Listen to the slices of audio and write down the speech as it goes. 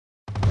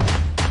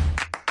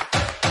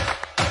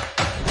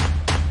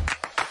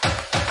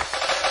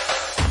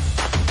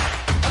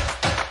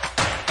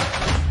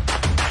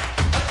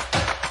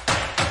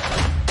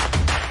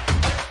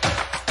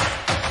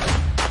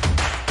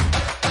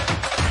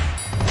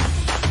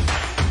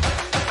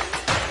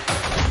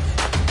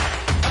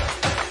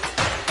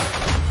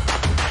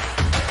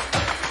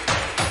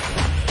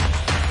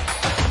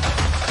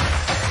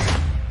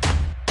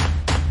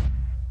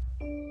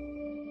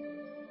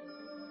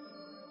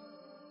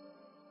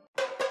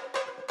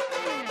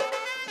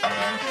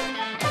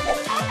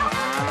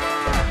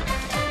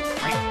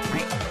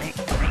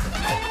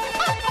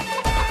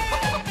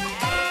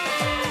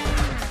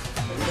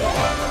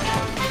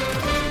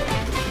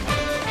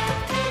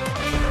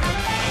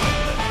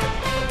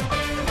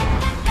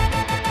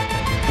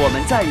我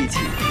们在一起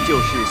就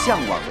是向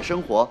往的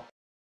生活。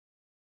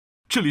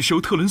这里是由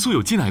特仑苏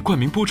有机奶冠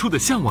名播出的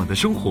《向往的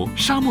生活》，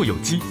沙漠有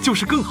机就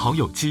是更好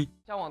有机。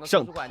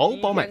上淘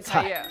宝买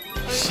菜，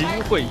实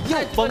惠又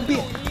方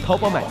便。淘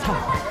宝买菜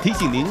提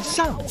醒您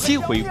上期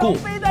回顾。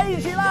飞在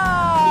一起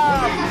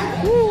啦！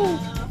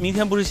明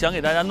天不是想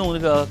给大家弄这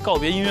个告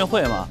别音乐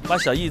会吗？把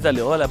小易再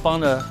留下来帮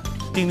着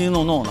叮叮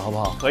弄弄的，好不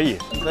好？可以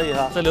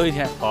啊，再留一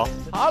天。好。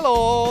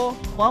Hello，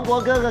 黄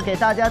渤哥哥给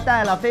大家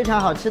带了非常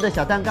好吃的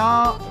小蛋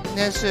糕。今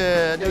天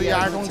是6一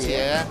儿童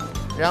节，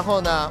然后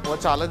呢，我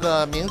找了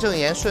个名正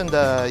言顺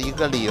的一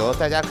个理由，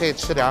大家可以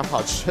吃点好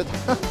吃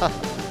的。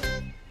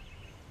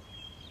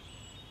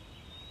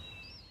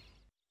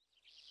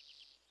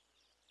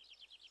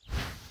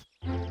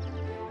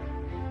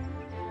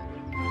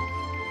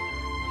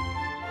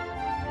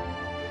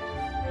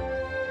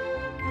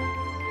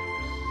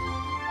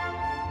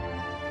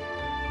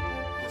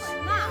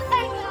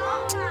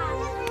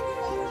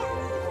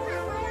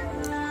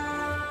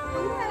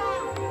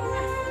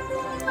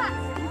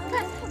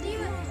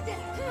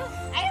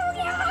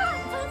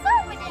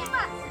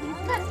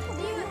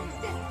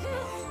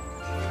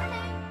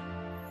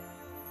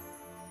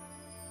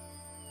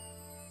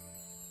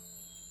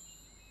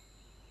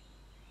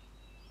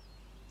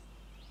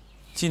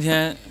今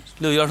天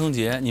6一儿童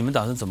节，你们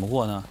打算怎么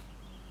过呢？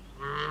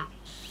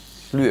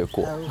略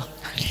过。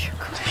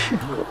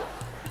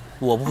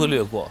我不会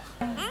略过，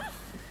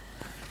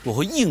我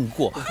会硬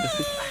过。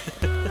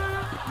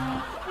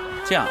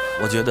这样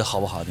我觉得好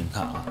不好？你们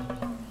看啊，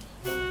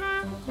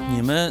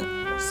你们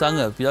3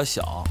个比较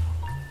小，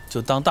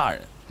就当大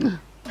人；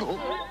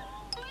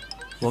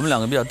我们2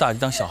个比较大，就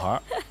当小孩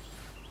儿。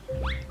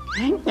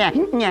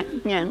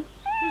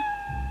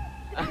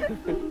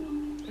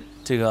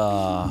这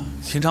个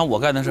平常我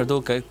干的事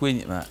都该归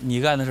你们，你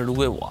干的事都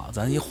归我，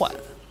咱一换。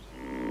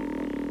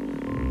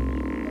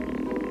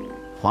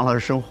黄老师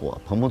生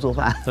火，鹏鹏做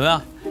饭，怎么样？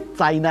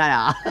灾难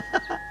啊！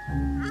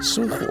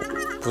生活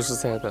不是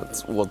灾难，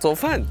我做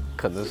饭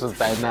可能是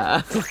灾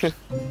难。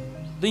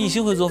那艺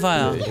兴会做饭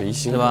呀，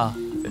对吧？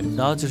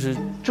然后就是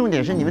重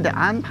点是你们得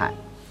安排。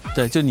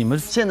对，就你们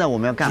现在我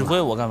们要干嘛？指挥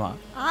我干嘛？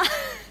啊！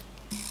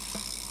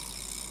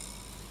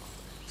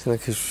现在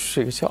可以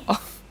睡个觉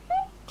啊。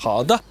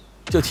好的。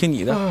就听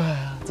你的，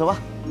走吧。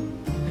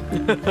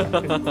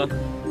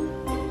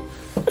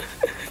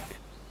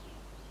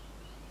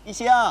一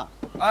兴，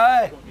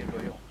哎，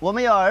我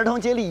们有儿童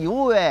节礼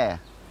物哎，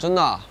真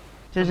的？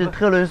这是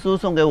特仑苏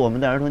送给我们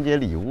的儿童节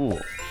礼物。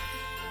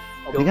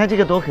你看这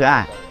个多可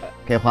爱，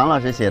给黄老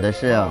师写的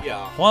是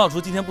黄小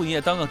厨今天不营业，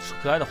当个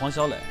可爱的黄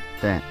小磊。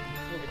对，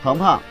鹏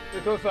鹏，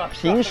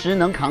平时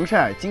能扛事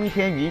儿，今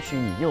天允许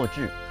你幼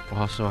稚。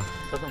哦，是吗？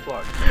他送多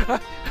少？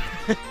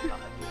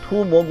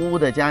秃蘑菇屋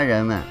的家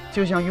人们，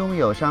就像拥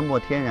有沙漠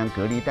天然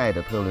隔离带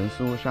的特仑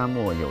苏沙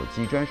漠有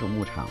机专属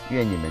牧场，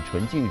愿你们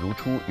纯净如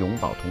初，永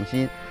葆童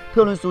心。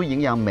特仑苏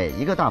营养每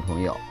一个大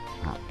朋友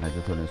啊，来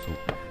自特仑苏。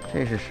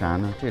这是啥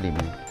呢？这里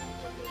面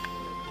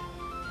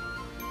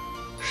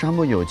沙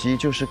漠有机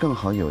就是更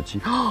好有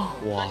机。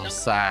哇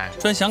塞，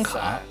专享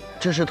卡。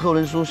这是特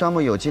仑苏沙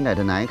漠有机奶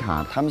的奶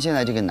卡，他们现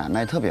在这个奶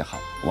卖特别好，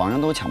网上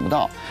都抢不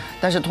到，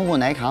但是通过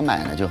奶卡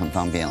买呢就很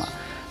方便了。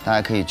大家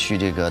可以去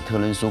这个特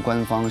仑苏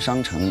官方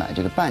商城买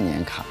这个半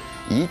年卡，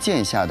一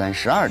键下单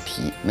12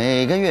题，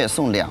每个月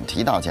送2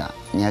题到家。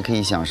你还可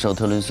以享受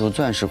特仑苏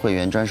钻石会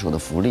员专属的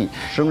福利、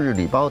生日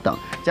礼包等。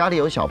家里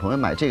有小朋友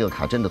买这个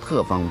卡真的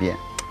特方便。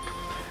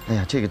哎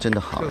呀，这个真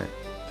的好哎！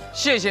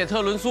谢谢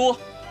特仑苏。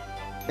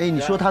哎，你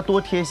说他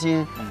多贴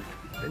心，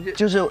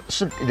就是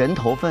人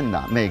头份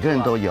的，每个人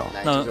都有。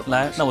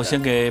那我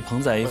先给鹏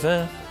仔1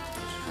份，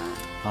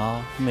好，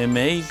美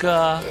眉1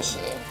个。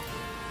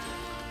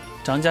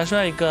张家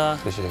帅1个，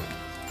谢谢。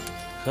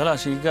何老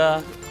师1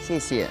个，谢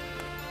谢。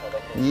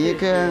你1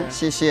个，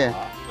谢谢。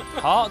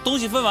好，东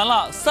西分完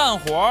了，散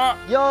伙。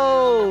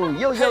哟，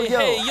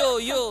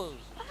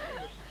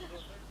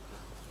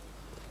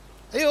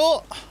哎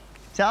呦，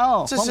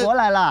瞧，黄渤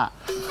来了。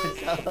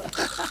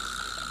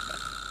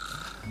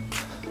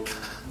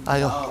哎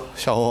呦，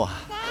小欧啊，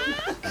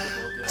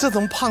这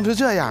怎么胖成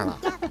这样了？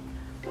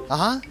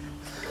啊，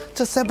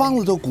这腮帮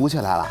子都鼓起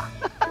来了。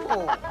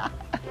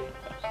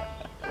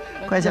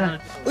快起来！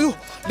哎呦，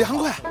凉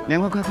快！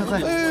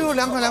快！哎呦，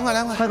凉快！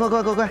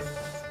快！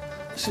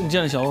是你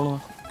见了小欧了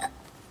吗？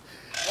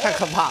太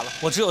可怕了！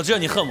我知道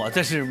你恨我，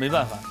但是没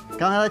办法。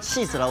刚才他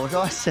气死了，我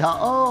说小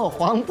欧，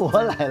黄渤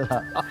来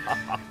了。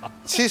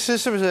其实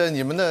是不是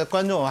你们的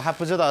观众还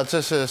不知道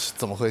这是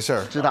怎么回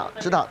事？知道。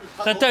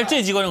但是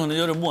这集观众可能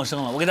有点陌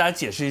生了，我给大家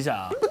解释一下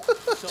啊。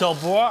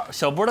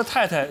小博的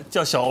太太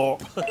叫小欧，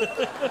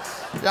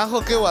然后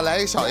给我来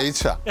一个小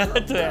H。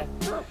对。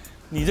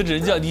你就只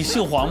能叫你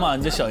姓黄嘛，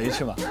你就小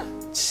H 吧。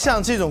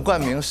像这种冠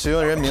名使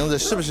用人名字，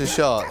是不是需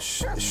要？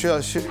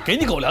给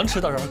你狗粮吃，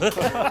到时候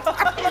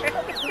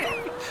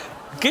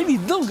给你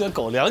弄个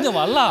狗粮就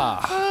完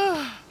了。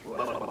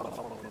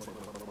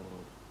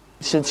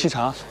先沏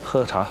茶，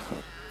喝茶。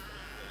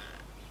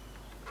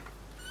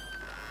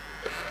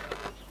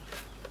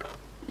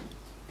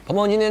鹏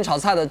鹏今天炒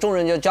菜的重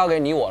任就交给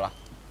你我了。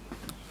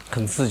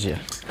很刺激。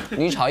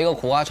你炒一个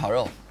苦瓜炒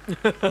肉。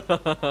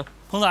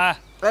彭仔，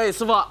哎，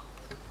师傅。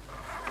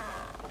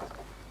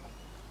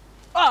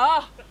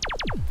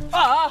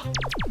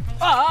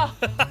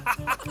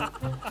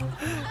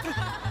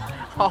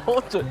好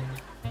准。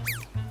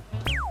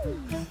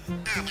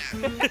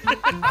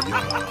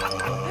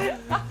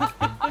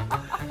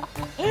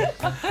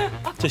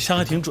这枪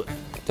还挺准。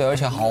对，而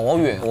且好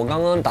远，我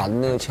刚刚打的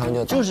那个枪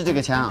就是这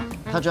个枪，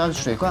它只要是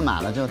水灌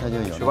满了之后它就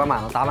有。水灌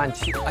满了，打满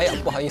气。哎呀，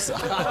不好意思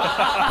啊。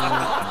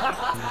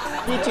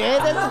你绝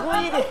对是故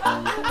意的。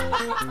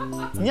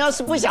你要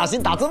是不小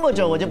心打这么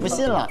久，我就不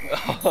信了。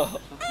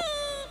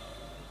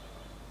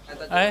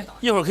哎，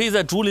一会儿可以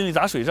在竹林里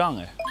打水仗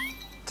哎。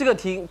这个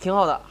挺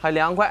好的，还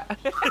凉快。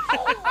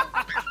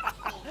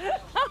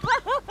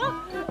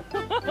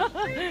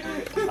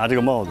拿这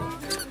个帽子。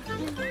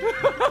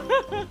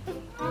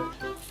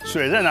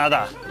水在哪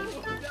打？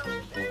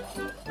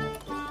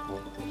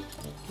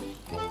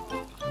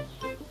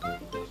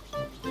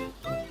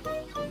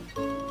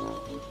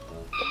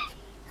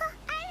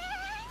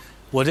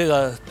我这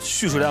个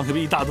叙述量可比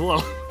你大多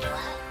了。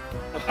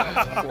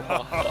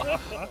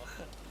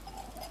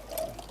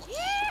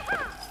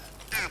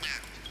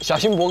小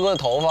心博哥的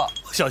头发，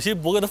小心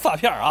博哥的发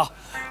片啊，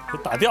给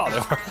打掉了一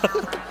会儿。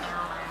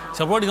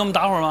小博，你跟我们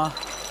打会儿吗？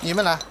你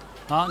们来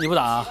啊，你不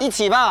打啊？一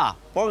起吧，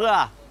博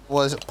哥。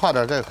我泡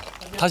点这个。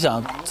他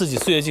想自己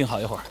岁月静好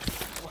一会儿。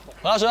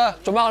何老师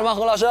准备好了吗？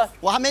何老师，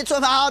我还没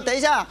准备好，等一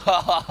下。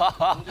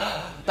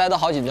大家都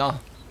好紧张。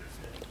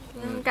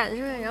感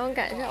受，然后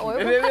感受，我又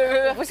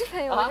别不是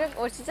朋友，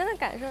我是真的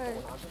感受。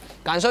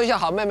感受一下，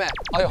好妹妹。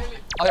哎呦，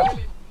哎呦。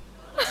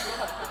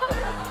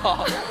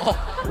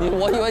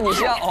我以为你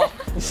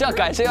是要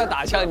感受要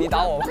打枪，你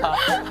打我吧？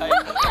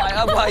哎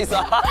呀，不好意思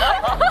啊。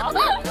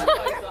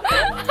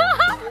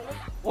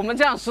我们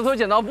这样石头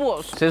剪刀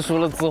布，谁输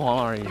了自黄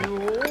了而已。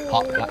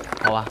好，来，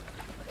好吧。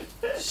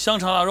香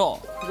肠腊肉，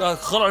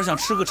何老师想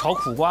吃个炒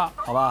苦瓜，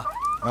好吧？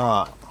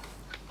啊，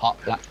好，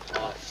来。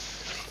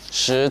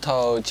石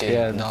头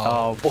剪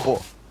刀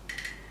布。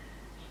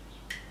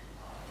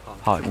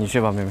好，你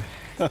去吧，妹妹。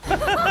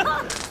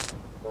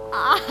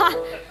啊！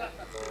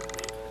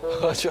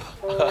我去。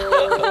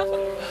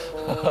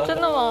真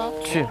的吗？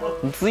去，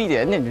你滋一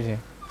点点就行。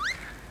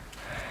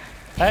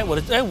哎，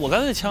我刚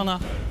才那枪呢？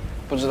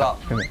不知道，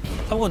妹妹。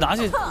他们给我拿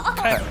去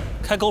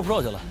开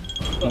GoPro 去了。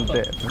嗯，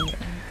对。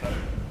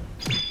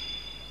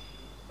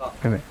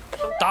妹妹，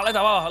打来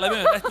打吧，来妹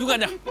妹，来勇敢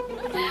点，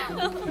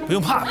不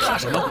用怕，怕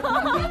什么？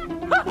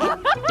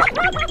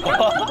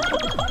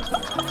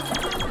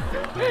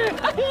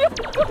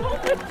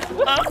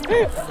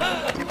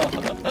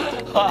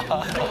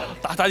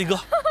打你哥！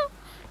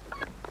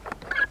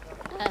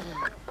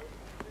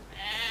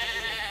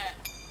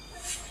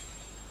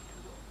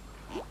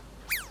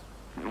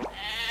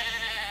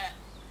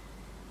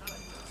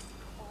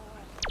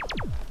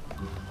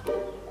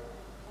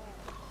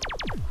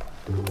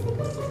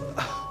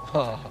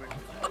啊！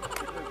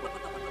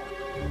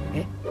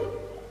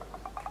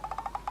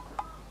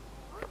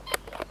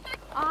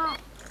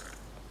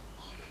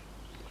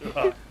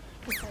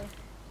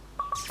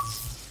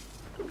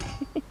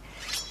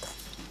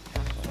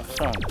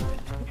上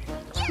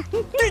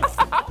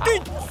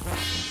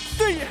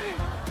对，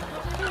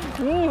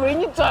你以为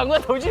你转过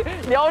头去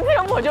聊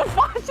天，我就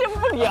发现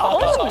不了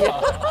你？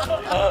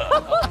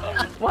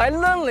我还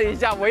愣了一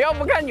下，我要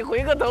不看你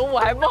回个头，我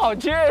还不好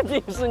确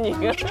定是你。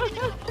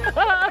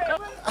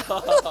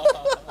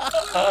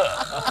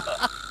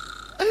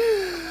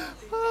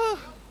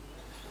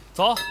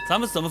走，咱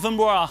们怎么分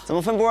波啊？怎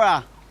么分波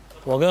啊？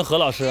我跟何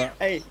老师。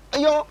哎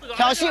呦，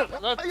挑衅！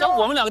那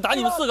我们两个打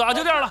你们4个啊，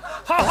就这样了。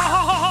好。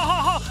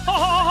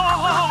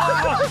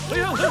哎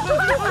呦！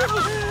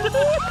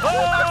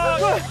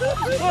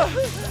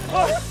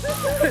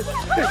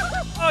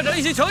啊，这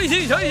一起，球一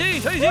起。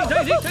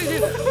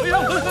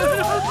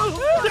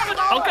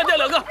好，干掉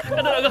2个，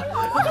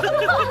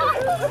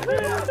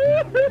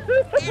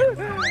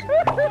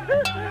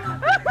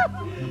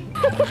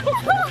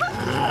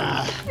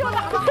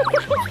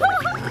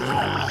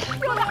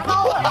又打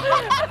到我！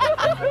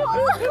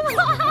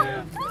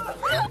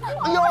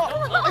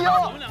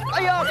哎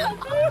呦！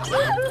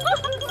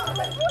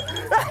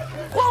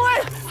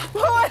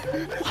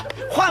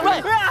换位！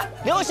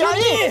刘小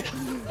艺，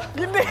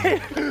你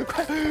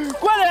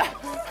快点！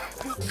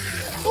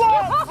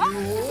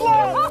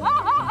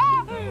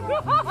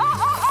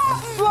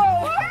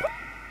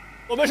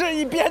我们是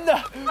一边的。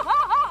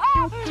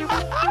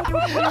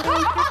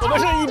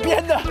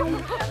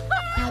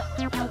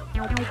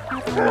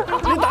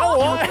你打我！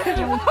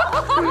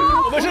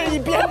我们是一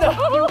边的。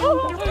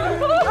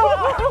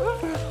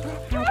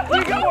你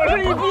跟我是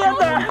一边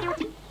的。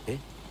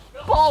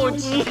暴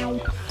击！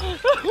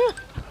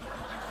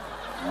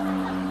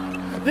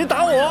你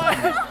打我！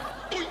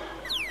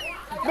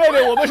妹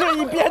妹，我们是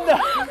一边的。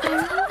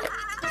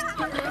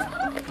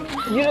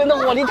敌人的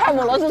火力太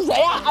猛了，是谁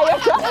呀？哎呀，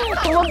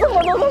怎么这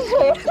么多的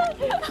水？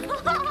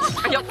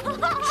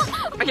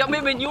哎呀，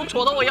妹妹，你又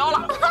戳到我腰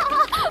了。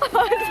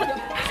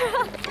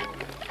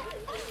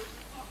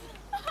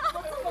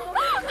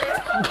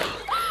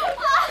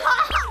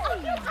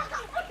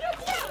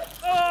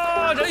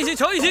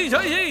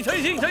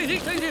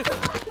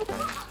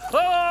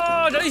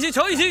啊，张艺兴，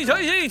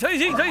哎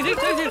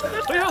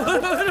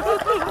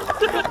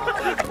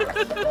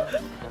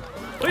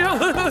呀，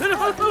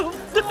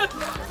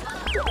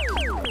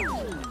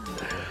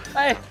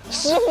哎，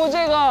师傅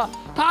这个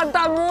他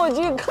戴墨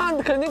镜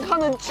肯定看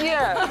得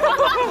见。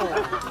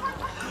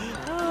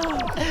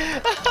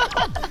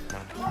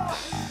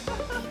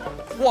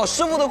哇，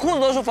师傅的裤子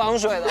都是防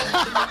水的。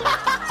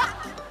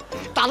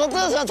打到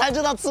这时候才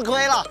知道吃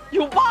亏了，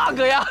有 bug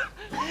呀，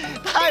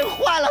太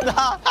坏了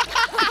他。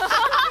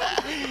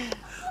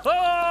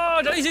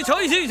啊，张艺兴，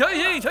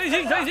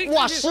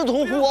哇，师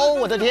徒互殴，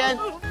我的天，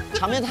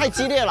场面太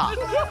激烈了。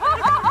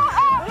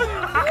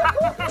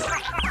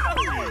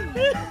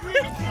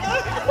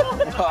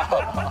好，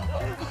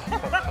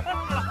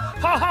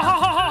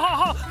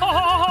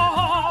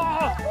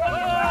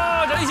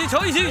张艺兴，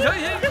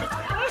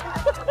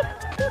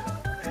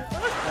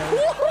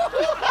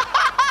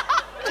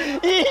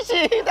艺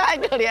兴太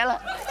可怜了。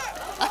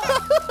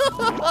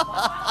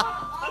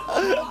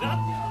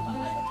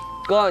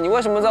哥，你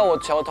为什么在我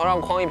头上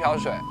框一瓢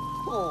水？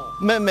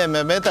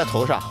没在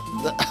头上。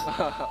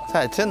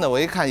哎，真的，我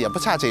一看也不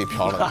差这一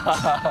瓢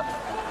了。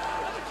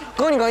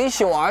哥，你跟一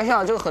起玩一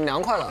下，这个很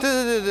凉快的。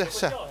对，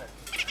是。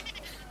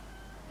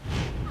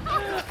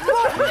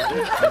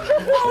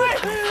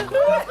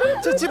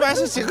这基本上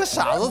是几个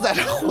傻子在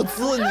这互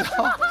滋，你知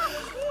道吗？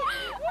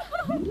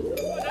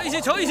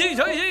张艺兴，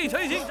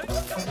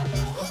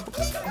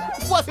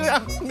我这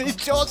样没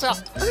交上。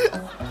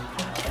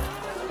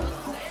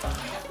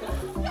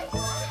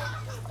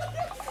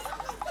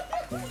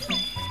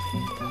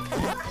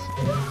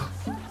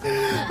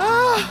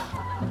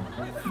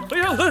哎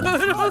呀，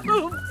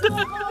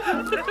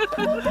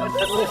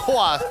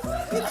哇！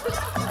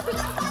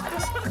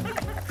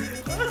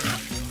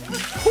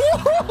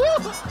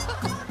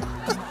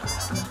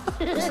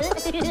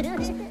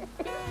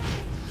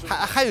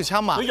还有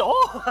枪吗？有，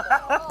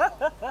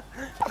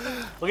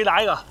我给你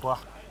拿一个，我。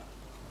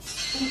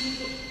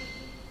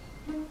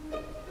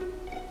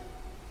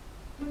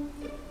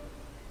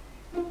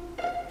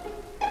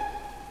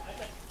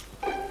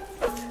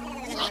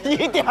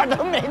一点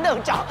都没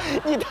弄着，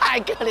你太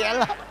可怜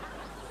了。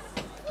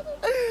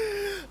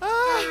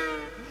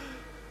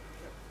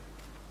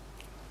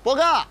博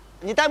哥，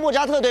你带莫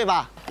扎特对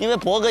吧？因为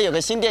博哥有个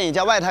新电影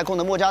叫《外太空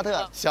的莫扎特》。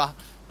行，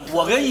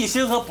我跟艺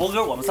兴和博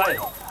哥，我们仨也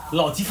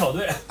老几条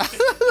队。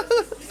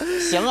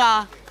行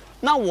啊，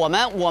那我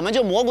们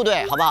就蘑菇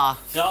队，好不好？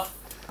行。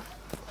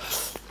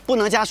不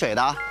能加水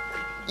的，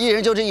一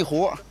人就这一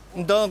壶。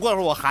你等等，过会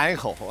儿我含一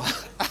口。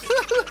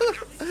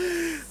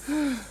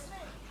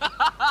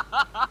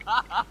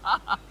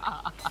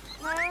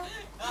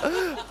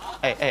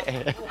哎，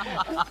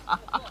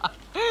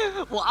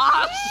我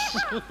阿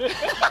屎。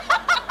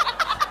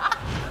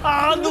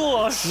阿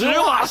诺施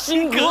瓦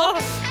辛格，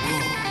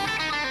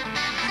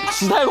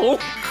史泰龙。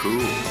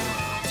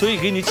所以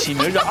给你起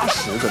名叫阿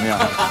屎，怎么样？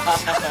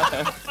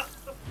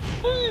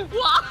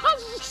我阿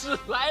屎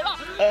来了。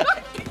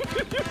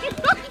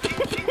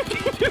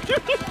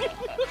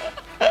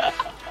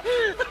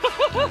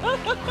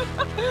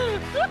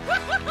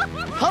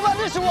朋友们，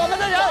这是我们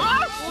的人，阿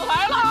屎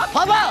来了，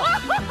朋友们。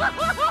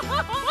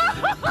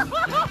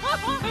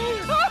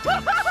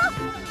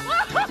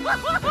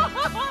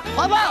朋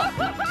友们，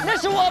那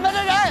是我们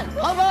的人，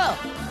朋友们，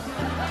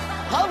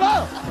朋友们。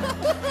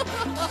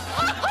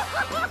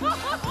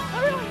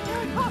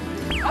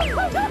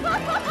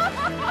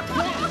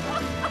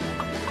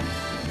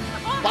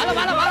完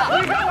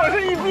了！你看我是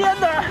一边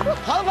的，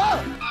朋友们。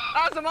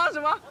啊，什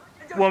么？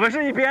我们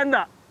是一边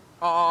的。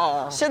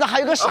哦，现在还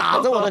有个傻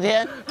子，我的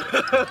天！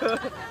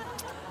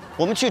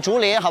我们去竹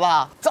林，好不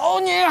好？走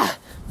你！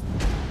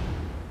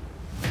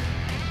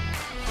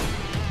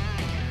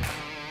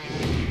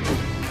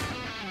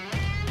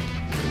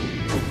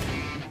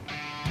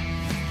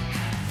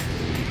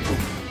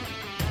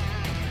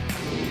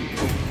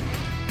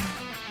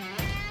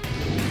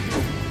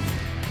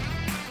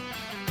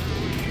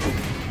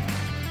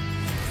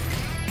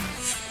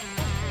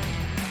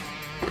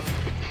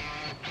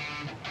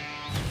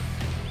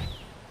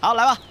好，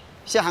来吧，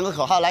先喊个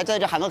口号，来，在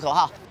这喊个口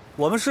号。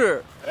我们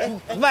是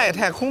外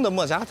太空的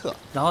莫扎特，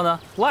然后呢？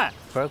外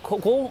不是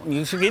空，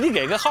你是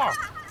给个号。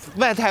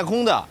外太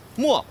空的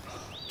莫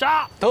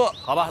扎特，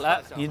好吧，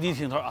来，你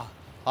挺头啊。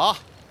好，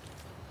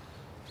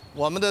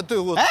我们的队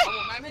伍。哎，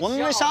我们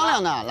没商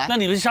量呢，来。那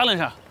你们商量一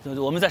下，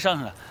我们再商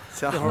量来。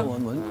行，一会儿我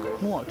们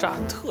莫扎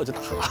特就打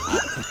了。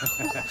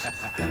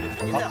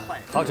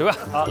好，准备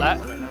好来。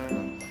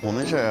我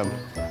们是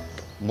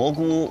蘑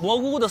菇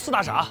屋的4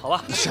大傻，好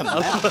吧？什么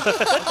呀？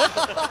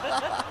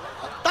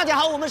大家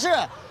好，我们是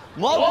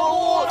蘑菇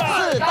屋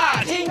4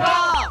大金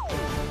刚，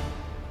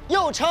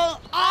又称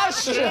阿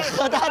屎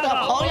和他的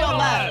朋友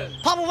们，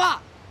怕不怕？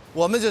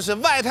我们就是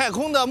外太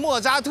空的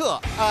莫扎特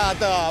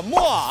的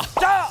莫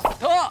扎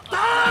特。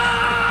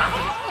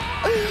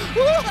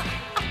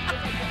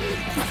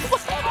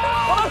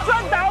我们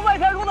专打外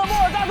太空的莫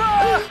扎特。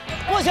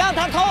不行，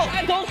他偷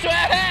爱偷水，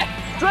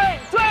追，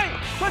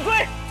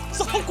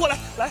走过来，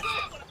来。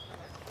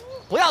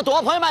不要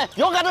躲，朋友们，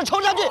勇敢的冲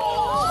上去，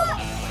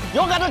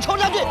勇敢的冲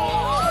上去，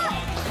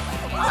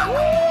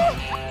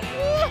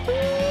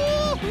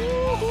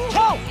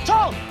冲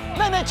冲！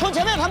妹妹冲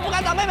前面，他们不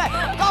敢打妹妹，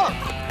高，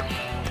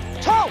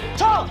冲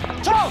冲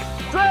冲！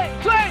追！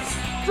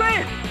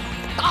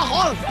打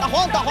黄！打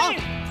黄帮！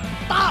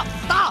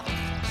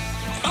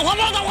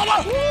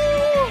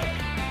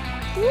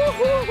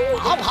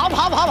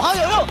跑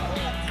有用！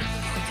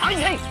张艺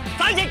兴，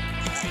打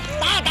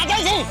张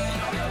艺兴！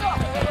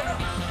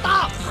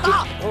打！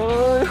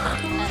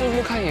这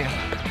不看眼了。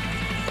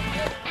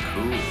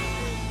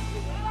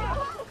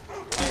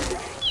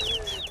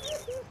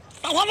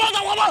打黄帮！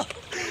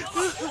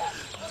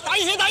打艺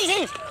兴！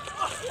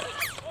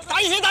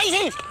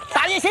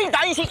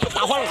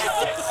打黄了！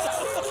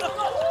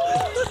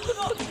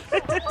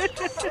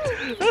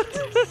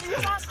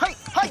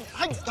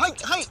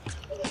嘿！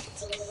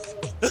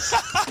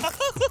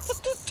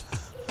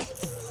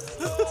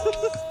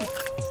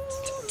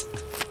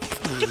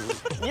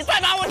你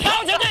再把我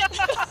跳下去！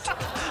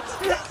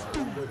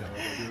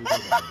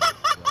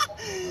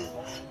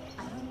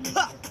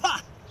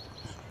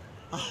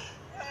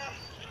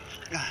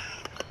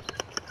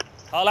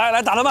好，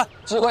来打他们！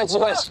机会！侧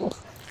面！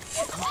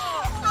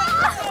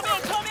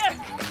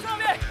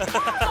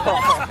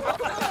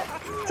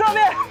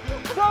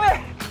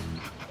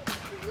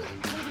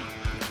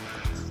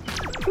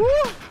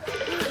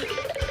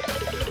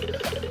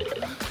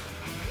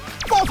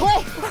爆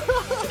头！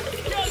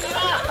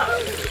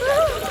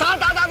打！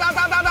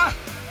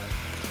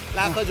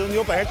来，何炅，你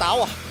有本事打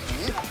我，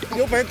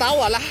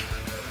来！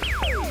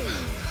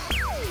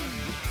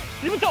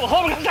你们在我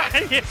后面干啥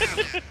呀你？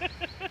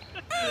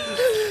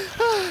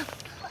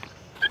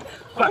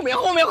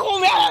后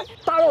面！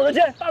搭着我的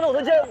肩！搭着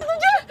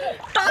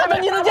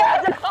你的肩！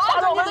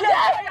搭着我们的肩！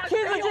梯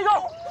子进攻！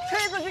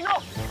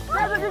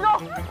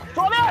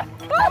左边！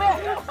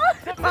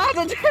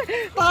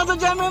搭着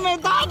肩，妹妹，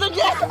搭着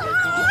肩！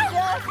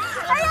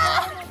哎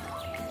呀！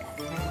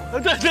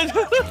对！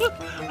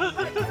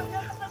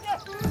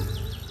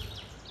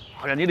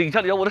哎呀，你领下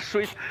我的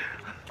水！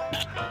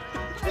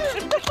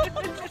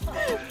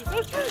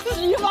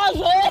洗发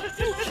水！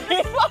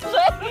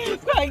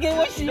快给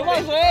我洗发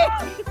水！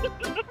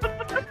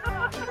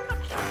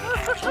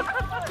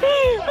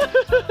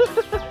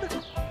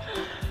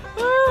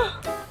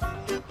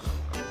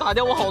打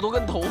掉我好多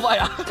根头发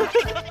呀！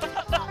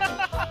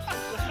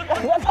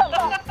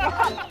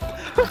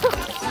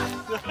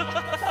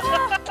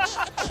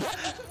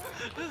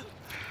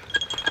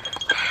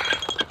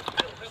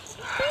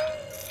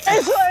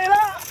没水了！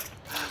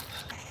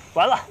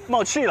完了，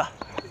冒气了！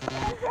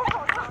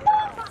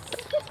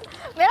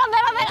没了！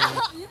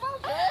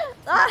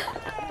啊！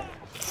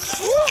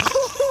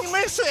你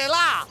没水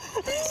了，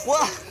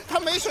他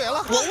没水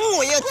了，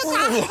我也自。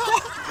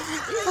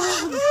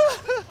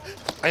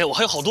哎呀，我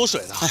还有好多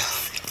水呢！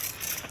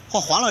换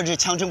黄老师这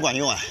枪真管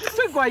用啊！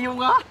真管用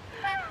啊！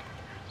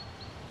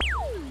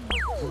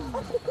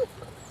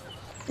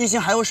艺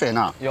兴还有水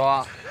呢。有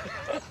啊。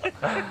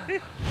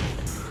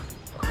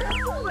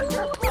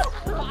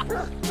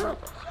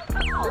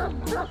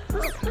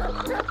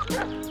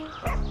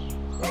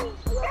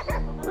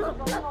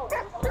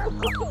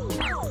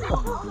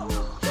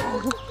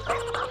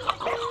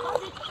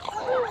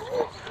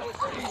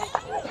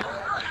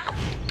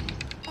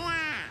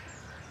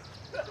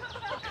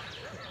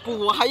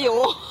不，我还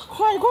有，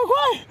快！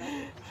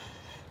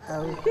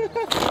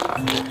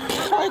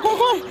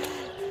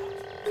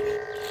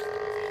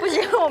不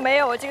行，我没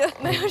有，我这个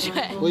没有水。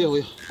我有。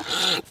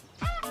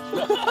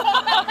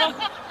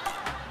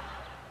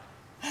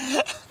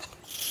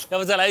要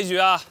不再来一局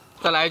啊？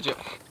再来一局。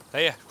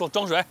可以，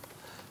装水。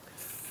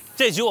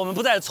这局我们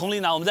不在丛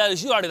林打，我们在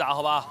院里打，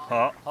好吧？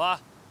好吧。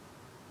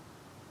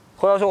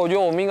何老师，我觉得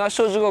我们应该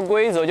设置个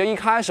规则，就一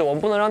开始我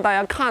们不能让大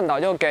家看到，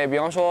就给比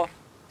方说，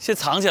先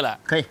藏起来。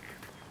可以。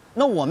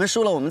那我们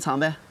输了，我们藏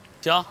呗。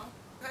行，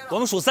我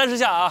们数30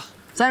下啊。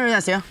30下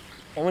行。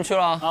我们去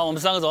了啊，我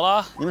们3个走了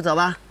啊。你们走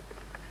吧。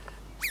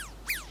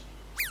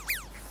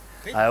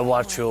I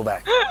watch you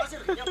back。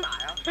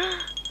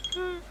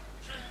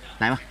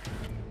来吧。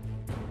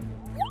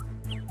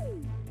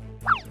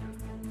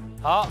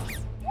好，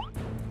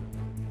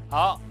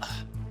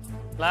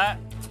来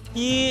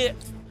，1、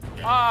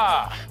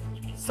2、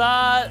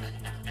3、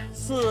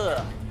4，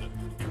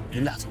你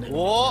们俩从那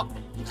5、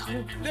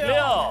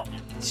 6、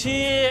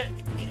7、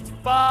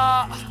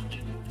8、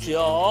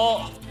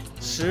9、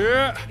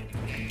10、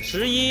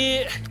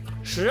11、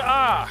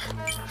12、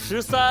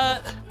13、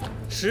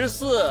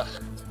14。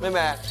妹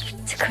妹，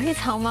这可以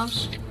藏吗？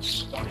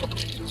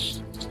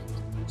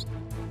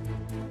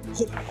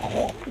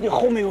你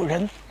后面有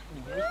人。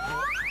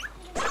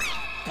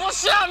不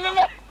是啊，妹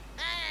妹。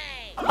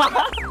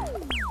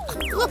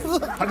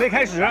还没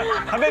开始，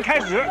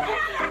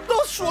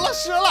都数了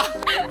10了。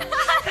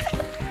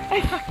哎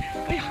呀，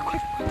快！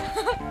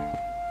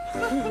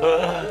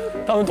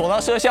他们躲到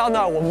摄像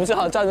那儿，我们正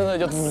好站在那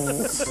就。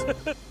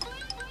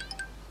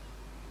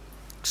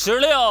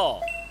16、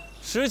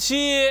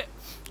17、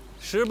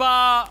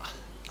18、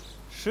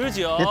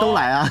19。别都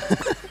来啊！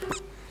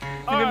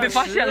你们被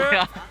发现了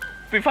呀！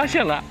被发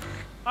现了。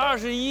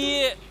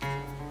21、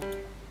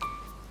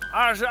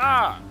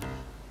22、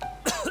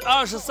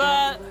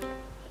23、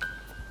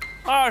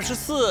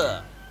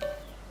24、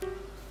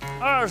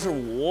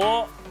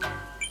25、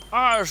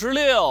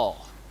26、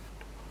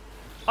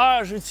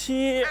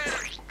27、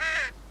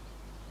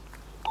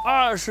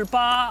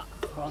28。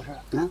何老师，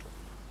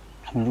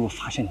他们如果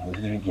发现你，我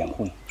就在这掩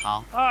护你。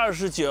好。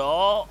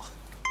29，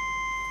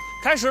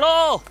开始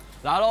喽！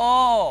来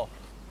喽！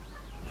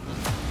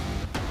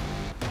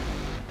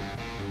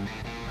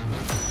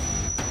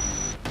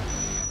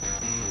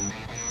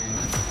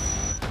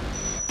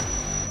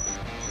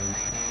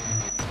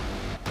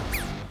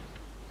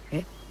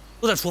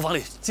都在厨房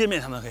里歼灭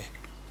他们可以。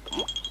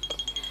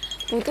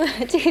不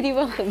对，这个地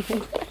方很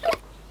明。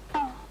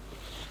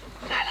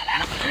来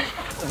了。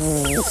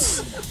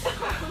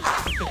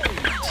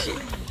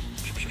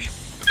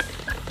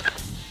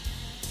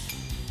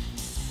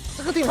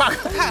这个地方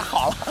可太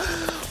好了，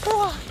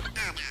哇！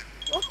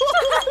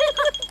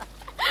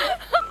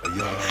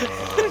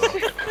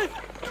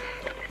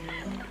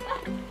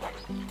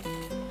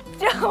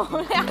救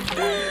命！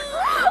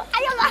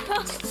哎呀妈！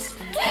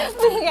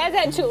不应该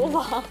在厨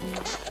房。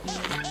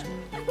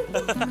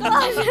何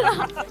老师了！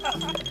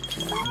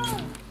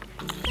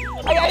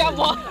哎呀呀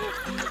我！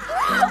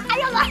哎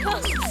呀妈！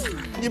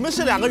你们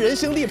是2个人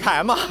形立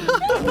牌吗？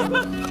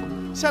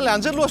像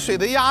2只落水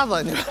的鸭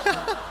子，你们。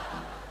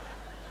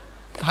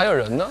还有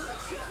人呢，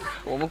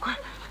我们快！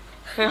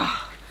哎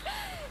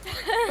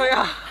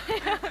呀！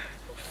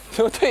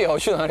这个队友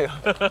去哪里了？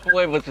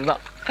我也不知道。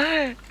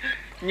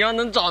你要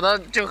能找到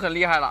就很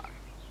厉害了。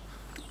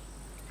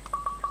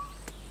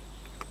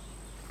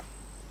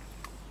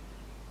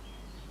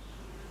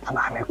他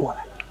们还没过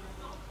来。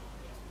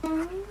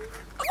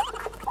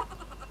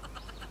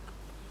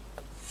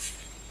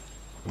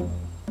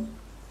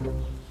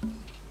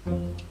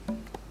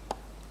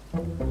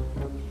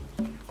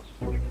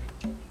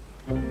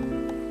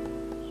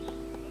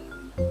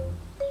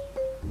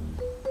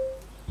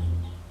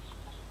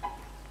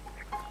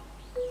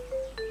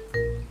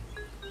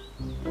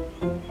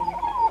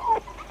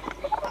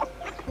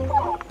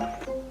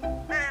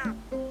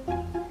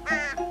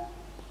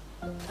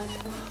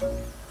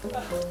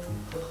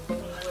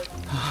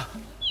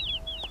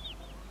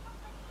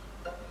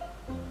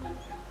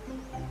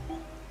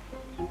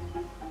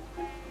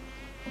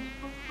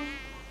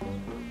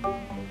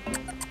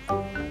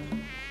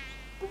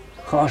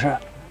何老师，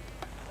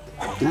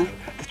这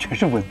全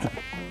是蚊子。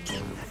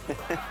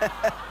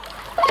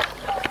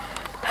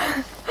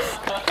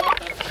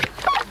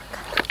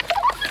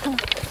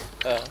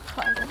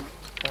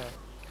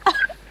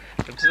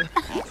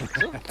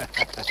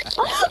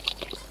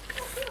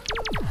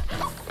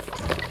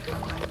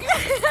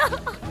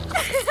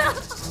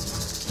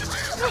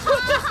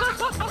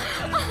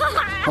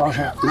何老师，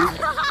来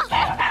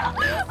了，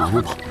往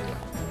上跑。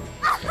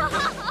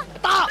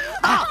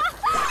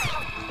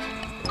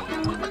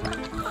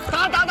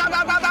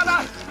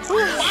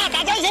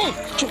打在一起，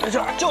就在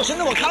这儿，就是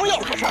那么扛药，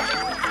这是。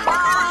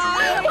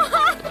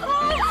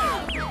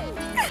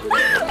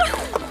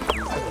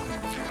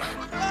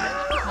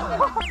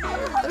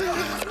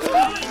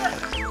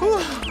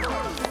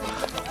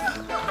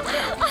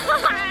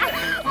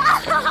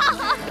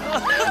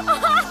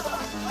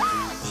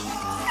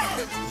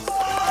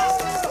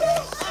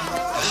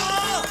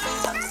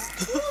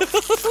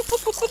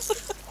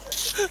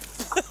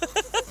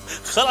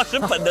何老师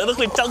本能的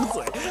会张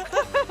嘴。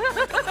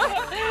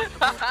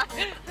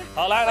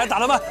好，来打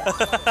他们！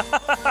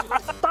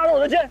搭着我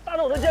的肩，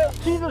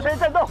踢住谁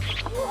战斗，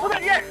我再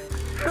见，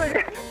再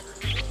见。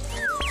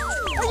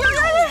哎，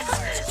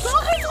怎么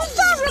会从下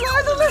面来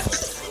的呢？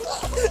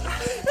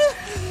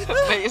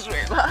没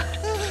水了。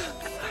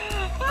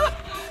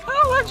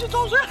我要去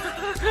装水。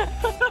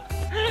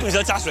不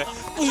许加水，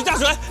不许加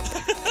水，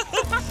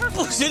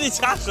不许你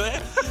加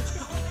水。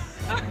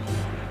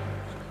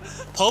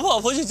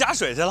婆去加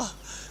水去了。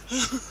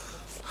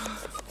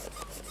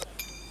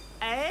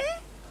哎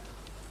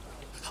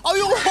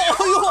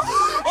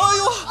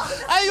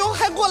呦，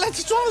还过来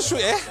装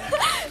水，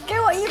给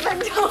我1分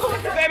钟。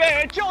妹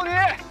妹，救你！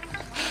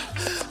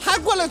还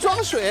过来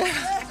装水。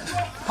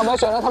他买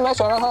水了，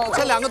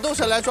这2个都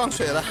是来装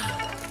水的。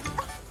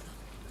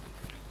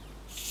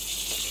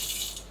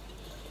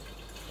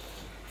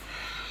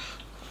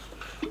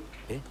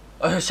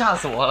哎呦，吓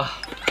死我了！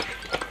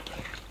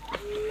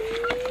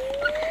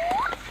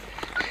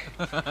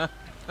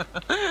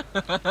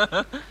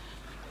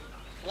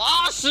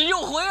哇，屎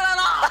又回来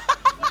了！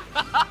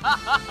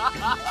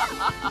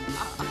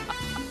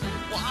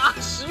哇，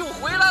屎又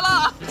回来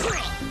了！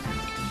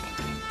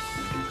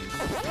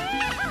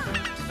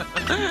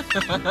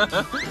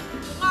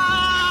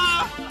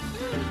啊！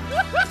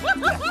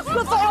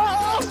我走了！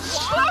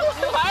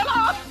我来了！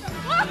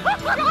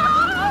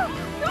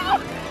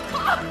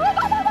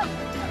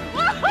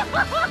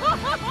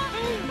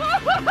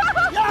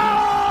呀！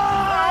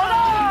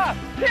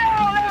漂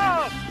亮！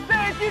这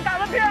一局打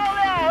得漂亮！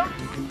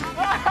哇！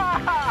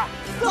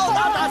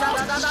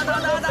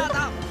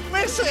打！没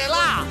水了！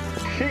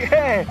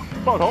嘿，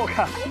爆头，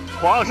看，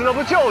黄老师都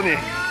不救你，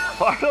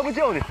黄老师都不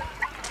救你。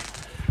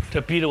这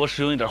逼着我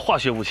使用一点化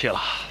学武器了。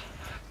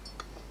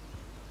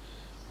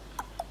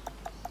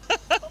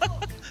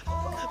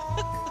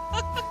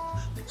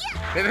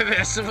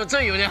别，师傅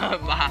这有点狠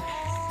吧？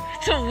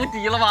这无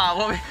敌了吧？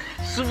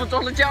师傅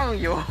装了酱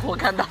油，我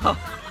看到。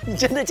你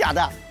真的假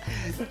的？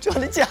你装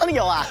了酱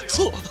油啊？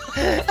醋，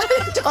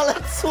装了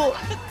醋。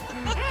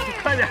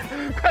快点，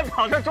快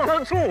跑！这装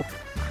上醋。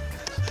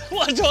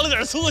我装了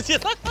点醋去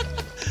了。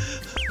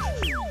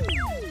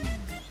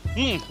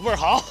味儿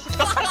好。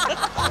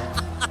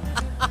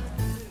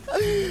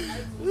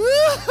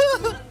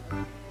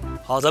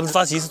好，咱们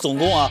发起一次总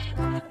攻啊！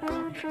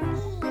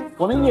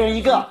我们一人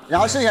一个，然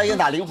后剩下一个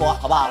打灵活，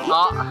好不好？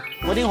好，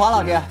我听黄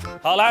老师。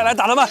好，来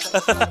打他们！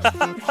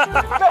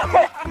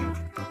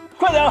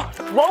快点，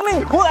亡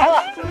命徒来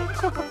了！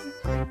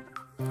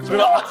不知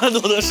道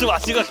诺德施瓦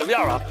辛格什么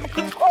样啊？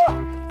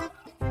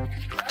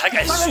还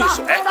敢蓄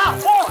水？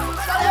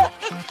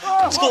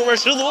醋味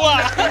十足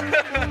啊！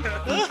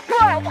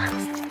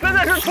真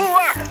的是醋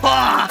味！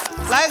哇，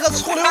来个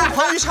醋溜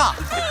彭昱畅！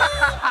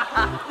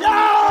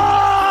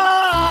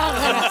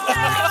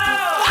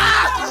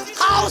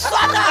好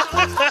酸呐！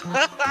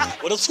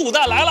我的醋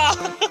弹来了！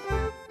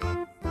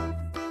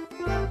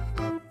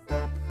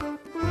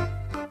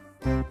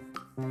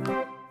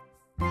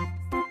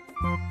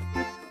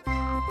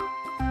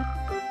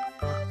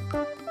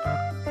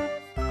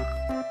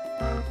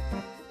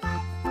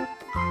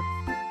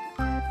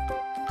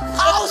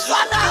好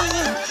酸呐！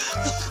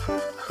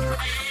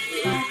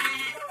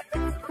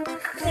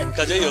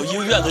感觉有医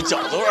院的饺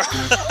子味儿。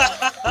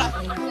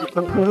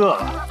饿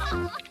了。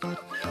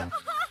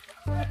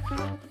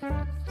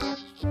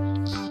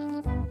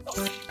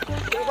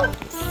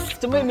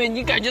这妹妹，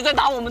你感觉在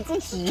打我们自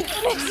己？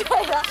没水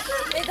了，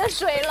没得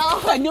水了。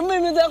感觉妹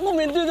妹在后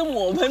面对着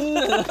我喷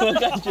呢，我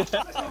感觉。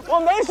我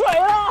没水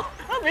了，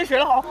没水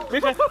了，好，没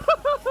水。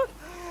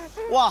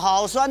哇，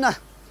好酸呐！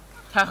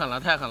太狠了，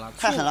太狠了，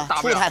太狠了，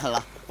醋太狠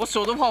了，我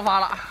手都泡发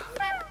了。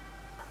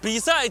比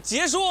赛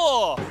结束。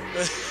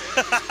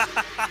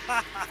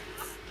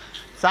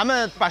咱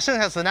们把剩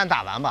下子弹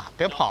打完吧，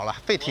别跑了，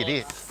费体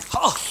力。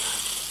好，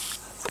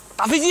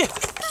打飞机。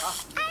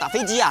打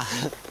飞机啊！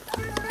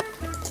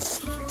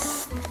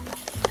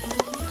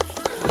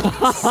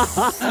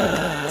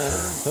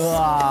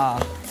哇，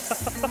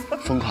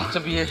疯狂！这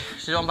比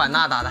时装版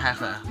纳打的还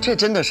狠。这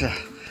真的是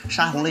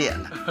杀红了眼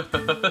的。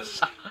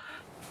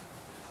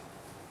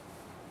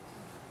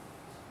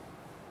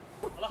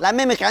来，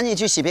妹妹赶紧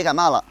去洗，别感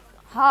冒了。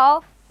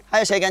好，还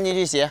有谁赶紧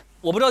去洗？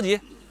我不着急，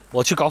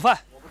我去搞饭。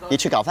你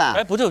去搞饭啊？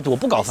哎，不对，我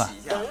不搞饭，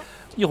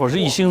一会儿是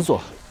艺兴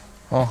做。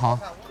哦，好。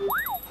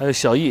还有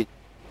小易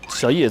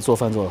也做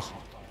饭做得好。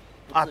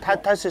啊，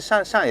他是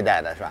上一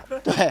代的是吧？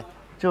对，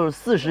就是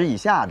40以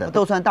下的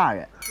都算大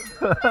人。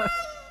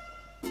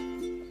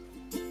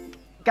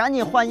赶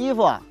紧换衣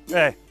服啊！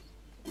哎，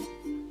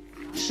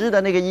湿的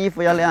那个衣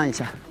服要晾一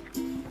下。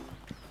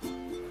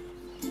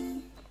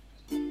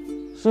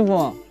师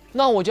傅，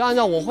那我就按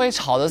照我会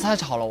炒的菜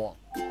炒了我。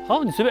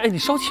好，你随便。哎，你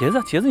烧茄子，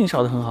茄子你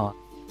烧得很好啊。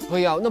可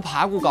以啊，那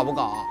排骨搞不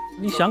搞啊？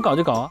你想搞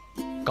就搞啊。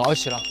搞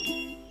起了。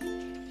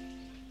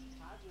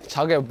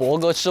炒给博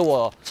哥吃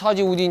我超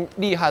级无敌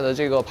厉害的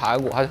这个排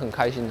骨，还是很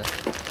开心的。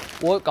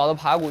我搞的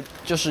排骨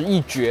就是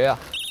一绝啊！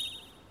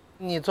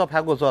你做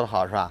排骨做得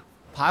好是吧？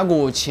排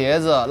骨、茄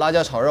子、辣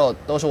椒炒肉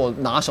都是我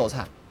拿手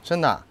菜。真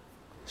的，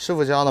师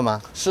傅教的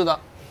吗？是的。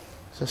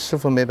这师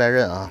傅没白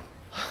认啊。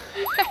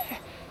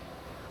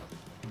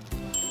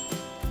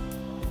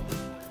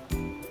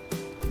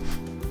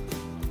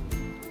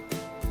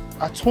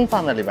啊，葱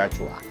放在里边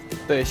煮啊？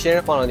对，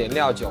先放了点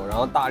料酒，然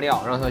后大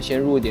料，让它先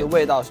入一点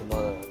味道什么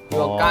的。因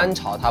为干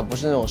炒它不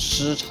是那种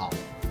湿炒。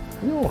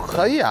哟，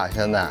可以啊，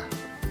现在。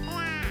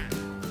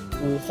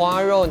五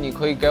花肉你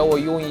可以给我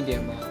用一点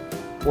吗？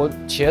我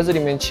茄子里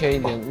面切一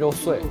点肉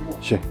碎。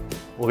行，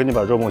我给你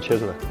把肉末切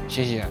出来。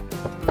谢谢。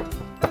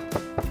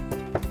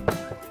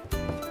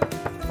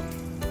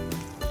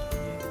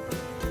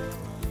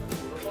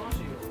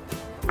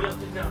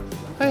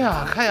哎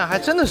呀，看样还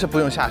真的是不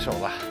用下手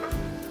了。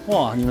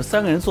哇，你们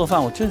3个人做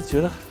饭，我真的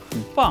觉得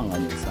很棒啊！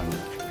你们3个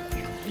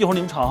人，一会儿你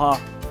们炒哈。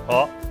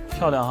好，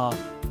漂亮哈。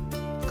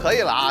可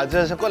以了啊，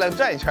这是过来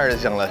转一圈就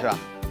行了，是吧？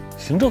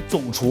行政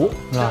总厨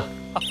是吧？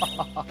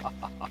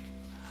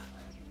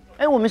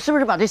哎，我们是不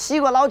是把这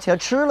西瓜捞起来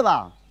吃了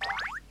吧？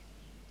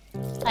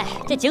哎，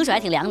这井水还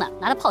挺凉的，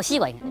拿来泡西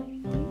瓜应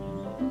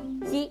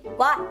该。西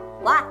瓜，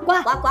呱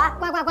呱呱呱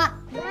呱呱呱。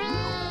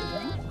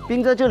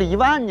冰在这里1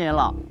万年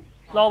了，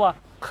捞吧。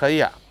可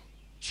以啊。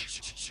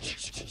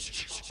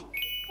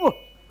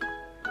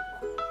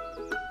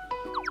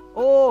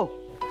哦，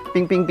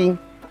冰冰冰，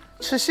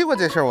吃西瓜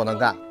这事儿我能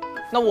干。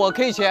那我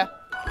可以切。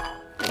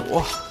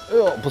哇，哎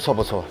呦，不错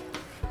不错。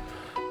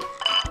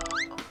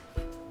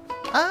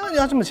啊，你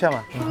要这么切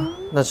吗？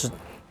那是。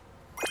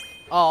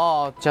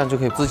哦，这样就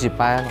可以自己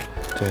掰了。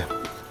对。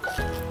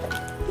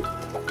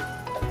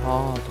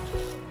哦，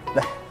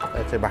来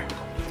这边。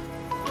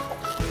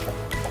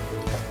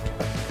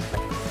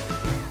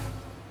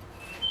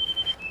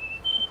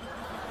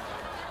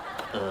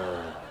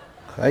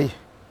可以。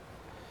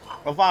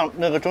我放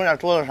那个中间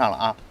桌子上了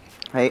啊。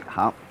哎，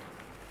好。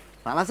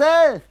马拉森，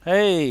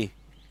哎，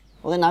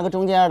我给你拿个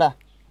中间的。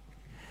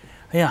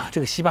哎呀，这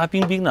个西巴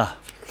冰冰的。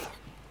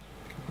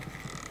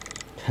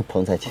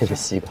彭仔切的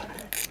西瓜，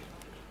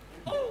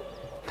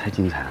太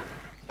精彩了。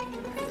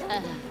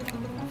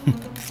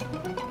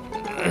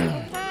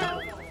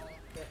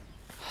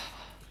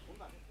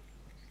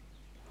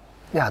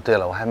呀，对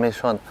了，我还没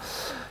说呢，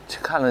去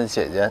看了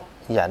姐姐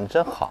演的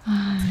真好。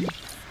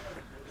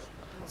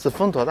子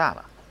枫多大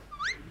了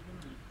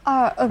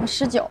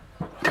？19。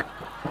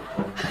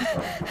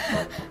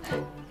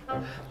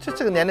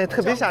这个年龄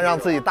特别想让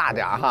自己大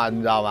点哈，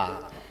你知道吧？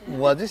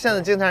我就现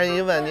在经常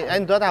一问你，哎，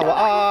你多大？我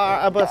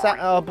22，不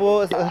3，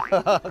不，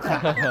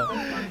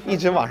一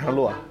直往上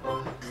落。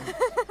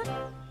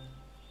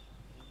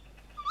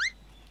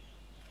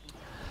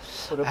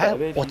哎，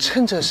我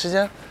趁这时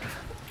间，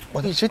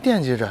我一直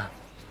惦记着，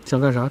想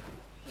干啥？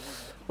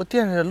我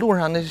惦记着路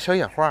上那些小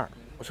野花，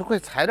我说会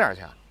采点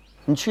去。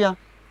你去啊？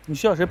你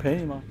需要谁陪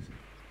你吗？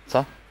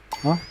走，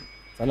啊，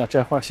咱俩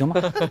摘花行吗？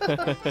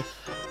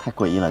太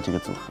诡异了，这个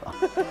组合。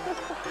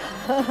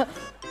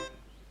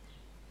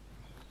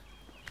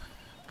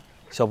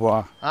小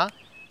波啊，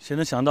谁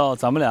能想到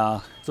咱们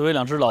俩作为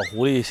2只老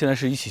狐狸，现在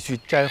是一起去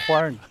摘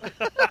花呢？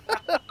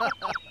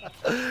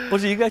不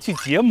是应该去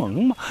结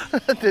盟吗？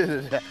对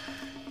对对。哎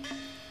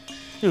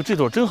呦，这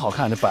朵真好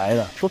看，这白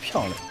的多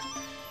漂亮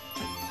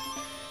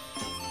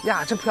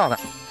呀，真漂亮！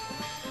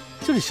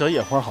就这小野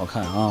花好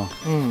看啊。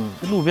嗯，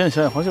这路边的小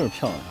野花就是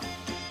漂亮。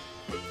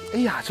哎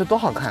呀，这多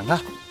好看！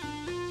看，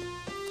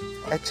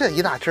哎，这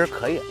一大枝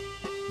可以。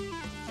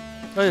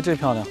哎，这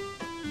漂亮。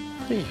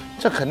嘿，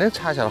这肯定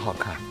插起来好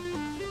看。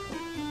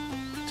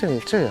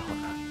这也好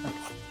看。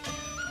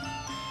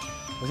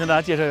我向大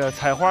家介绍一下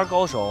采花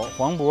高手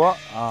黄渤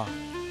啊。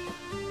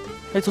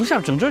哎，从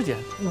下整枝剪。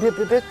你别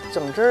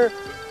整枝，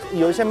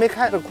有一些没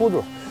开的枯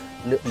柱，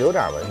留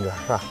点吧，你说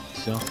是吧？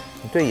行，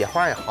你对野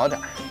花也好点。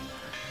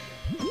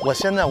我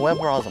现在我也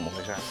不知道怎么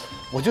回事，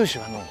我就喜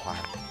欢弄花。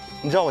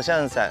你知道我现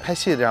在在拍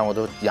戏这样，我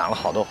都养了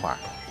好多花，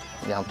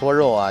养多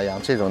肉啊，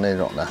养这种那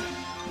种的。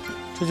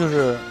这就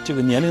是这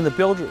个年龄的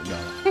标志，你知道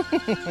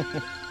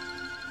吗？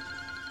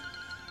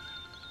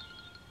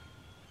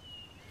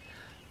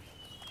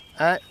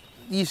哎，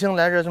艺兴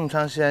来这么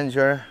长时间，你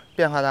觉得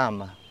变化大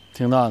吗？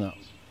挺大的，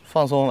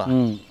放松了。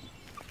嗯，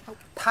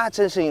他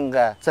真是应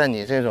该在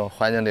你这种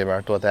环境里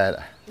边多待待。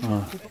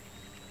嗯，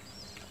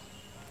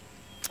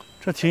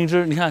这停一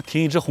只，你看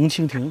停一只红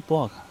蜻蜓多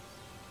好看。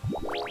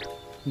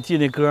你记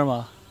得那歌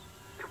吗？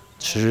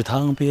池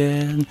塘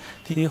边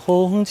的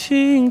红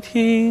蜻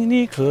蜓，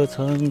你可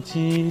曾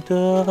记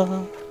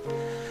得？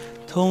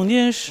童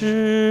年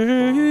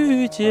时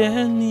遇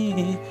见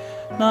你，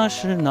那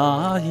是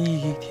哪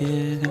一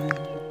天？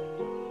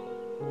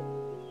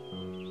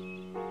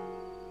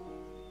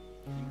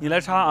你来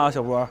插啊，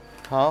小波。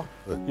好。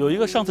有一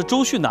个上次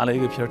周迅拿了一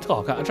个皮儿，特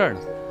好看，这儿呢。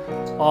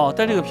哦，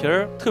但这个皮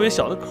儿特别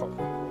小的口，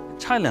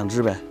插2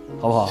只呗，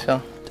好不好？行。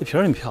这皮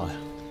儿挺漂亮。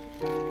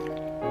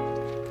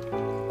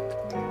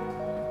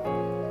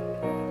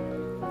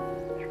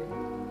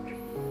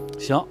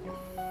行。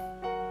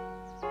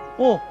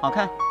哦，好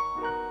看。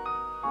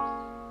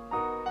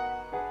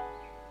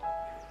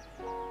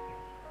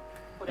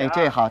哎，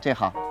这好，这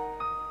好。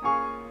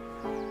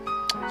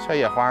小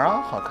野花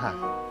啊，好看。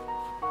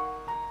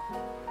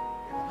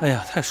哎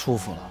呀，太舒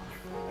服了，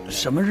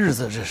什么日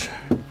子这是？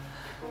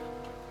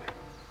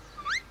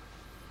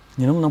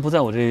你能不能不在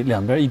我这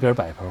两边一边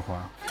摆一盆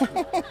花？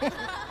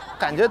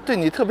感觉对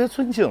你特别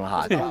尊敬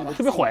哈，对，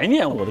特别怀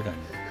念我的感觉。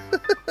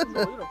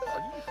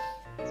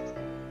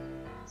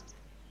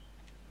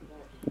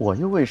我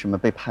又为什么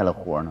被派了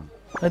活呢？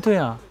哎，对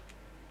呀。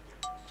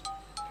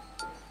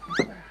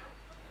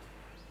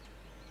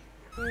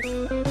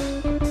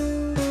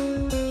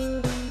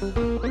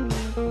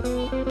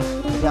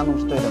这样弄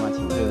是对的吗？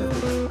请对对对。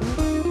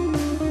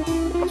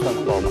算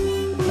高吧。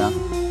行，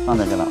放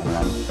在这吧，我们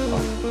来弄。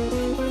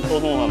都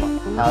弄了吗？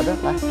好的，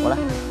来，我来。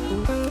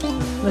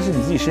那是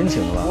你自己申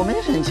请的吧？我没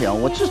申请，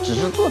我只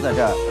是坐在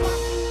这儿。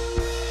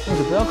那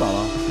就不要搞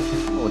了。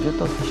我觉得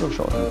都就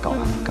手了，搞完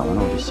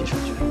了我就洗手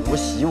去。我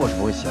洗我是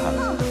不会洗哈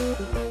的。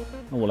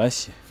那我来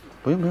洗。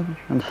不用，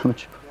让他们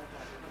去吧。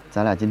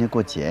咱俩今天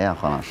过节呀，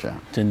黄老师。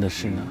真的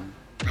是呢。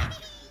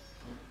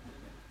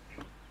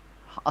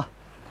好，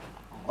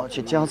我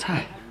去浇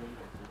菜。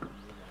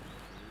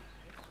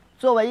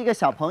作为一个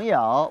小朋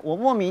友，我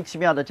莫名其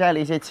妙的摘了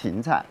一些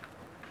芹菜，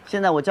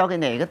现在我交给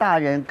哪个大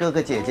人哥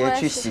哥姐姐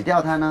去洗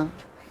掉它呢？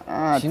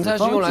啊，芹菜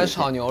是用来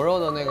炒牛肉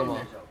的那个吗？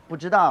不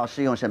知道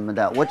是用什么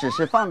的，我只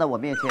是放到我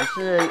面前，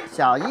是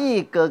小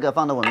易哥哥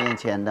放到我面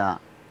前的。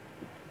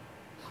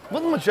我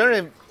怎么觉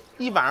得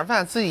一晚上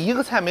饭自己一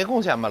个菜没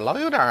贡献吧，老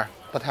有点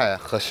不太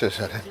合适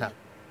似的。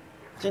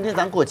今天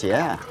咱过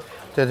节。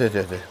对。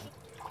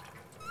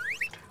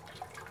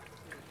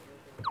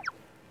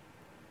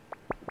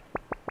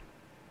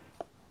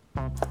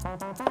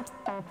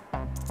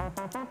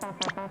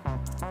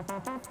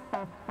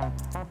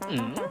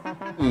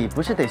你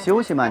不是得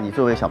休息吗？你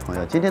作为小朋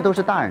友，今天都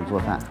是大人做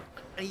饭。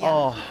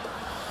哦，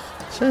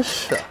真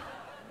是。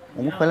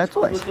我们回来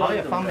做一下，炒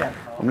也方便。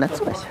我们来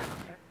做一下。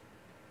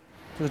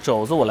这个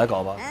肘子我来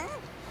搞吧，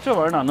这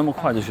玩意儿哪那么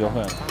快就学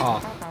会了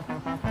啊？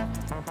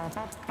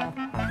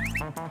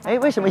哎，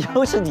为什么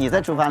又是你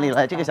在厨房里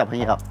了？这个小朋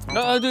友。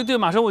对，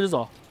马上我就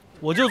走，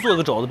我就做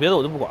个肘子，别的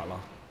我就不管了。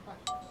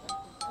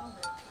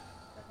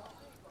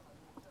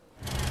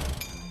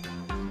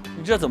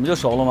你这怎么就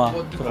熟了吗？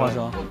这花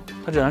生，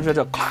它这咵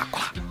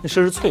咵，那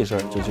声是脆声，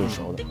就是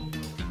熟的。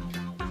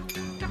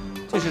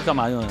这是干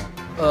嘛用的？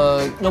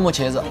肉末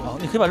茄子。哦，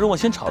你可以把肉末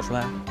先炒出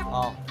来。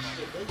啊。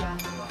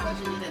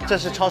这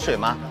是焯水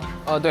吗？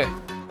对。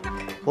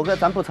博哥，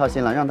咱不操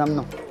心了，让他们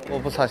弄。我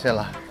不操心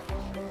了。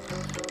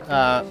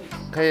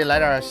可以来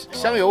点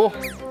香油，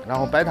然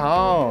后白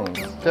糖，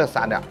这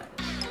撒点。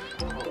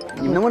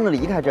你们能不能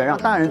离开这儿，让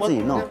大人自己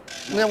弄？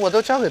那我都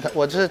交给他，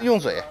我这是用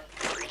嘴。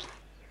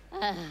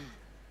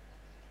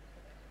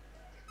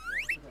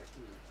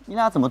你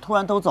俩怎么突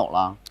然都走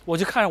了？我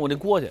去看着我那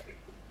锅去。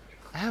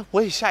哎，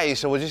我也下意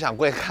识我就想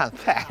过去看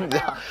菜，你知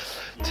道，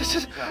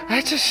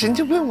这神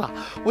经病吧？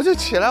我就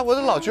起来，我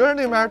就老觉得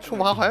那边厨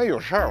房好像有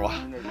事儿哇。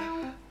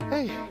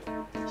哎，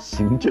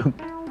行政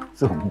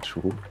总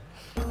厨。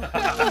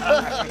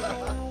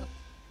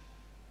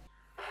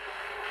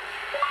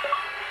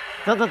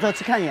走，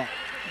去看一眼。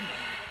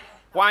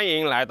欢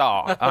迎来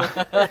到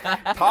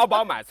淘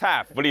宝买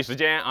菜福利时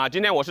间啊！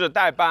今天我是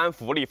代班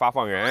福利发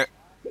放员。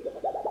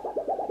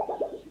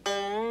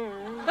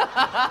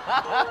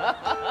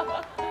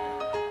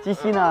西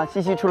西呢？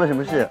西西出了什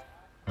么事？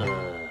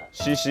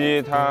西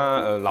西他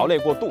劳累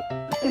过度，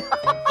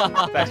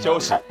在休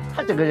息。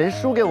他整个人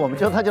输给我们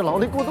之后，他就劳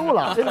累过度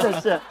了，真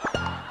的是。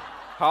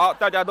好，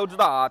大家都知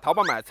道啊，淘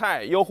宝买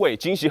菜优惠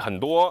惊喜很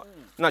多。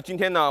那今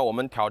天呢，我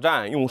们挑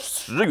战用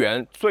10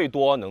元最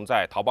多能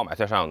在淘宝买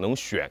菜上能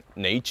选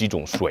哪几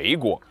种水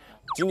果？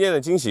今天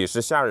的惊喜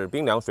是夏日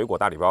冰凉水果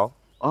大礼包。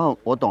哦，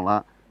我懂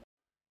了，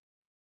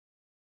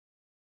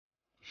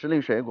时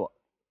令水果。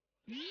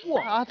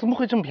哇，怎么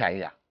会这么便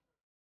宜啊？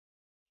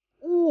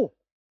哦，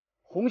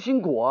红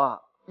心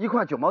果1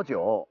块9毛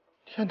9。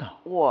天哪，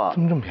哇，怎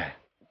么这么便宜？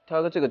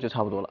挑个这个就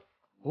差不多了。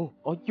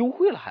优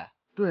惠了还？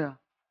对啊。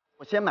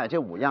我先买这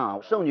5样啊，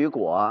圣女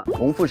果、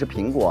红富士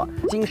苹果、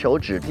金手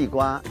指地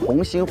瓜、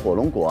红心火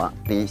龙果，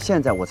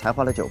现在我才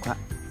花了9块。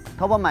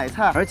淘宝买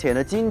菜，而且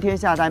呢，今天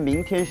下单，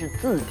明天是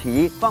自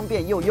提，方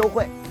便又优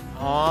惠。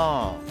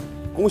哦，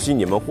恭喜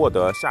你们获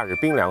得夏日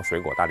冰凉水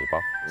果大礼包，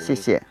谢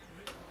谢。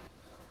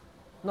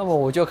那么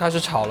我就开始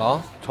炒了，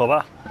炒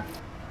吧。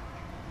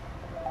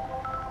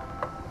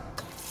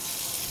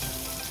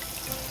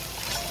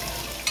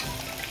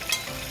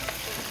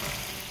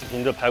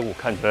您这排骨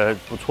看起来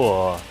不错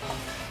哦。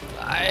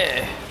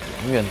哎，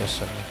永远的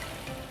神。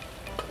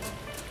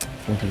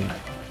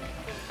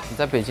你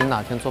在北京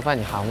哪天做饭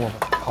你喊我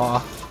吧。好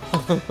啊。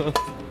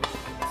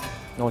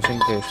那我先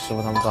给师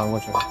傅他们端过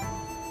去。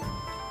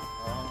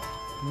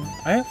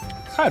哎，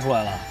菜出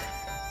来了。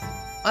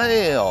哎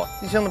呦，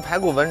一星的排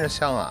骨闻着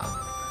香啊。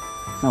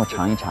那我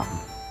尝一尝。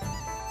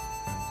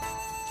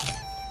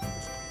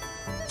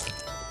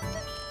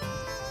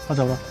好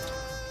瞅吧。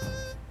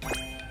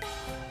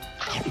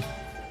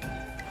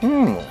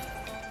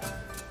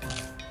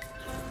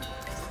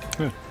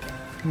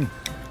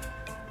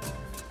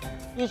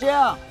一星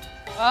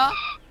啊，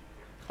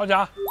好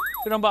家，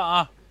非常棒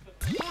啊！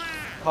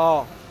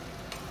好，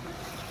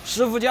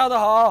师傅教的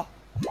好。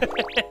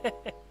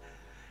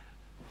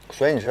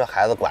所以你说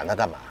孩子管他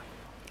干嘛？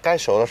该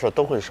熟的时候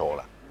都会熟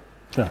了。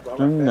是，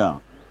真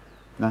的。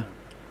来，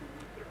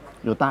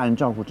有大人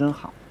照顾真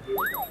好。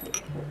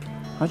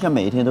好像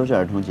每一天都是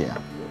儿童节啊。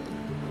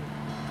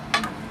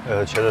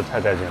切得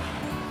太带劲了。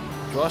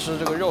主要是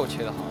这个肉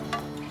切得好。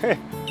嘿，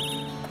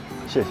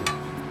谢谢。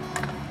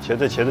茄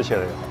子切得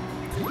也好。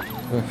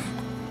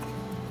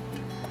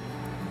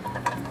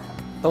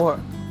等会儿，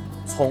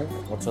葱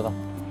我知道。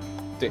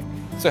对，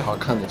最好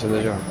看的就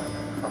在这儿。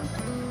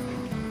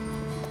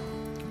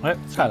哎，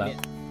菜来了。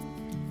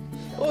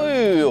哎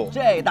呦，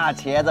这大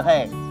茄子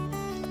嘿！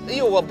哎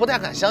呦，我不太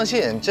敢相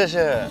信，这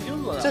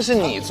是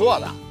你做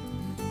的，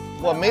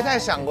我没太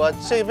想过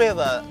这辈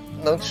子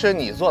能吃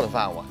你做的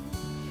饭我。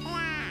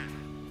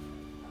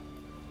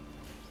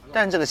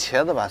但这个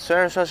茄子吧，虽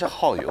然说是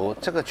耗油，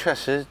这个确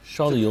实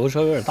烧的油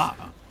稍微有点大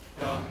啊。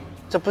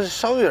这不是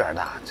稍微有点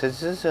大，这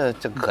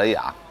可以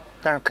啊，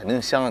但是肯定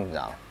香，你知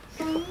道吗？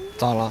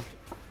咋了？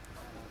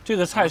这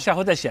个菜下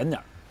回再咸点。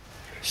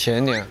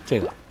咸点。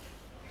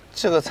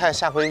这个菜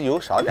下回油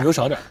少点。油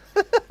少点。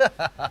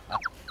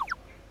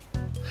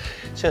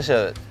就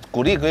是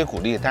鼓励归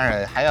鼓励，但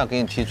是还要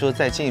给你提出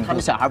再进一步。他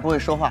们小孩不会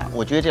说话，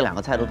我觉得这2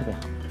个菜都特别好。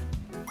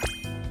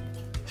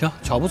行，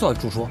炒不错，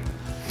主厨。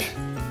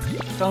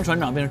张船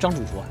长变成张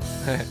主厨啊！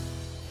嘿，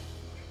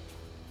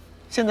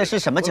现在是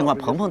什么情况？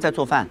鹏鹏在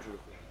做饭。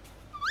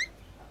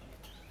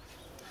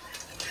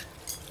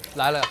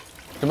来了，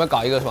准备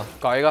搞一个是吧？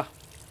搞一个。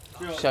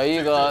小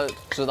一哥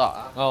知道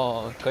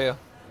哦，可以。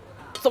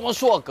怎么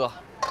说哥？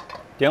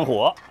点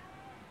火。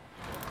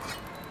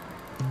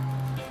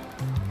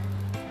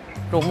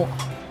肉末。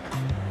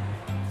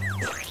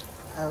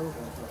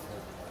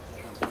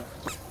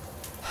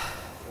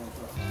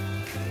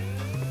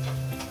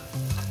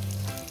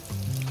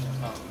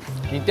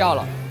掉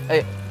了。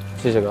哎，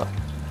谢谢哥，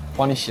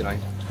帮你洗了一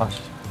下。好，谢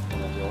谢。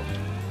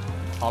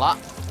好了，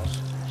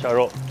下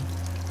肉，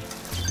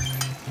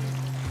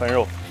分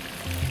肉，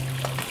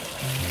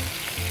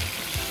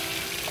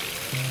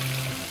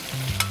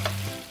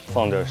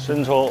放点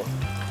生抽，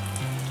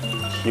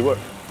提味儿，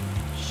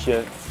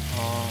鲜。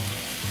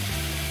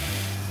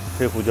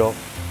黑胡椒。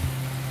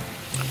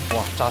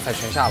哇，榨菜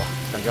全下了，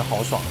感觉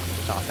好爽啊！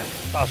榨菜，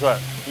大蒜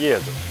叶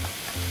子。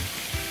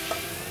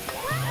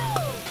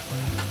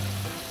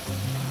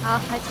啊，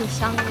还挺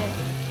香的。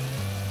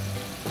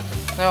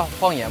那要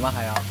放盐吗？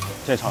还要？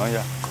先尝一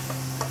下。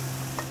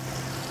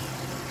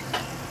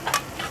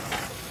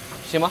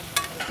行吗？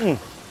嗯，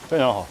非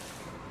常好。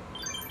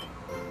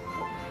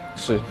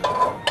是。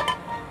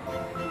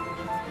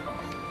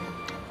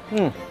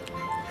嗯。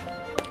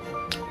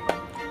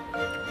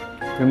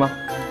行吗？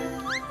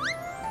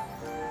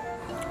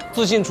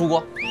自信出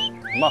锅。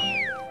妈。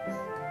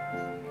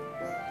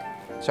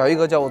小一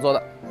哥教我做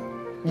的。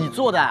你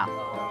做的啊？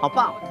好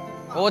棒！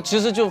我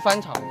其实就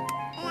翻炒。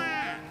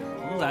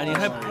彭仔，你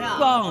太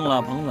棒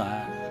了，彭仔。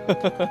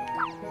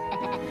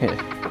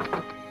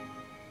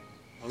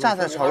榨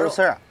菜炒肉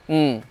丝儿。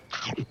嗯。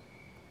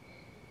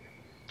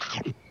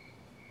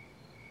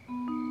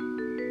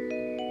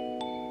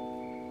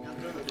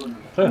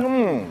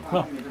嗯。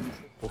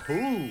呜呼！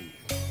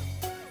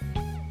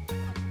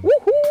呜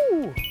呼！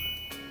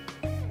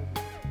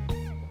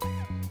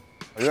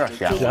有点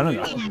咸，咸了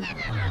点。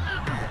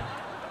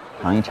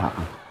尝一尝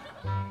啊。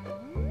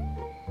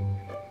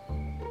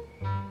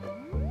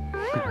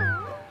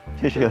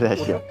确实有点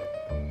咸。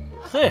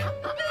嘿，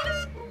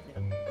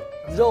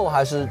肉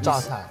还是榨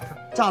菜？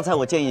榨菜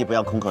我建议不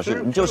要空口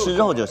吃，你就吃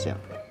肉就行。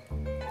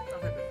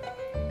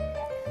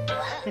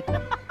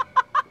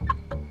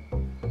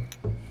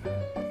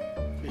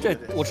这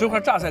我吃块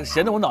榨菜，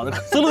咸得我脑袋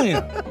滋楞一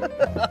声，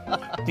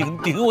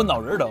顶我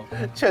脑仁疼。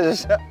确实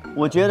是。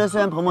我觉得虽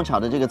然鹏鹏炒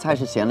的这个菜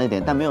是咸了一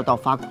点，但没有到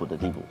发苦的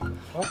地步。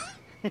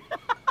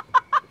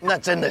那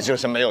真的就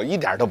是没有，一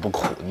点都不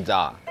苦，你知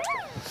道吧？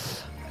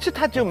这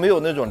它就没有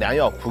那种良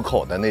药苦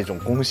口的那种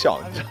功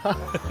效，你知道吗？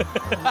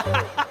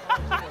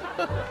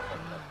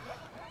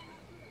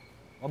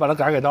我把它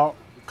改刀，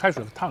开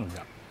水烫一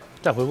下，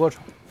再回锅炒。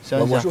行，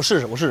我试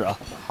试啊。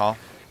好。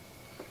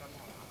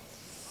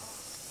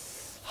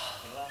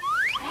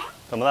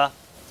怎么了？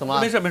怎么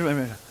了？没事。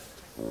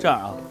这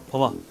样啊，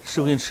鹏鹏，师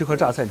傅给你吃块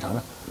榨菜，你尝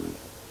尝。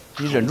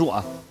你忍住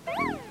啊。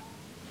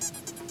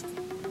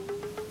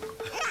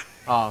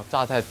啊，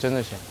榨菜真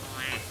的咸，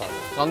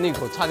刚那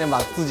口差点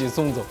把自己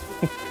送走。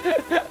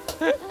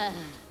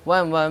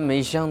万万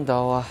没想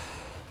到啊！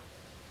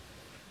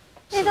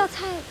那道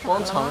菜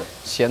光尝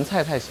咸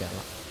菜太咸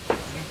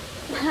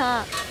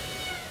了。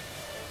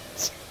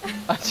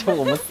而且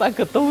我们3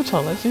个都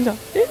尝了，心想，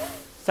哎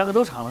，3个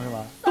都尝了是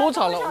吧？都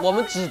尝了，我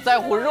们只在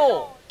乎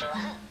肉。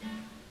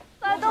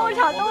都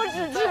尝都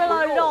只吃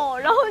了肉，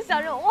然后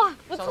想着哇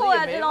不错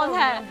呀，这道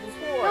菜，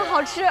又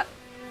好吃。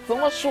怎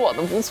么说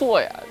的不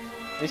错呀？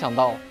没想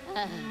到，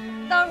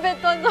当时被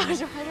端走的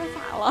时候还说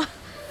咋了？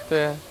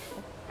对，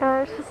当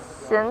然是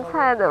咸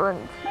菜的问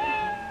题。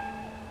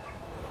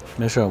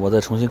没事，我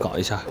再重新搞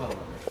一下。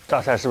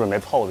榨菜是不是没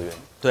泡的原因？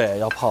对，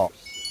要泡。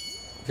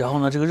然后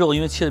呢，这个肉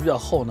因为切的比较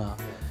厚呢，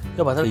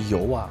要把它的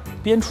油啊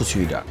煸出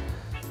去一点。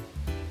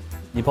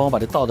你帮我把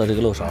这倒到这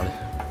个漏勺里，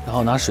然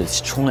后拿水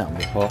冲2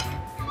遍。好。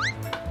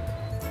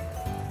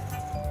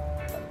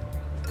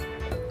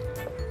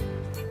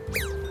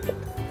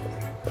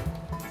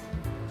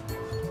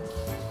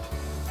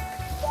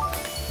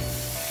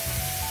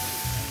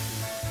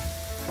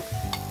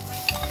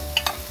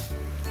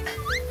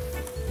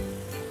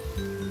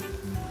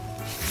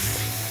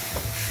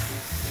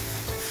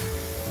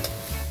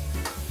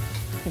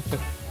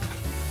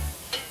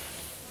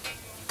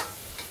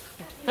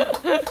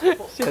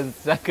现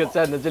在3个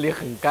站在这里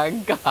很尴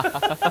尬。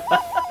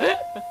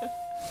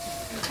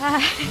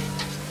哎，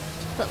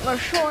怎么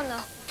说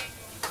呢？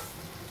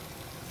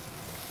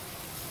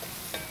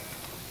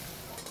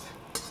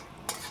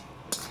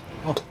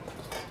哦，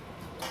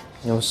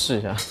你们试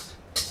一下，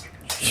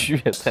区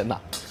别在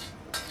哪？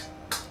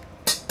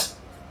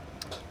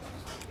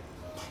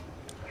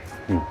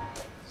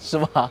是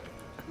吗？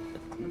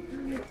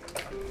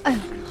哎呦，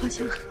好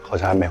香！好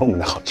像还没我们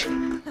的好吃。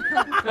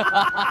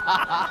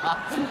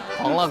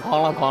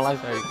狂了，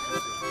小雨。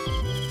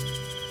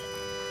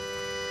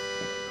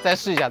再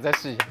试一下。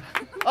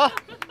啊，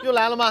又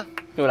来了吗？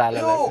又来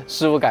了，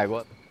师傅改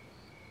过。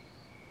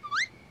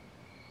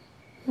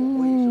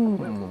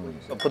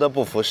不得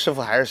不服，师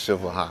傅还是师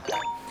傅哈。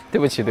对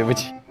不起，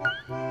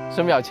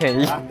深表歉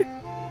意。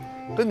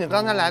跟你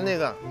刚才来那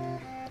个，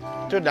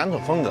就2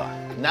种风格，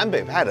南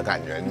北派的感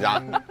觉，你知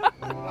道？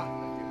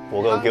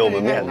博哥给我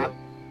们面子。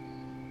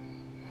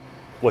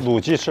我卤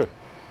鸡翅。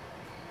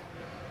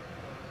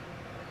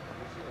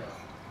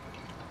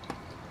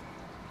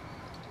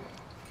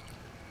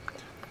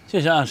就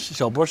想想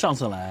小波上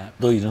次来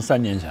都已经3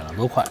年前了，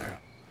多快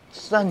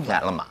是？3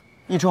年了嘛，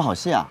一出好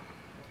戏啊！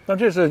但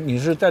这次你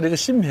是带这个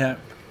新片，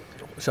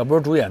小波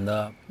主演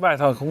的《外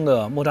太空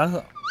的莫扎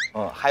特》。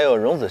还有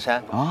荣梓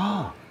杉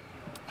啊，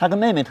他跟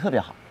妹妹特别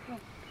好。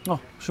哦，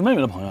是妹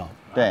妹的朋友。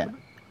对，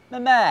妹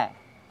妹，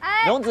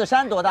哎，荣子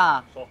珊多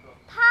大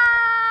他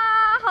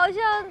好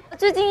像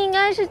最近应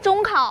该是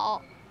中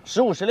考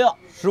？15、16。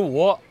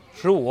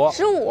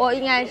15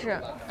应该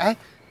是。哎，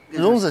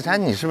荣子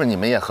珊，你是不是你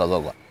们也合作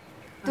过？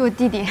对我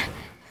弟弟。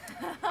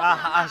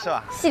是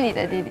吧？戏里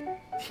的弟弟。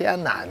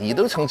天哪，你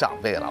都成长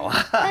辈了哇！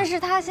但是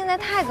他现在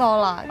太高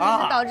了，就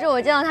是导致我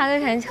见到他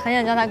就很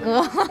想叫他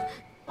哥，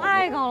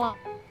太高了。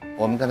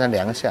我们跟他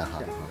连个线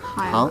哈。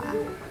好。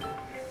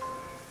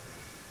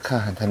看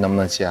看他能不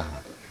能接哈。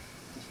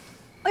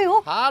哎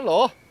呦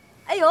 ，Hello。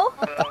哎呦。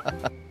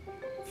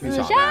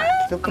子珊。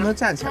就不能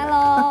站起来。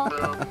Hello。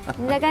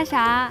你在干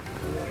啥？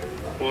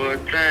我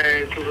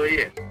在做作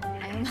业。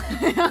哎呀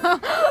妈呀！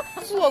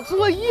做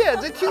作业，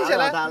这听起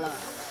来打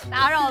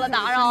扰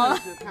了。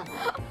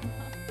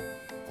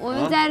我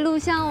们在录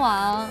向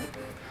往。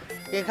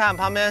你看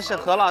旁边是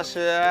何老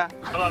师。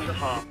何老师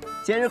好。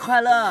节日快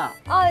乐！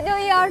哦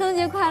，6·1儿童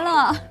节快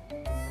乐。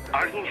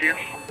儿童节好，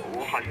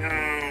我好像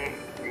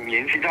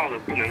年纪到了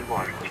不能过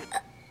儿童节。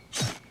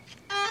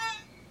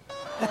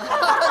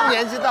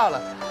年纪到了，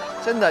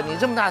真的，你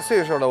这么大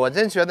岁数了，我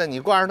真觉得你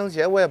过儿童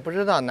节，我也不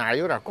知道哪儿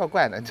有点怪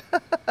怪的。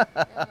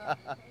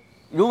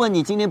如果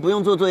你今天不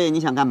用做作业，你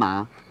想干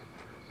嘛？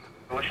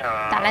我想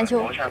打篮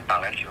球。我想打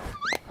篮球。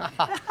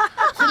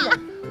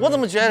我怎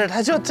么觉得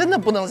他就真的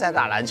不能再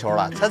打篮球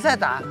了？他再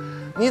打，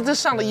你这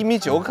上了1.9米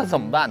可怎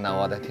么办呢？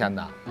我的天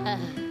哪！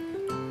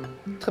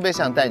特别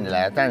想带你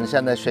来，但是你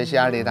现在学习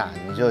压力大，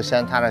你就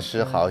先踏踏实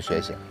实好好学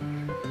习，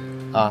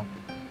啊，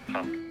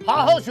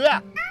好好学。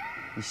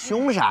你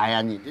凶啥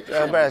呀你？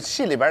不是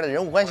戏里边的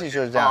人物关系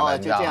就是这样的，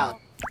就这样。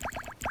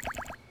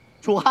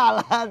出汗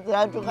了，自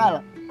然出汗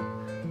了。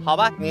好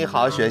吧，你好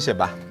好学习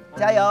吧，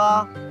加油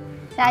哦！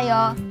加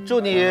油！祝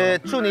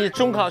你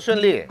中考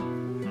顺利，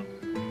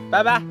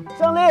拜拜，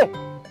胜利，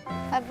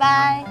拜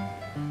拜，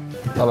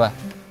拜拜。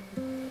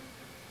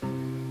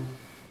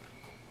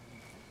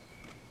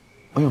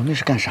哎呦，那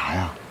是干啥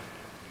呀？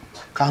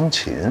钢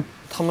琴。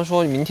他们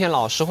说明天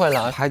老师会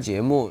来拍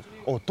节目。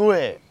哦，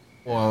对，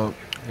我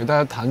给大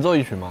家弹奏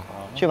一曲嘛。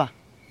去吧。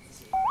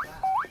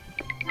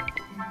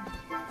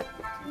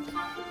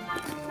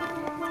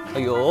哎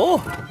呦！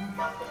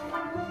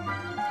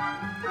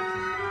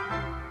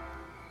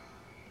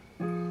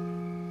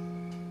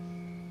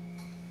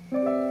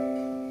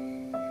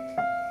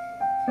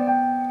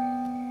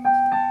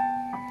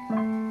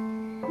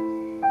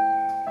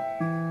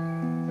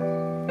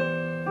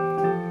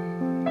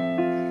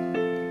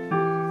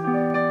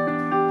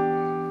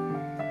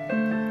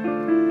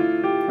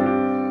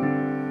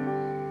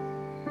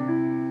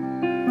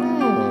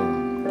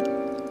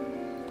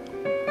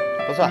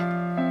不错。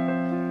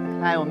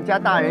哎，我们家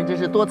大人真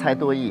是多才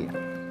多艺。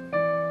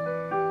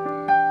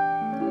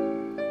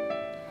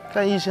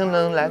但艺兴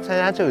能来参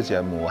加这个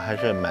节目，我还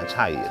是蛮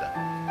诧异的。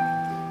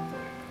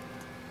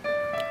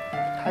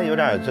他有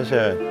点就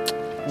是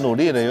努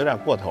力的有点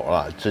过头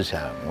了，之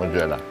前我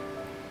觉得。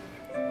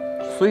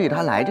所以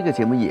他来这个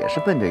节目也是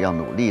奔着要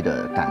努力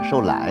的感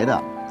受来的，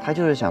他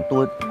就是想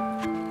多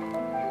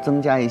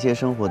增加一些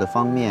生活的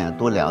方面，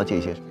多了解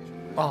一些。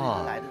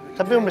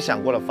他并不是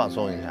想过来放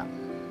松一下。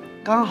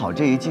刚好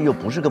这一季又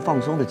不是个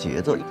放松的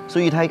节奏，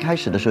所以他一开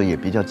始的时候也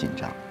比较紧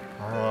张，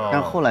但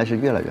后来是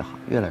越来越好，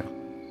越来越好。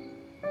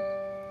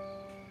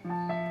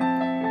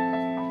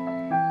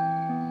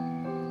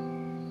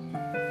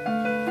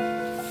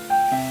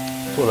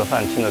做着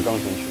饭听着钢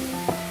琴曲，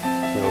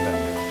挺有感觉。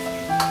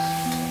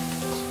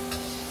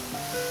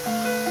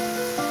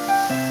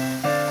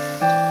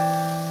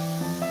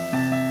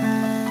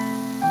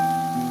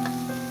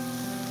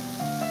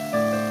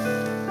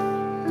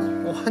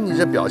哇，你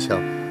这表情，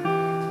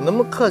能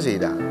不能客气一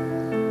点？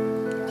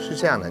是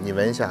这样的，你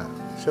闻一下，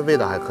这味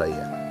道还可以。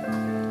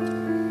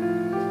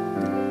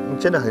你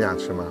真的很想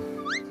吃吗？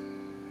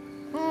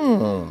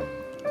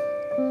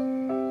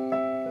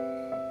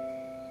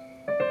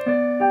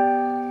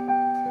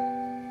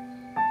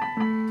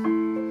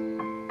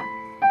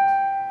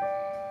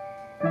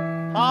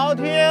好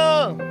听。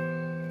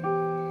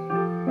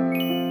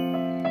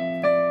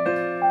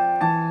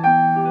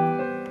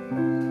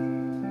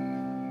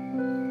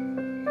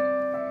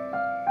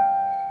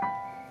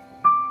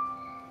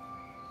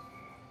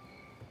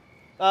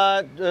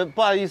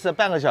不好意思，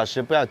半个小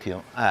时不要停，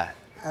哎。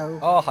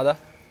哦，好的。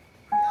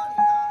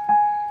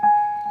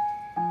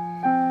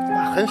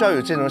很少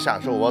有这种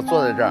享受，我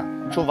坐在这儿，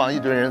厨房一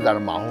堆人在那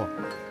忙活。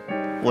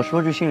我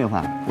说句心里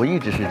话，我一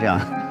直是这样，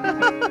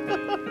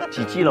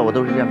几季了我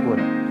都是这样过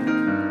的。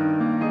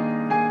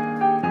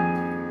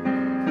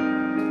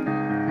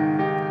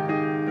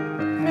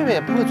妹妹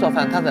也不会做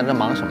饭，她在这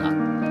忙什么？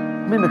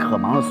妹妹可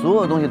忙了，所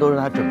有东西都是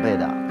她准备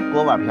的，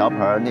锅碗瓢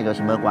盆那个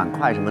什么碗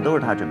筷什么都是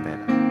她准备的。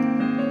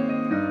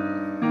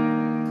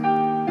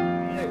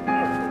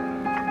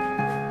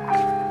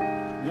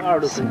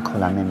辛苦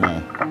了，妹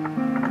妹，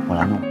我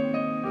来弄。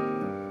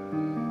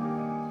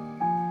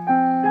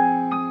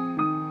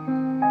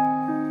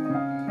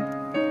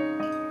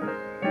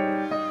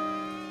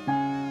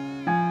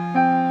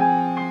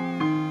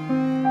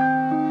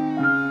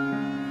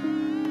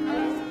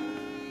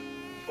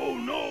Oh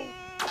no！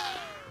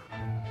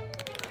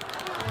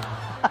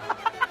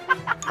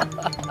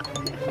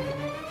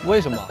 为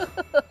什么？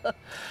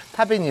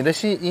他被你的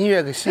音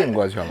乐给吸引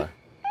过去了。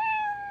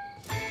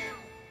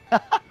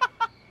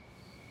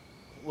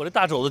我这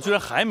大肘子居然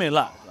还没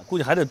烂，估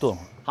计还得炖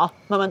会儿。好，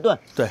慢慢炖。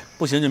对，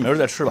不行就明儿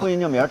再吃吧。不行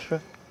就明儿吃。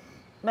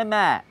妹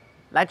妹，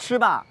来吃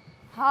吧。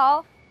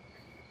好。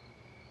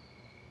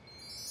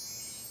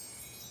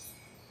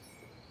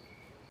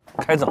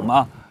开整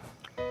吗？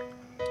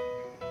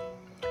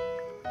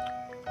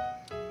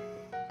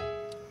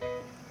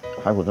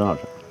排骨真好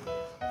吃。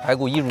排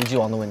骨一如既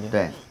往的稳健。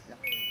对。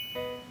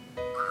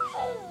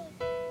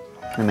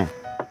妹妹，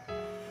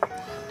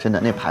真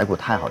的那排骨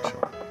太好吃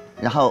了。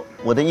然后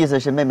我的意思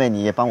是，妹妹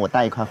你也帮我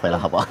带一块回来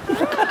好不好？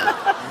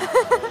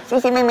谢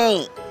谢妹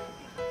妹。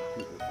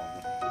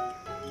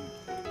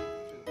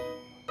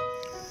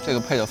这个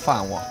配着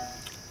饭哇，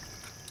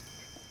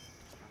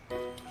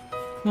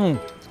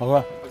好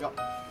喝。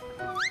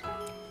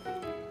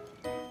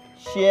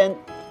鲜、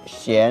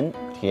咸、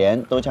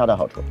甜都恰到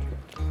好处。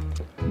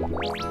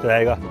再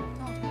来一个。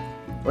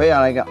我也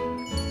要来一个。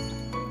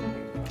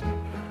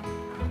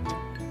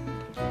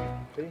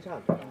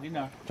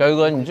小鱼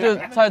哥，你这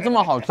菜这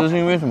么好吃是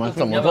因为什么？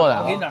怎么做的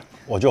呀？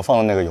我就放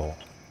了那个油。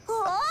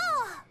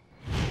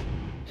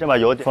先把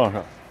油放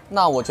上。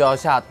那我就要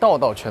下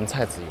道全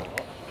菜籽油。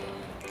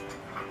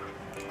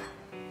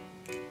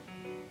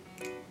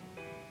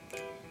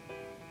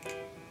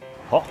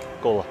好，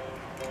够了。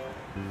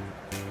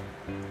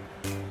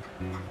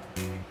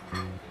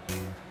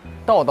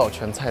道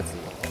全菜籽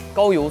油，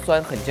高油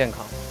酸很健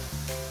康。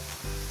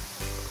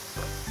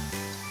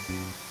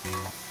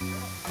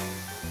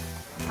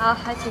啊，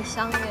还挺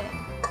香的。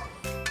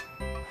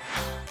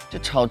这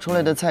炒出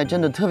来的菜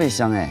真的特别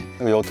香哎，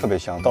那个油特别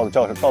香，道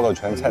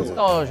全菜籽油。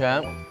道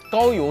全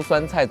高油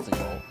酸菜籽油，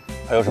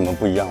还有什么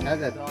不一样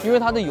的？因为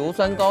它的油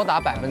酸高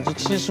达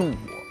75%，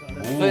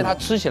所以它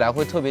吃起来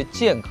会特别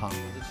健康。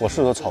我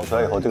试着炒出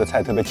来以后，这个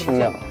菜特别清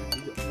亮，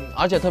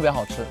而且特别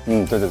好吃。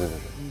对。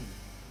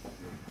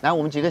来，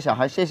我们几个小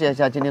孩谢谢一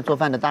下今天做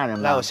饭的大人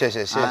们。来，我谢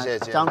谢。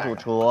张主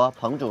厨、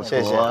彭主厨，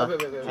谢谢。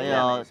还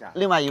有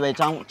另外一位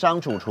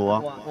张主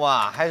厨。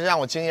哇，还是让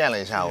我惊艳了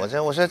一下。我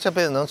说这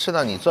辈子能吃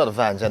到你做的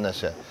饭，真的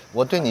是，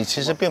我对你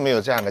其实并没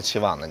有这样的期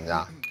望的，你知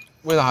道？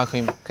味道还可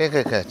以吗？可以，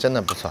真的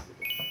不错。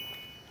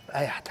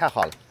哎呀，太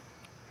好了。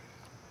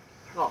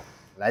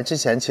来之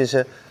前其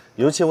实，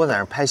尤其我在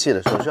那拍戏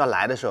的时候，是要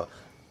来的时候。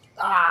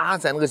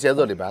在那个节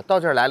奏里边，到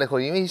这儿来了以后，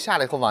因为一下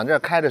来以后往这儿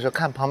开的时候，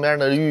看旁边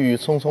的郁郁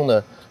葱葱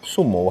的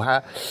树木，我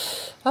还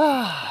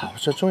我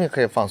说终于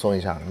可以放松一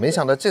下了。没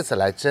想到这次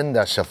来真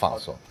的是放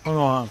松，放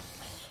松啊，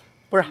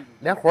不是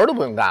连活都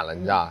不用干了，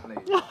你知道？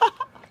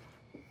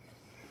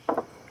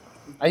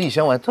哎，以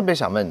前我还特别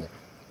想问你，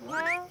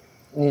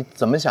你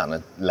怎么想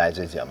的来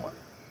这节目？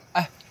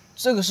哎，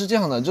这个是这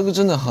样的，这个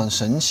真的很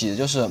神奇，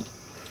就是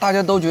大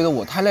家都觉得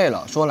我太累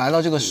了，说来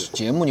到这个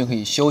节目你可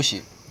以休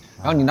息。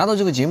然后你拿到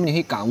这个节目，你可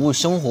以感悟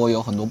生活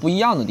有很多不一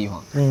样的地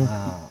方。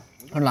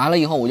来了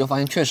以后，我就发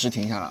现确实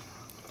停下来，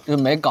就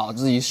是没搞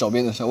自己手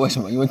边的事。为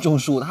什么？因为种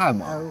树太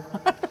忙，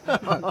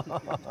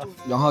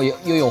然后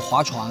又有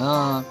划船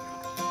啊，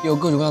又有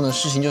各种各样的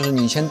事情，就是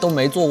你以前都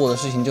没做过的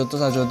事情，就都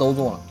在这都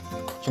做了。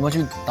什么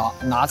去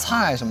拿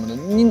菜什么的，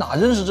你哪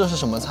认识这是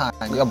什么菜？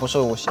要不是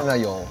我现在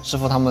有师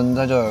傅他们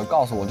在这儿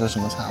告诉我这是什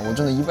么菜，我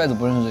真的一辈子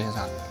不认识这些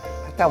菜。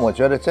但我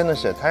觉得真的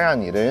是，它让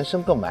你的人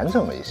生更完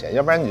整了一些，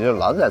要不然你就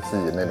老在自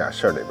己那点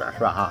事儿里边，是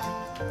吧？哈。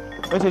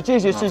而且这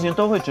些事情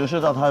都会折射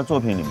到他的作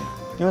品里面，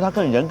因为他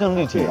人更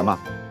立体了嘛。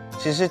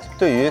其实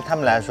对于他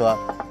们来说，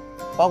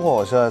包括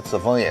我说子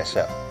枫也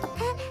是，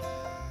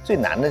最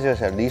难的就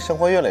是离生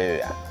活越来越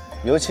远。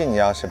尤其你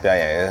要是表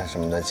演什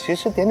么的，其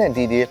实点点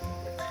滴滴，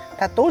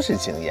它都是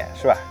经验，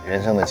是吧？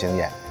人生的经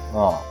验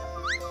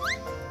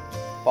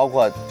包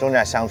括中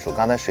间相处，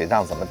刚才水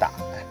仗怎么打，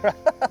是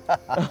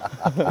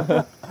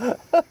吧？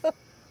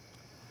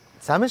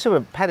咱们是不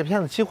是拍的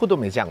片子几乎都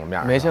没见过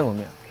面？没见过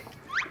面。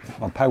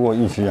我拍过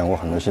一起演过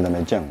很多戏，都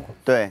没见过。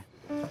对，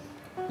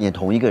演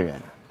同一个人，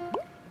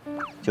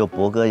就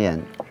博哥演，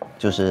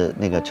就是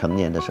那个成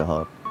年的时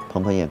候，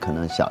鹏鹏演可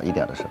能小一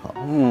点的时候。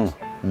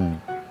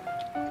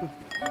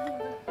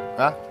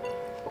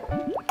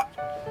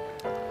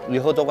以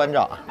后多关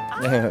照啊。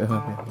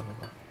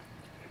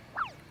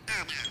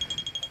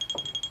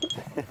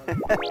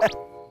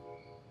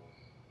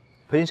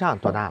彭昱畅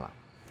多大了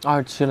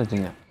？27了，今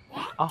年。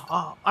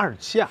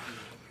27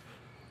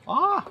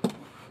啊！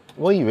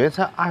我以为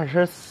才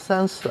23、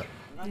24。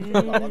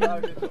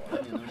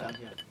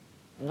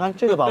你看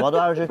这个宝宝都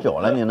29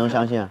了，你能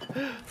相信？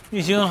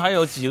艺兴还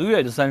有几个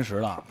月就30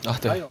了啊！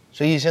对，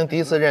是艺兴第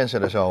一次认识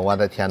的时候，我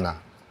的天哪，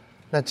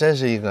那真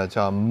是一个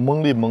叫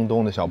懵里懵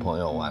懂的小朋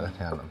友，我的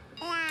天哪！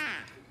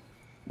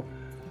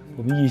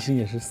我们艺兴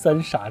也是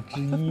3傻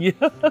之一，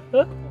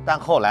但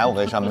后来我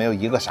跟你说，没有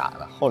一个傻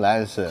的，后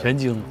来是全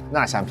精了。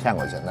那想骗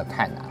过去，那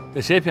太难了。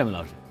这谁也骗不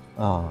了谁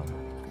啊！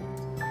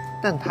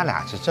但他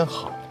俩是真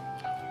好，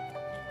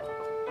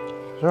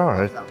这玩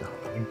意儿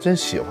真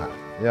喜欢。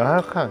有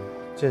人看，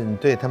这你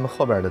对他们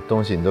后边的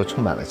东西，你都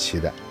充满了期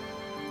待。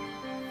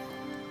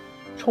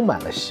充满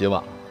了希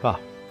望，是吧？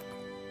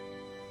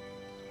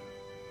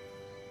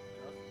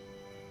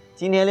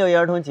今天6一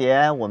儿童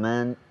节，我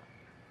们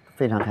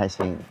非常开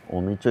心，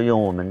我们就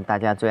用我们大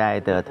家最爱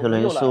的特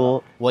仑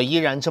苏，我依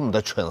然这么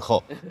的醇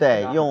厚。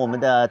对，用我们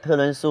的特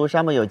仑苏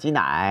沙漠有机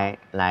奶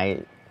来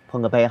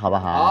碰个杯，好不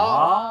好？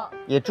好。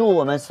也祝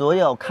我们所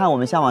有看我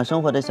们向往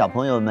生活的小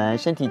朋友们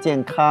身体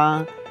健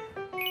康，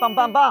棒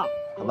棒棒，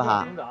好不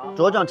好？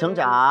茁壮成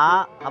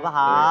长，好不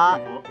好？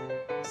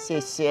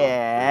谢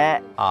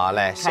谢。好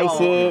嘞，开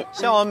心。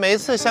希望我们每一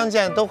次相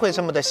见都会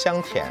这么的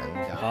香甜。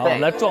好，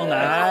来撞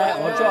奶，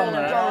我撞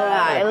奶，撞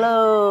奶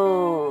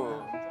喽。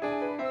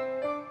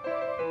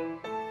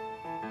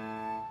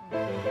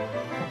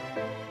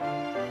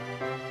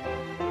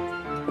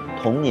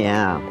童年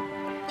啊，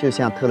就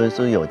像特仑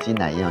苏有机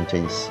奶一样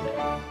珍惜。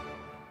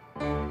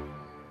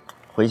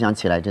回想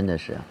起来，真的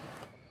是。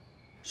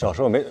小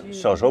时候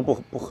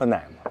不喝奶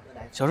吗？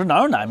小时候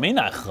哪有奶？没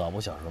奶喝，我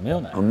小时候没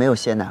有奶。我没有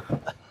鲜奶喝。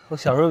我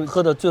小时候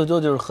喝的最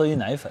多就是喝一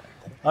奶粉，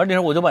而那时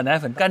候我就把奶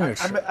粉干着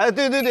吃。哎，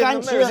对对对，干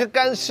吃是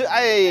干吃，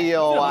哎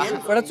呦啊！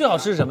不是它最好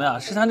吃是什么呀？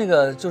是它那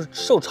个就是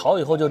受潮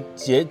以后就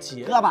结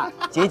疙瘩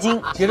结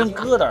晶，结成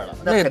疙瘩了。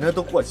那肯定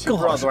都过期，更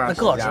好吃，那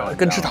更好吃，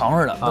跟吃糖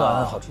似的，对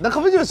吧？好吃。那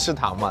可不就是吃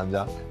糖吗？你知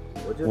道？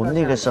我们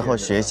那个时候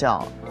学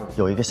校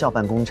有一个校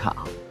办工厂，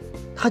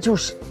它就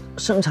是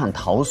生产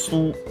桃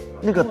酥。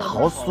那个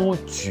桃酥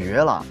绝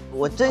了，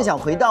我真想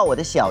回到我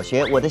的小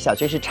学。我的小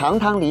学是长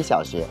塘里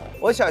小学，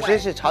我小学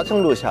是朝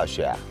城路小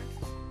学。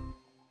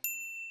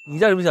你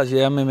在什么小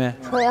学啊，妹妹？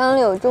垂杨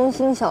柳中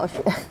心小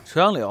学。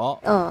垂杨柳。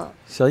嗯。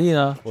小易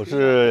呢？我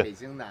是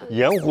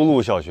盐湖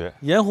路小学。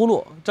盐湖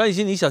路。张艺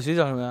兴，你小学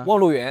叫什么呀？望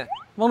路园。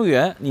望路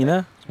园。你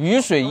呢？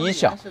雨水一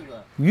小。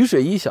雨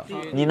水一小。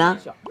你呢？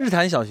日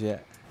坛小学。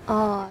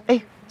哦。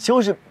哎，就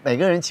是每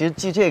个人其实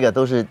记这个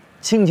都是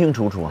清清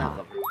楚楚哈。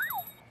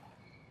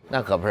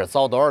那可不是，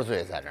遭多少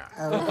罪在这儿？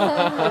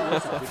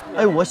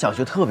哎，我小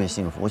学特别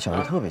幸福，我小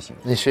学特别幸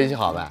福。你学习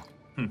好呗？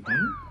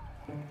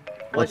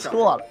我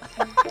错了。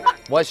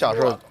我小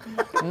时候，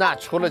那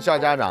除了叫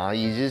家长，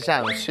以及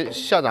站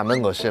校长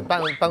门口是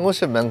办公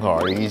室门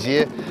口，以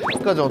及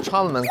各种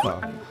窗子门口，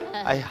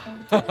哎呀，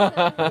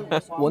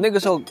我那个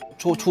时候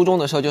初中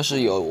的时候，就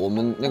是有我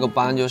们那个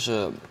班就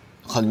是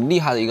很厉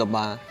害的一个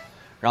班，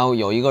然后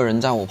有一个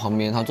人在我旁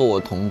边，他坐我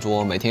同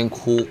桌，每天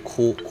哭。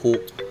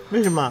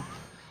为什么？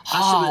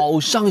好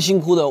伤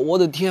心哭的，我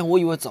的天，我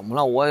以为怎么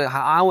了，我还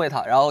安慰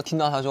他，然后听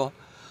到他说，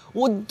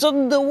我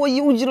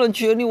用尽了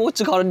全力，我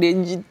只考了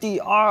年级第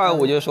2，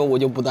我就说我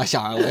就不大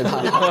想安慰他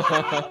了。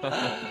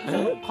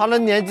考了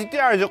年级第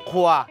2就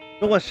哭啊？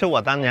如果是我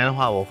当年的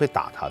话，我会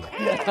打他的。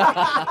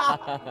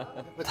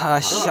太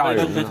吓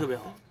人了，特别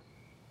好。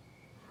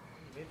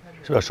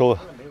是不是收了？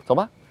走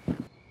吧。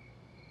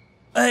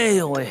哎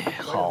呦喂，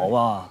好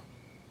吧。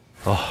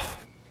啊。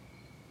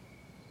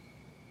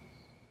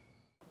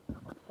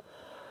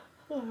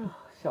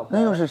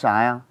那又是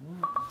啥呀？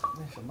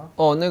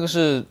哦，那个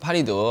是拍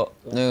立得，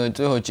那个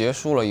最后结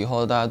束了以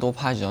后，大家多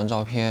拍几张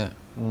照片。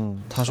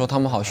他说他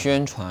们好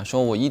宣传，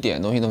说我一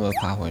点东西都没有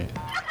拍回去。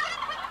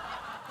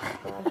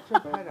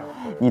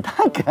你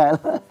太可爱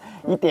了，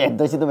一点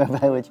东西都没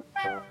拍回去。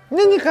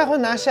那你赶快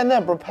拿现在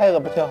不是拍一个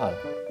不挺好的？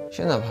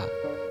现在拍，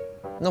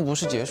那不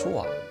是结束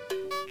啊？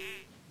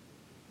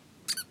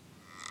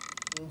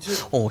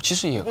哦，其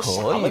实也可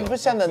以。你不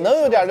现在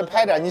能有点就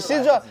拍点，你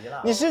是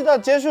这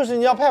结束时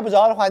你要拍不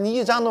着的话，你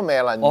一张都没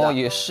了。哦，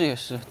也是，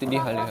厉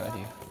害。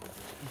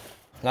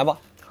来吧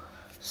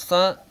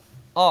，3、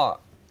2、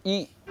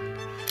1，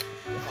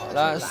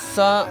来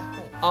3、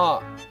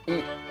2、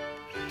1。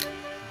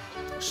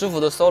师傅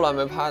的solo还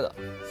没拍的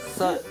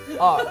，3、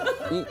2、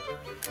1。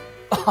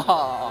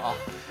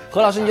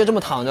何老师你就这么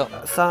躺着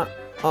，3、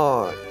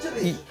2、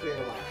1。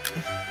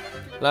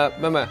来，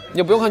妹妹，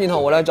你不用看镜头，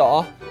我来找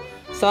啊。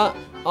3、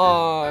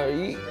2、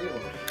1。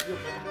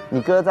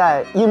你哥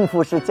在应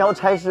付式、交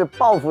差式、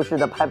报复式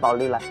的拍保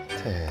利来。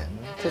对，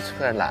这是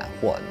个懒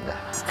货，你知道。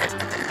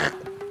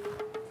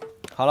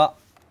好了，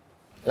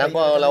来，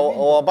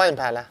我帮你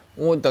拍来。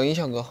我等一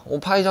下哥，我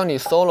拍一张你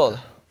solo 的。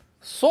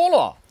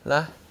solo，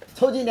 来，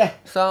凑近点。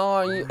3、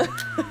2、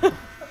1。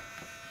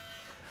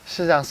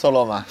是这样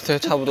solo 吗？对，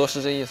差不多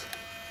是这意思。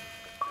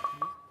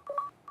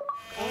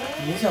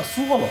您像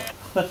solo。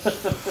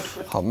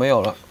好，没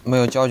有了，没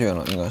有胶卷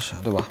了，应该是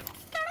对吧？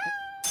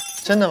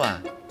真的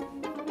吗？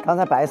刚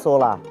才白缩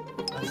了。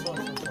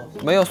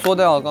没有缩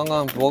掉，刚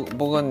刚不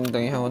过你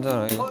等一下，我再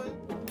来一个。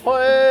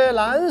会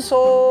难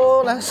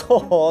说难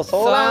说，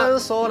说难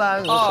说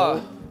难说。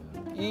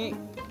3、2、1。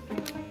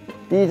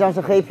第一张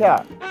是黑片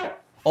儿。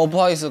哦，不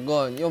好意思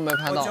哥，又没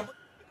拍到。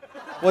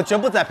我绝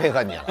不再配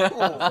合你了。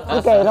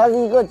你给他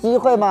一个机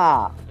会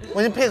嘛。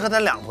我已经配合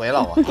他2回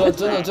了，我。哥，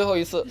真的最后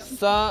一次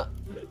，3、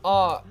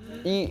2、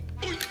1。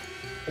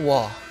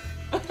哇，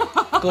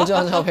哥这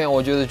张照片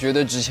我觉得绝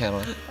对值钱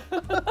了。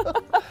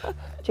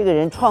这个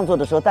人创作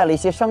的时候带了一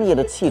些商业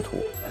的企图。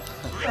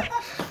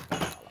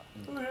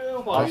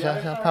好，行，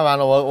拍完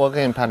了，我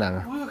给你拍2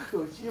个。我有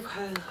手机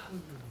拍的。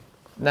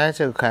来，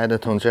这个可爱的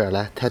同志，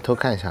来抬头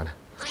看一下来。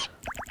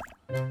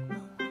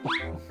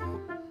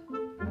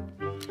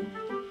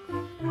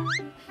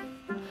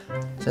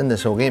真的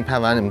是，我给你拍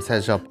完，你们才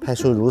知道拍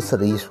出如此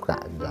的艺术感，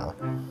你知道吗？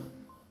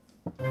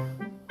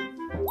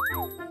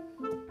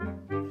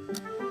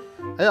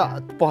哎呀，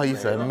不好意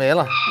思，没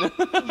了。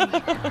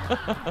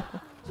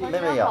妹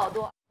妹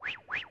有。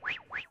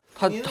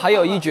他还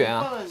有一卷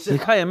啊！你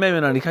看一眼妹妹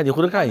呢？你看，你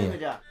回头看一眼。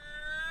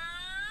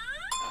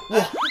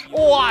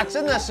哇，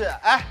真的是，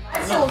哎。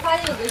而且我发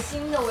现有个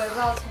新的，我也不知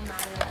道从哪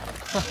里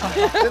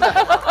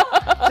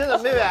来。真的，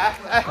妹妹，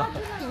哎，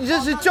你这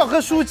是教科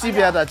书级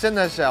别的，真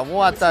的是，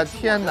我的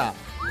天哪！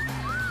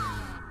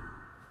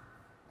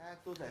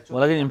我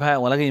来给你拍，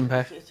我来给你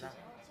拍。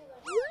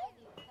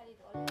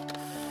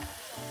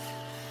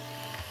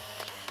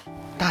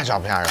大照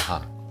片了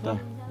哈，对，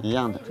一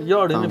样的。这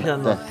120的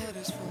片子。对，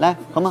来，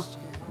何梦，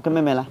跟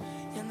妹妹来。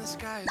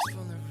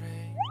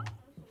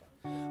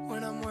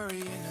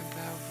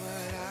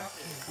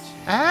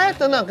哎，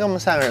等等，跟我们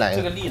3个人来一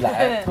个。这个历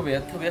来特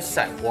别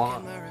闪光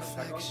啊。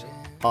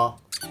好，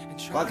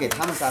我要给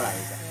他们仨来一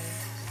个。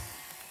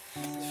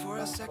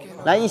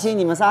来，艺兴，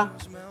你们仨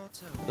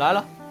来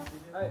了。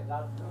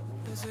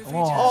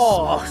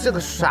哦，这个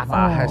耍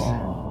法还是。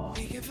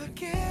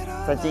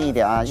再近一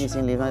点啊！艺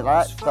兴离开，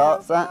来，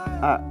走，3、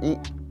2、1，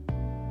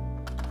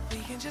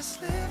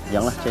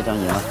赢了，这张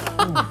赢了。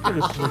这个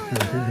是，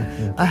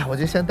哎，我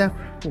就先待会儿。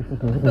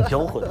销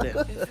魂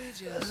的。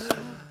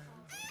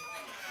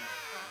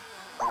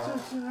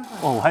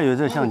哦，我还以为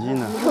这相机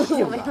呢。为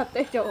什么要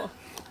对着我？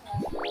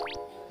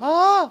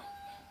啊，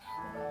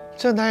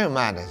这哪有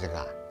卖的这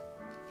个？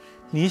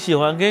你喜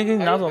欢，给你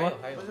拿走吧，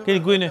给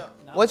你闺女。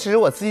我只是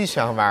我自己喜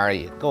欢玩而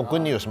已，跟我闺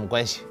女有什么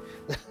关系？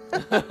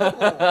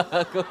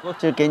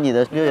这给你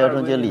的6月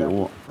中秋礼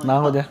物，拿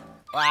回去。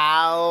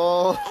哇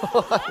哦，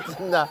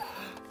真的。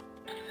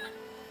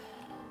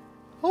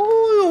哦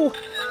呦！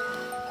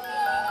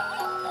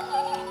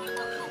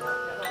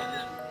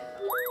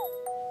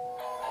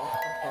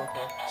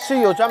是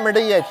有专门的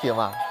液体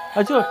吗？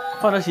啊，就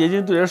放点洗洁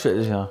精，兑点水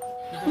就行。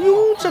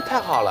哟，这太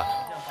好了。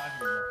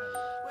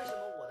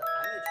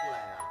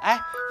哎，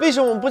为什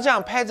么我们不这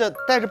样拍着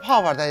带着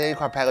泡泡，大家一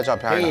块拍个照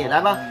片呢？可以，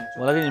来吧，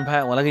我来给你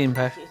拍，我来给你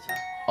拍。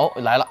哦，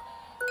来了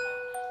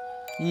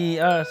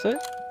，1、2、3。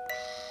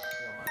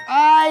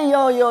哎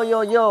呦呦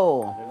呦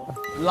呦，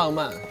浪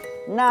漫，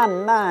浪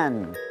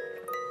漫。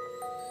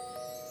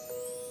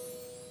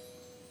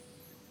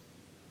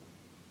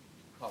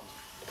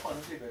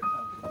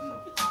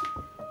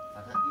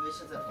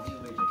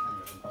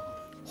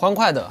欢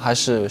快的还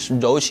是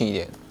柔情一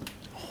点？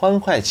欢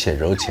快且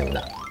柔情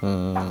的。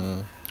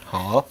嗯，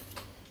好。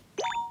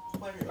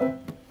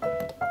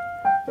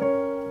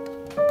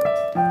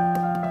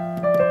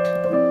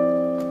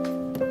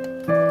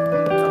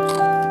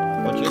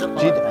我觉得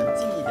几点？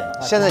近一点的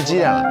话，现在几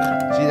点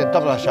了？几点？到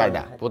不到12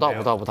点？不到，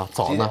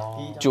早呢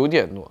，9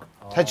点多，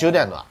才9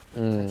点多。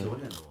嗯。9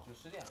点多。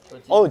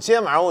哦，今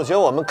天晚上我觉得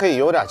我们可以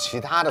有点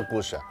其他的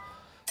故事。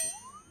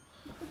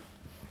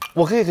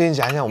我可以给你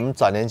讲讲我们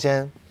早年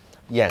间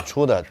演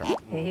出的事儿。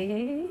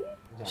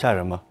吓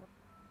人吗？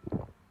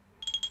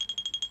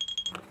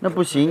那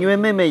不行，因为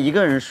妹妹一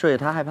个人睡，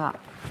她害怕。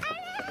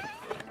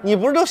你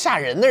不是都吓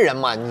人的人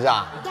吗？你知道？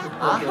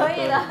啊，可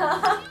以的。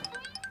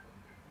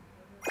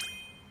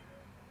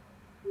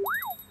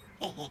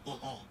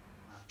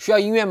需要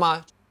音乐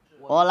吗？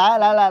我来。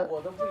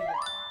我都不一定。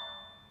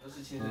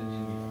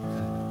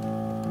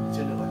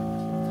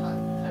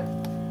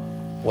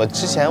我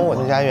之前我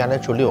们家原来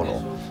住6楼，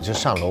就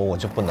上楼我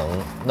就不能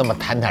那么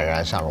坦坦然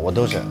然上楼，我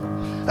都是，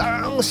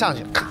当上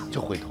去咔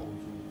就回头。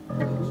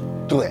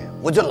对，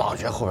我就老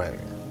觉得后边有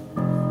人。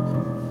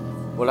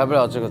我来不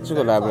了这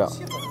个来不了，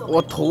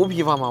我头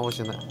皮发麻，我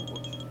现在。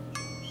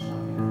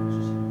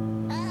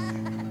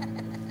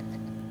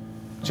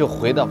就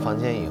回到房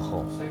间以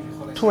后，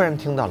突然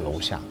听到楼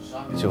下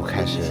就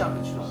开始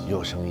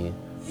有声音。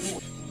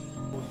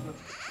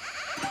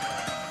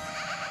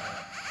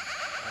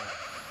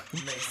你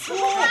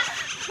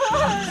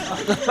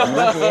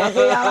们别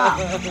这样了。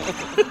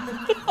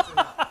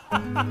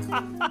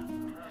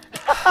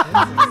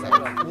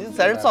你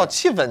在这造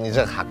气氛，你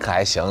这可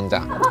还行？你这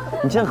样，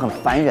你这样很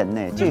烦人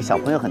呢。这个小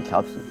朋友很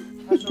调皮。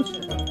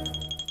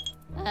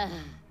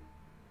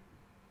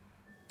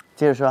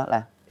接着说，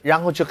来。然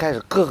后就开始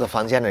各个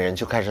房间的人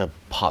就开始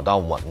跑到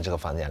我们这个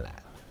房间来，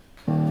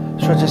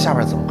说这下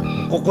边怎么回事？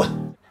你给我滚！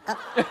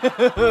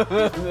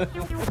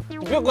你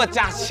别给我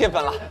加气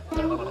氛了。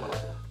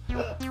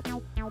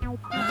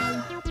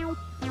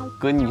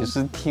哥，你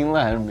是听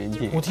了还是没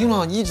听？我听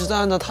了，一直在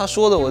按照他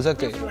说的我在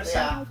给。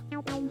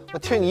我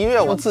听音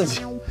乐我自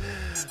己。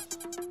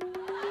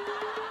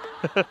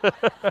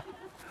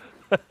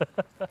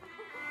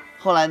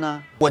后来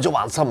呢？我就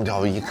往侧幕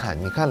角一看，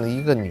你看了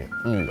一个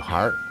女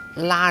孩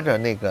拉着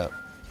那个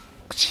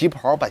旗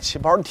袍，把旗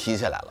袍提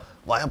起来了，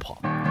往下跑。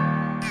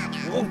你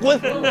给我滚！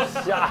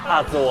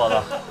吓死我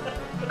了！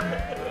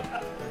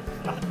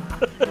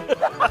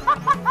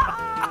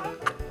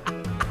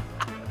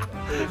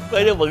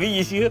关键我跟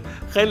艺兴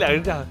还两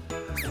人这样。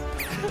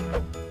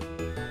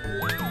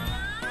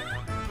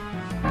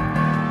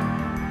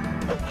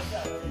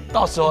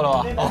到时候了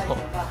吧？哦。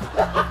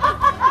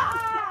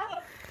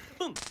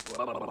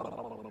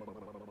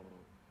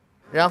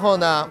然后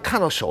呢，看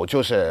到手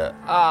就是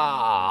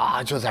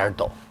啊，就在那儿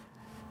抖。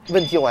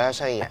问题我要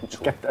上演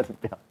出，看他的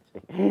表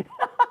情，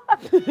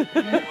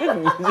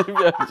你这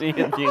表情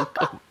也挺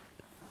狠。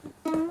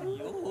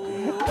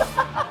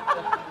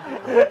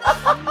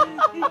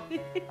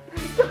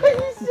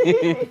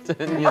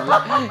真你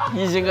了，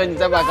一星哥，你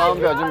再把刚刚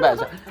表情摆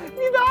上，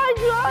你太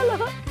可爱了。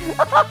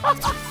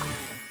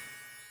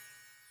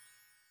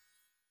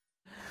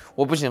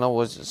我不行了，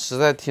我实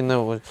在听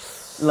得我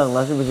冷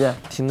了是不是？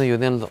听得有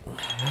点冷。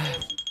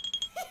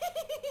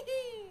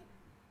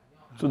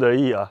注点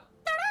意啊。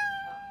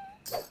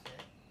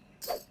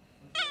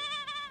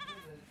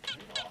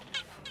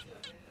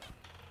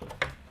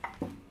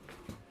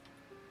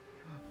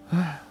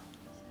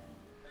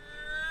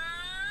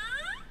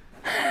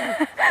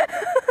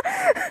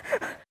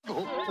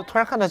就突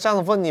然看到张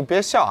子枫，你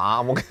别笑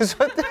啊！我跟你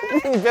说，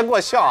你别给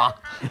我笑啊！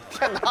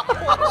天哪，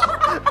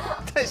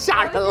太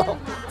吓人了！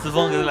子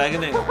枫给他来个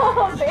那个。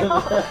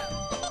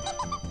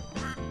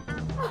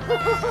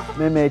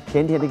妹妹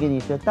甜甜的跟你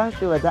说，当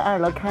时我在2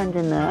楼看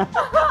着呢。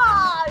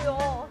哎呦！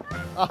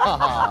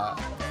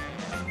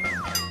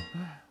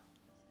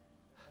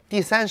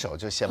第3首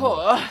就羡慕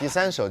了，第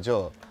3首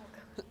就，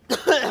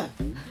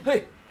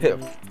嘿，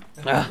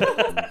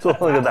做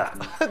了个蛋。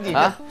你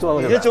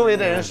这周围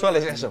的人说了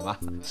些什么？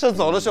是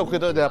走的时候回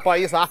头的，不好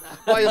意思啊，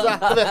不好意思啊，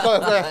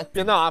对，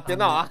别闹啊，别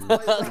闹啊，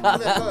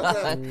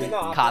别闹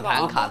啊，卡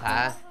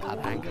痰。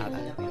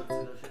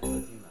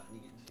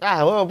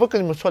哎，我不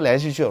跟你们说连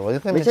续剧了，我就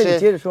跟你们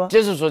接着说，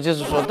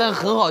但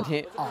很好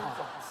听。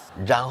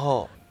然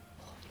后，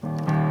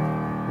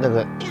那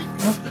个，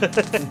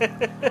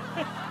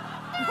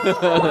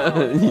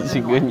一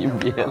星哥，你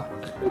别了，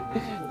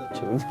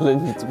求你了，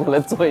你过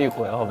来坐一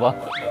会好不好？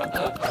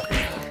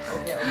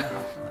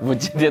我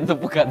今天都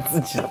不敢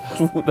自己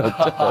住到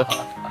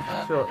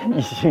这儿。一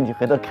星，你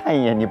回头看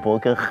一眼你博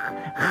哥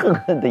恨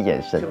恨的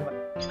眼神。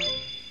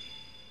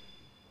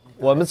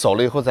我们走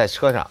了以后，在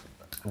车上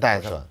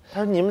带车，他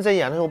说你们在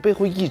演的时候背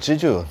后一直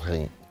就有声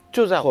音，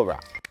就在后边。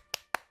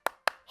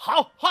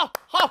好。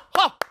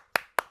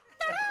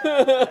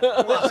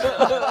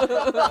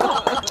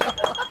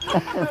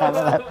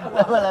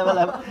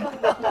来吧。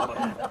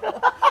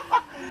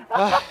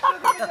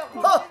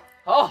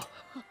好。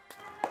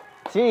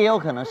其实也有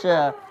可能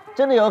是，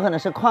真的有可能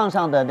是矿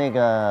上的那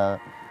个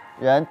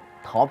人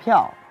逃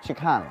票去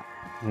看了。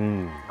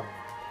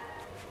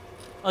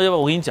要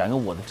不我给你讲一个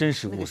我的真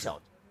实故事。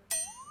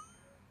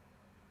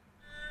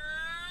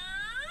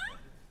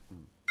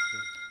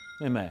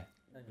妹妹。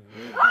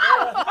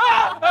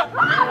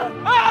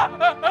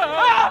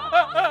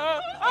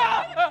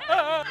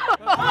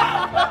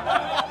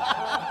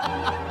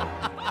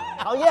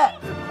讨厌。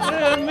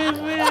妹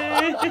妹。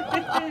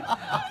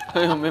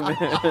哎呦，妹妹。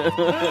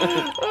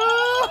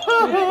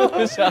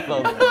吓到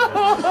我。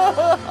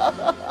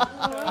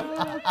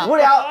无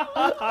聊。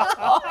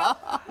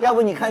要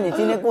不你看你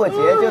今天过节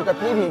就得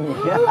批评你。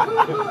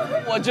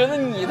我觉得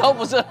你倒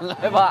不是很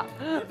害怕，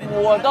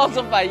我倒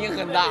是反应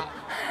很大。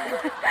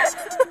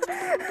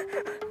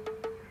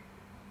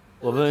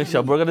我们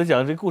小博跟他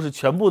讲这故事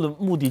全部的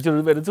目的就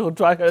是为了最后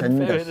抓下来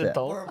妹妹的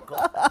头。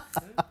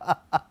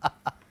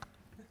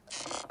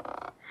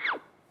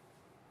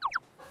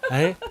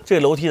哎，这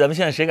个楼梯咱们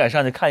现在谁敢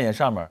上去看一眼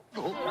上面？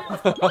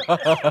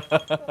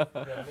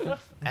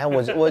哎，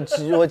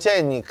我建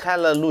议你开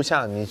了录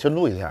像，你去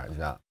录一下，你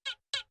知道？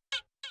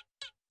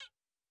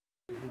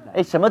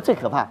哎，什么最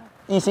可怕？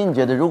一心，你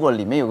觉得如果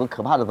里面有个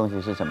可怕的东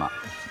西是什么？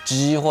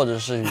鸡或者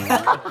是鱼？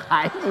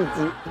还是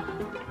鸡？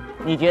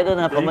你觉得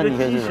呢，鹏鹏？你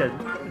觉得是什么？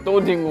都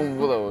挺恐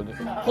怖的，我觉得。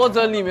或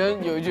者里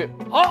面有一句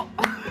好。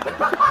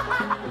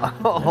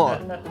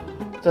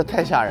这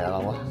太吓人了，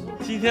我。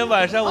今天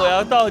晚上我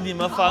要到你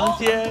们房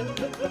间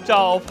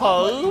找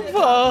鹏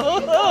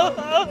鹏。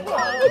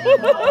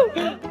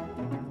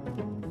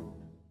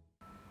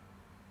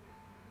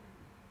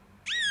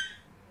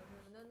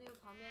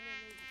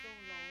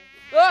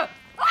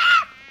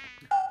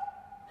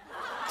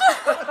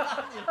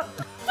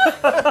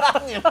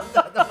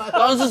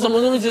刚刚是什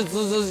么东西吱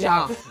吱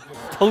响？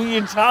彭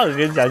昱畅，我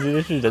跟你讲，真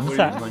的是人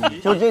才。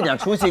就这点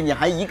出息，你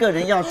还一个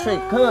人要睡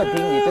客厅，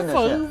你真的是。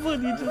鹏鹏，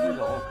你真是，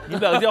你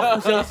们两个就要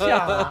互相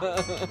吓啊！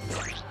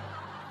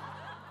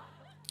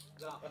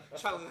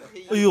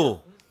哎呦，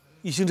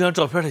一星这张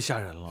照片太吓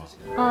人了。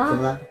怎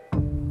么了？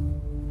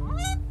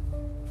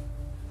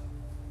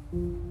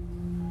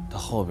他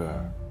后边。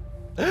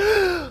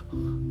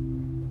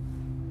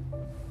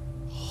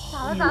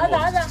咋了？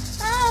啊！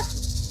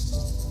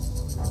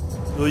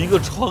有一个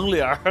窗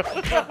帘。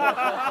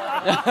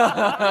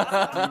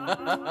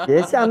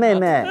别吓妹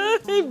妹。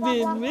妹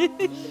妹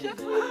吓。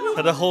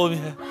他的后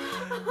面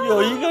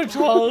有一个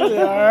窗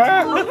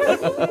帘。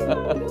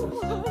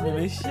妹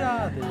妹吓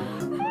的呀。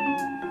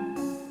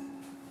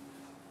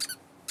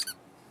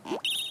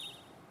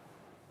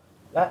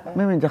来，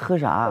妹妹你在喝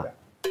啥？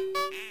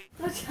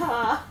喝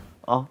茶。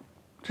哦，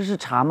这是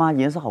茶吗？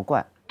颜色好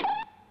怪。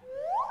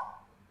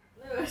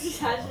那个是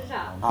啥？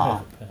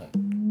啊。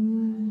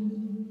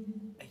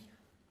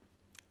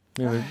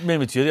妹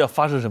妹觉得要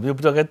发生什么，又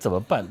不知道该怎么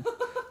办，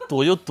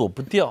躲又躲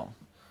不掉。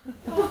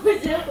我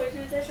先回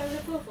去再上个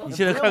厕所。你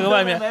现在看看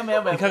外面，没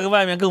有，你看看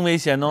外面更危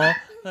险哦。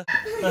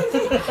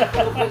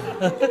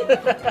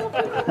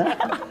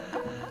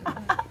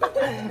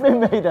妹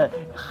妹的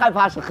害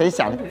怕是很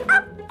响的。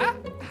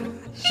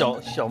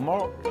小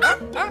猫。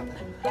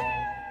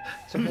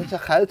这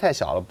孩子太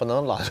小了，不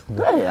能老这么。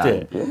对呀。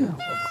对。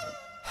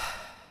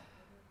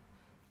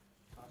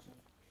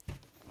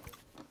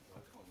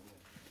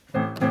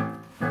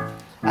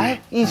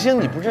哎，艺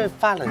兴，你不是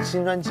发了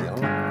新专辑了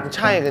吗？你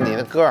唱一个你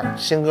的歌，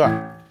新歌。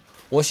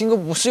我新歌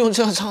不是用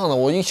这样唱的，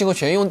我新歌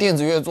全用电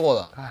子乐做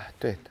的。哎，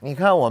对，你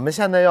看我们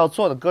现在要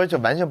做的歌就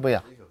完全不一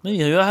样。那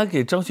演员还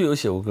给张学友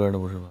写过歌呢，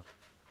不是吗？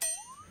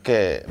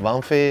给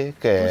王菲、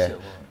给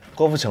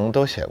郭富城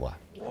都写过。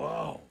哇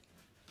哦！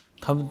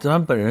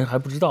咱本人还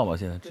不知道吗？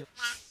现在？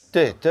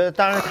对，这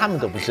当然他们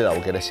都不知道我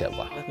给他写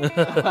过，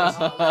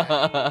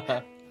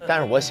但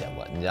是我写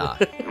过，你知道。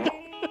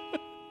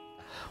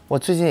我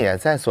最近也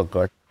在做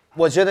歌，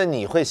我觉得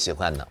你会喜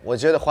欢的，我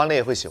觉得黄磊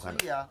也会喜欢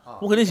的。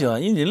我肯定喜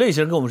欢，因为你类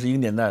型跟我们是一个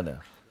年代的。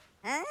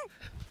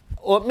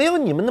我没有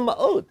你们那么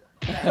old，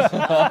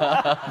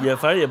 也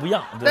反正也不一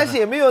样，但是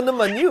也没有那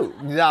么 new，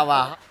 你知道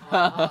吧？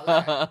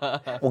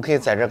我可以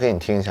在这儿给你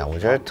听一下，我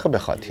觉得特别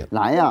好听。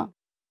来呀！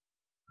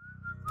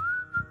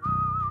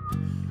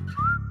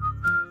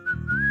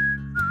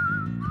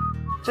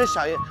这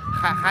小叶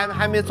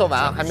还没做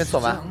完啊，还没做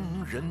完。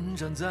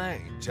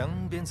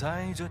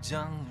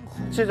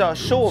这叫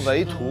收我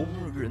为徒。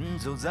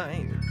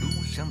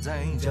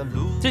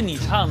这你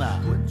唱的啊？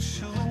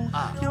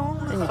哎，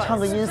你唱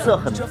的音色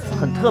很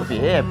特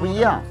别，不一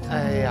样。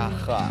哎呀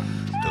呵。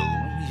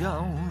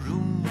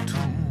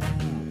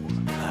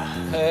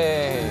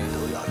嘿，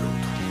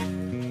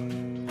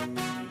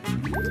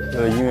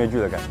有音乐剧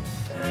的感觉，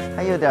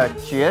还有点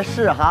爵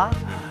士哈。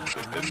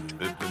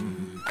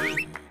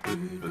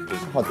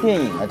好电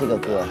影啊，这个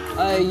歌。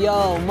哎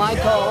呦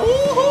 ，Michael，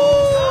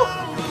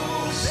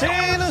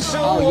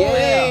 哦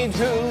耶！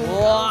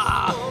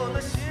哇！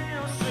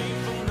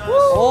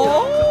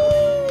哦！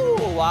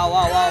哇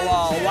哇哇哇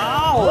哇！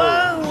万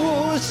物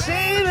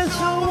谁能称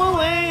我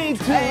为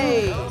徒？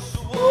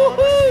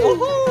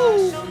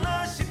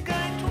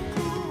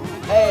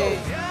哎！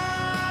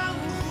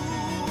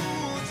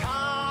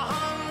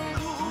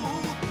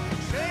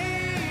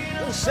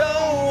收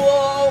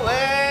我为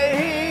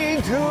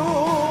徒，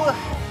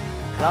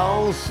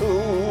告诉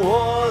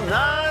我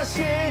那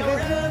些个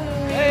人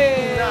民，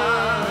那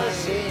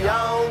些要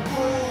哭。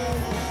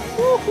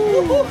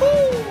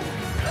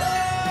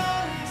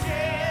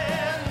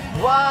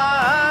万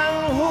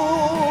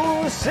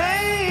物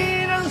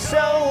谁能收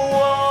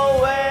我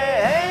为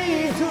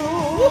徒？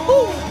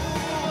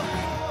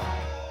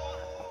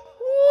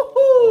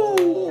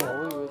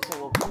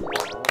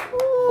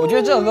我觉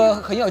得这首歌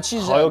很有气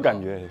质，好有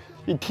感觉，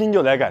一听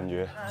就来感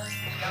觉。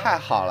太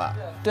好了。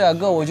对啊，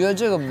哥，我觉得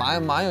这个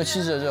蛮有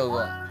气质的，这首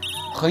歌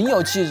很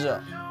有气质。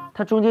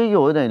它中间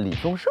有点李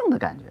宗盛的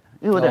感觉，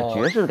又有点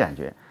爵士的感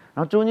觉，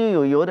然后中间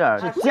有点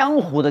是江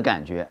湖的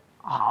感觉，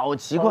好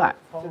奇怪，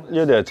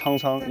有点沧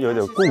桑，有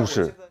点故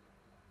事。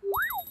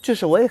就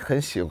是我也很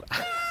喜欢。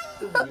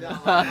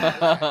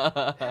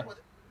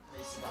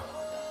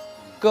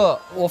哥，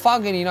我发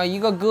给你了一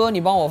个歌，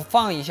你帮我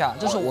放一下，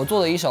这是我做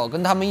的一首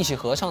跟他们一起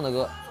合唱的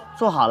歌。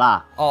做好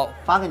了哦，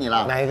发给你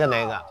了。哪一个？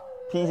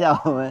听一下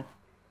我们。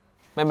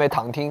妹妹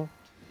躺听。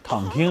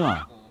躺听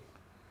啊。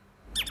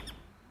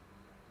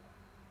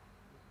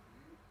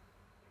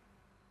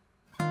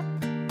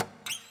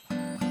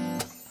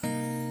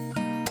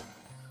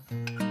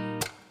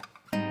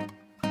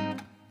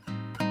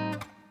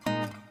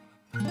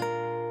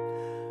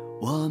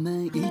我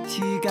们一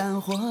起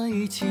干活，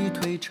一起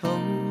推抽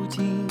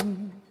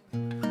筋，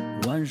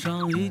晚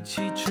上一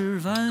起吃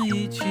饭，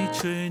一起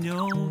吹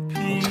牛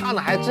皮。唱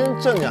的还真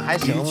正经，还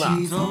行呢。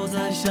一起走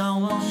在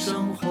向往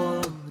生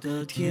活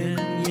的田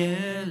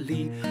野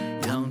里，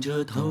仰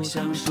着头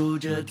想数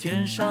着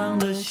天上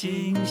的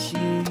星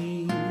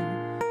星。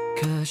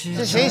可是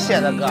这谁写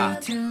的歌？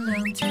天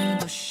两天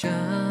都下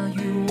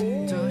雨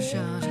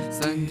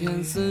，3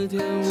天4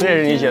天5天这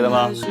也是你写的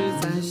吗？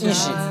一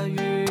起。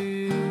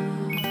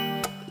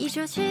1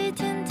周7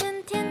天，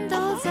天天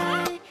都在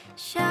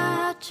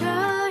下着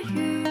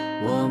雨，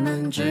我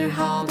们只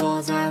好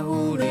躲在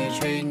屋里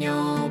吹牛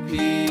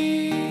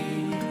皮，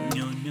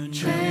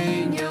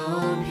吹牛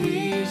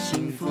皮，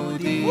幸福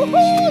的。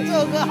这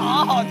首歌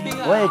好好听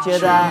啊！我也觉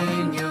得。吹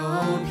牛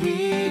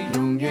皮，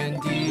永远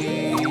的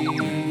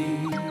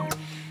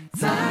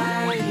在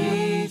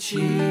一起。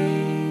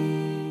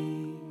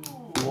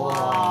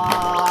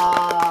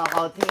哇，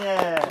好听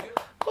哎！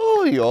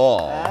哦呦，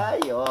哎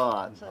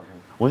呦，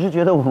我是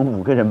觉得我们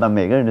5个人吧，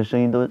每个人的声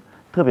音都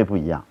特别不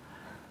一样，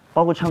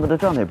包括唱歌的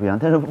状态也不一样，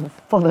但是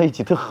放到一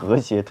起特和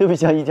谐，特别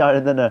像一家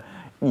人在那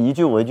你一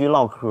句我一句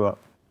唠嗑，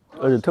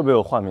而且特别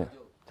有画面，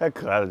太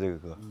可爱了这个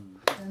歌。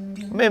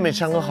妹妹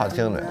唱歌好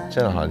听的，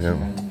真的好听。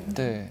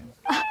对。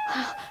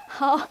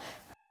好。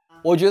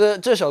我觉得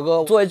这首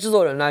歌作为制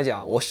作人来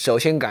讲，我首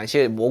先感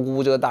谢蘑菇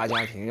屋这个大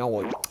家庭，让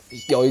我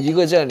有一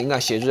个这样的灵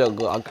感写这首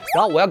歌啊。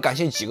然后我要感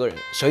谢几个人，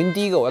首先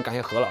第一个我要感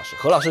谢何老师，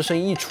何老师声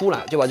音一出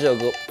来就把这首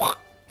歌啪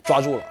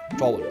抓住了，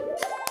抓稳了。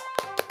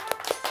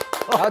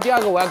然后第二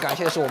个我要感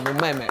谢的是我们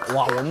妹妹，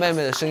哇，我妹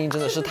妹的声音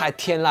真的是太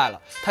天籁了，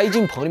她一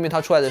进棚里面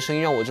她出来的声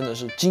音让我真的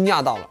是惊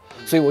讶到了，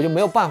所以我就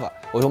没有办法，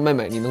我说妹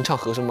妹你能唱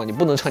和声吗？你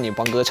不能唱，你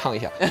帮哥唱一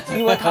下，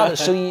因为她的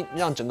声音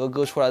让整个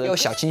歌出来的有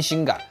小清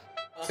新感。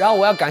然后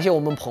我要感谢我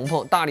们鹏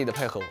鹏大力的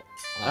配合我，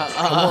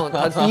鹏鹏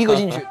他第一个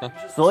进去，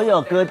所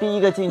有歌第一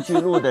个进去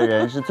录的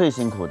人是最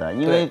辛苦的，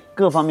因为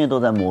各方面都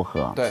在磨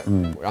合。对，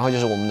然后就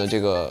是我们的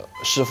这个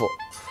师傅，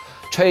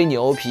吹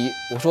牛皮，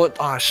我说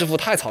啊师傅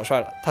太草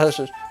率了，他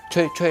是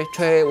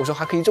吹，我说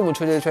还可以这么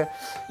吹，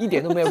一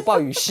点都没有抱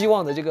有希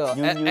望的这个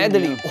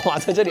Adley， 哇，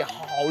在这里好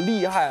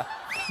厉害啊！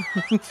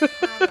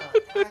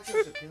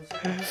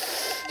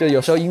就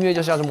有时候音乐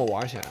就是要这么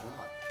玩起来，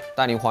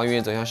带你还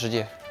原走向世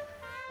界。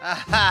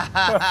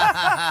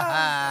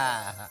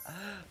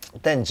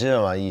但你知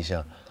道吗，医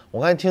生，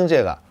我刚才听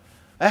这个，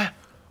哎，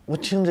我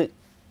听着，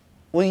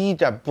我一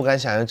点不敢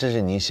想象这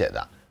是你写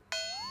的。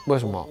为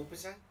什么？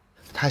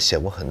他写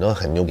过很多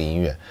很牛的音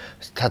乐，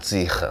他自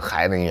己很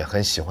嗨的音乐，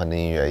很喜欢的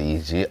音乐，以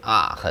及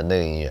很那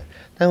个音乐。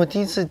但我第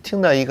一次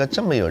听到一个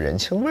这么有人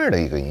情味的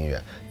一个音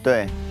乐。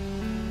对，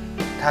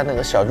他那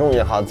个小众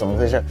也好，怎么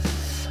回事？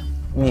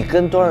你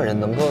跟多少人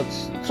能够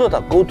做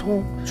到沟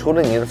通？除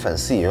了你的粉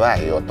丝以外，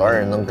有多少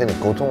人能跟你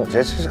沟通？我觉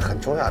得这是很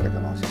重要的一个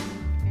东西，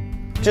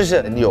就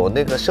是有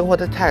那个生活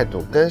的态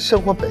度，跟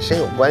生活本身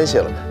有关系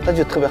了，那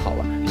就特别好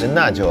玩。真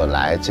的就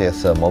来这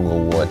次蘑菇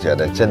屋，我觉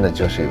得真的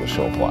就是有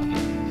收获，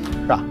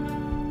是吧？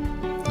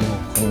有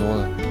很多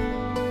的。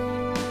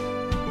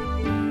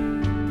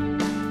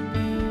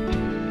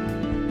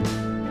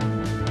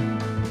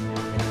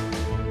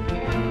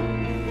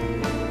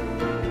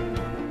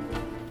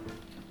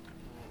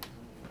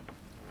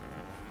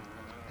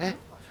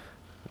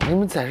你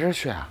们在这儿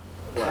睡啊？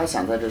他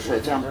想在这睡，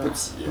这样不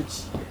挤。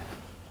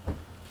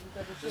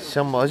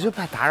行吧，我就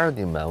怕打扰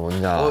你们，我跟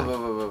你讲。不，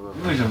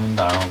为什么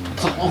打扰我们？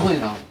怎么会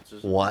呢？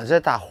我这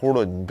大呼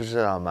噜，你不知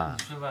道吗？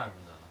吃饭什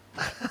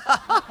么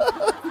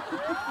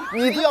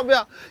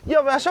的。你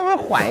要不要稍微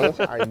缓一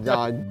下？你知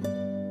道吗？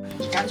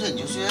你干脆你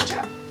就睡在这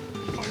儿，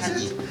我看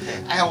你。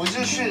哎呀，我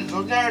就睡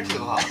中间挺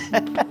好。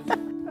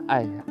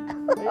哎呀。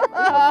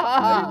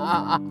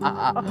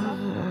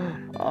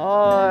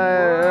哎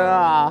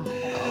呀。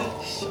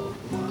小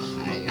魔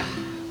孩呀，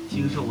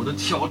经受我的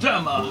挑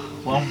战吧，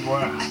黄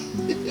渤。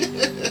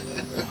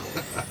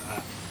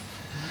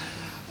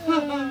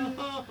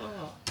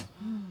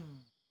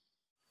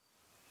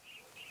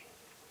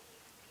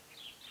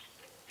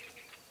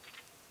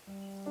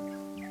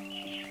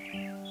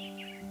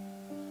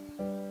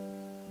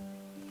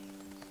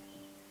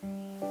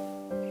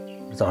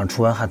早上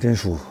出完汗真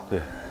舒服。对，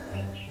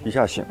一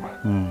下醒了。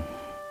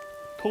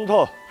通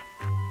透。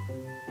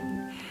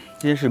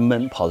今天是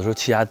闷，跑的时候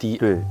气压低。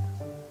对。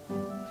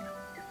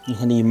你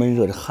看那一闷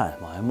热，这汗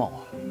往外冒。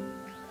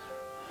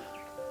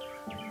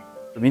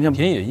明天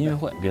田野音乐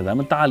会给咱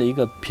们搭了一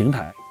个平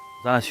台，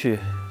咱俩去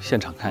现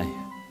场看一眼。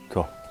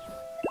走。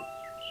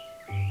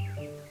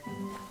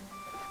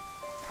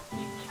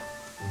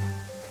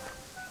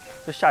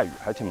这下雨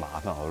还挺麻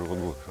烦啊，如果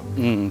录的时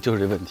候。就是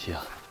这问题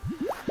啊。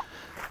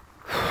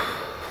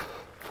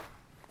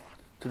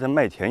这在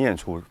麦田演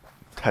出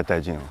太带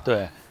劲了。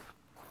对。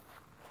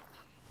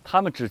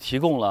他们只提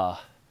供了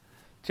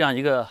这样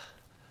一个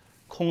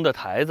空的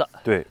台子。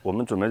对，我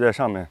们准备在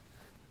上面，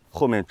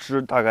后面支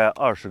大概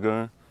20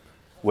根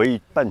围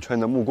半圈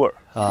的木棍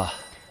啊，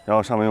然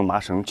后上面用麻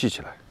绳系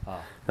起来啊，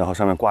然后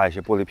上面挂一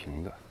些玻璃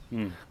瓶子，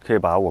可以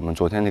把我们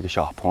昨天那个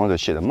小朋友的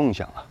写的梦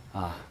想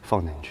啊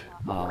放进去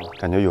啊，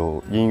感觉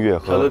有音乐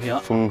和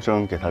风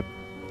声给他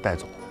带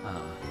走啊，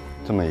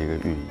这么一个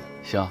寓意。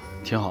行，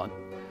挺好。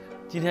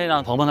今天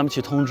让鹏鹏他们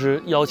去通知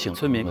邀请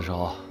村民的时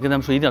候，跟他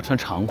们说一定要穿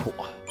长裤。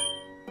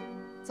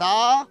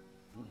早。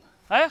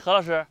哎，何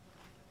老师。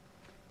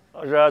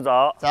老师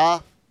早。早。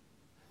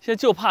现在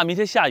就怕明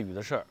天下雨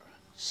的事儿，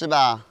是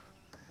吧？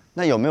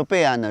那有没有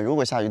备案呢？如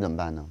果下雨怎么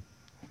办呢？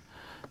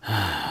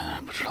唉，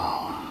不知道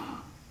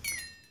啊。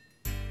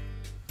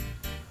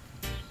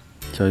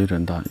下一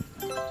阵大雨，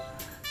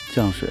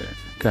降水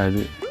概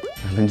率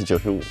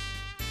95%。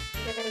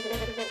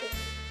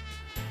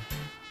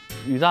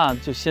雨大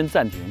就先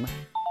暂停呗。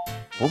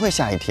不会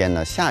下一天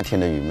的，夏天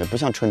的雨不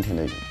像春天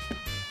的雨。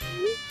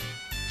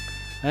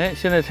哎，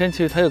现在天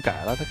气它又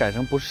改了，它改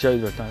成不是小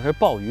雨转大，它是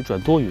暴雨转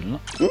多云了。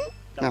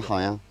那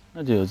好呀，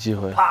那就有机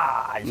会。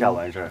啪一下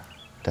完事儿。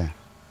对，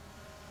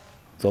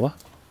走吧。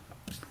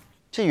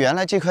这原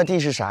来这块地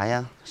是啥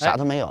呀？啥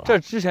都没有了。这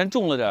之前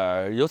种了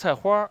点油菜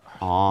花。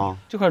哦。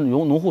这块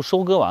农户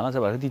收割完了，再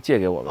把这地借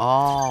给我们。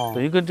哦。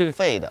等于跟这个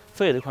废的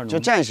这块就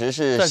暂时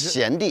是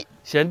闲地。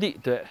闲地，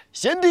对。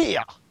闲地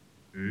呀。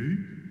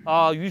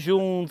鱼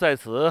兄在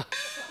此。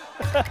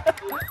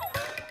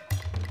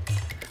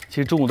其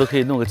实中午都可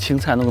以弄个青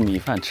菜，弄个米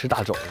饭吃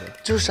大肘子。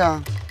就是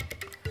啊，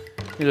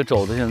那个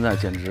肘子现在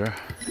简直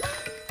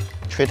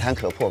吹弹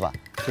可破吧？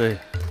对，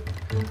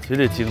绝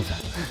对精彩。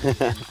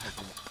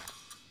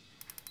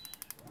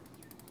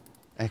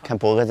哎，看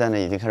博哥在那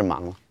已经开始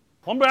忙了。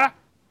黄渤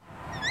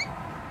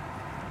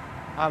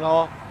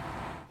 ，Hello，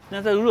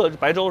 现在在热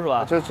白粥是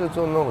吧？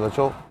就弄个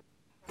粥。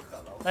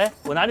哎，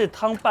我拿这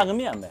汤拌个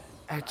面呗。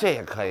哎，这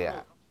也可以。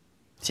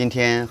今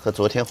天和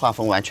昨天画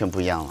风完全不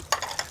一样了。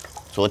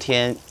昨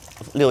天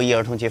6·1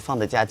儿童节放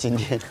的假，今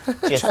天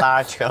这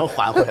仨全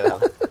还回来了，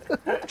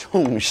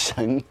众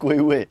神归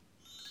位。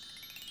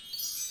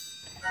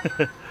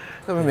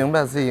特别明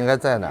白自己应该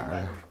在哪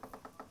儿。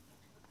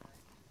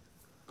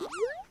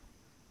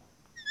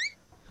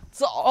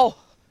早。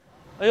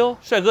哎呦，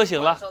帅哥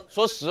醒了。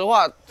说实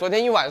话，昨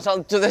天一晚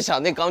上就在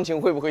想那钢琴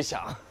会不会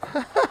响。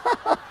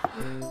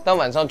但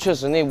晚上确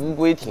实那乌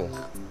龟挺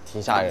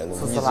吓人的，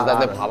一直在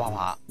那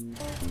爬。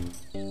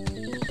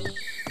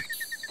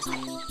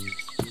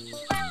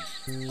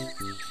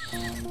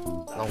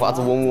脑瓜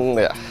子嗡嗡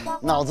的呀，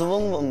脑子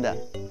嗡嗡的。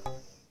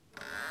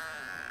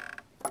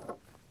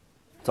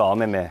早，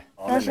妹妹。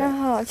早上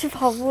好，去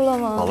跑步了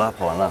吗？好了，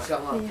跑完了。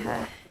厉害。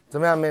怎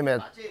么样，妹妹？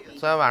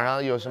昨天晚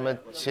上有什么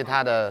其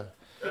他的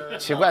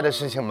奇怪的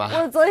事情吗？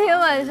我昨天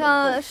晚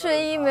上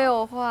睡衣没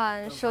有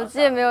换，手机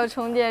也没有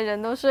充电，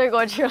人都睡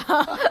过去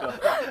了。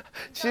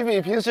其实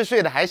比平时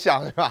睡得还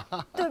香是吧？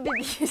对比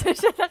平时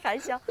睡得还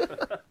香。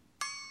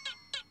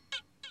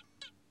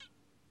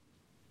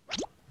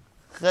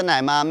喝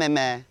奶吗，妹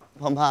妹？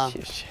胖胖。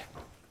谢谢。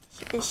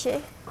谢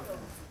谢。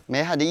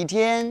美好的一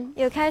天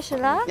又开始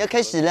了。要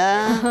开始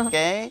了。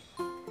给。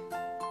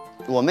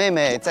我妹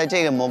妹在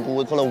这个蘑菇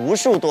屋拖了无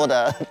数多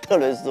的特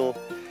仑苏，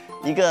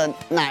一个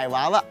奶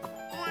娃娃。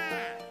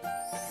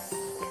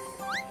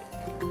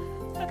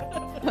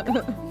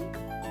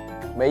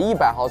每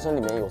100毫升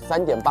里面有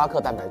3.8克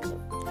蛋白质。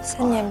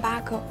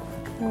3.8克。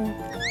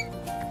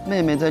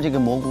妹妹在这个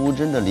蘑菇屋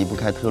真的离不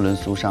开特仑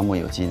苏沙漠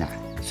有机奶，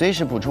随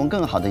时补充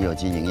更好的有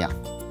机营养。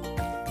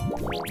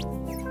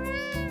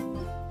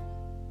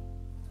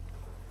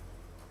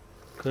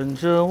跟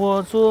着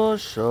我左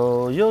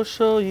手右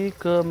手一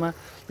个慢。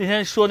那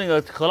天说那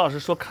个何老师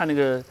说看那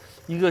个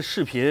一个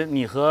视频，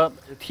你和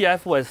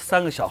TFS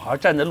 3个小孩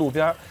站在路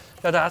边，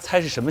让大家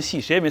猜是什么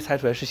戏，谁也没猜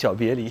出来是小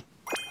别离。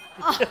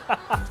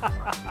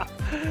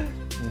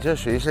你这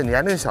属于是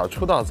年龄小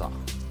出道早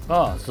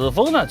啊！子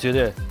枫呢，绝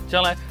对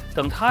将来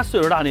等他岁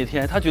数大那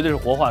天，他绝对是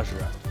活化石。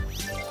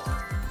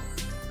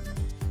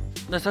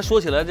那他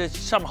说起来，这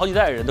上面好几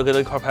代人都跟他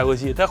一块拍过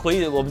戏，他回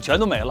忆我们全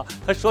都没了，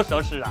他说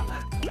啥是啥。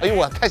哎呦，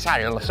我太吓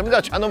人了！什么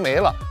叫全都没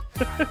了？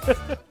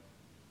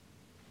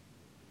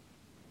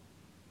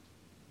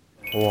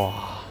哇，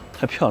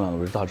太漂亮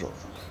了，这大肘子，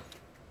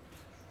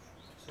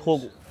脱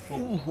骨，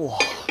哇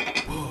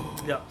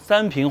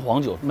，3瓶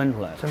黄酒焖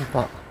出来的，真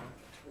棒。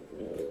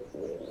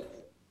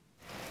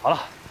好了，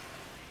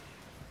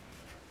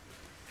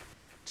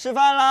吃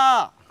饭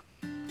了。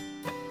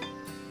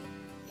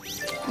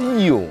哎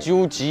呦，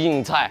究极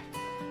硬菜，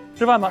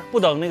吃饭吧，不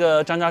等那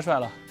个张家帅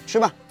了，吃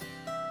吧。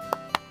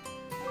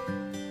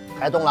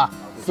开动了，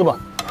吃吧，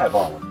太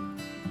棒了。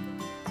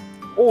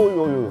哦呦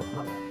呦呦！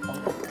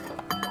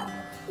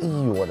哎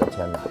呦，我的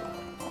天哪，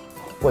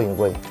过瘾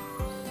过瘾！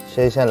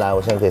谁先来？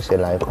我先给谁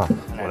来一块。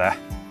我来。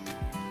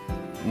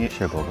谢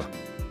谢哥哥。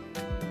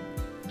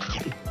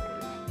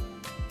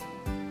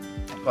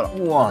够了。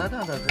哇，这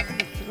个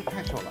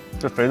太熟了。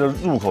这肥的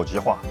入口即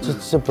化。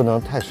这不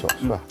能太熟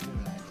是吧？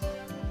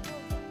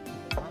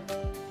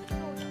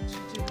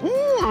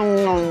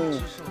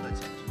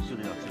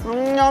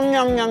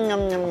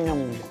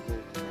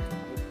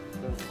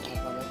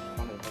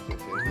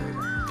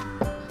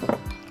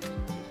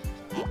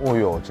哦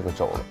呦，这个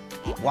肘子，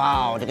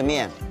哇哦，这个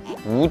面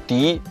无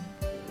敌！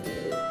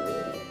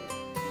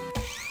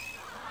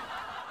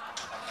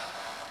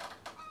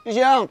玉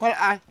兴，快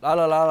来！来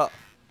了。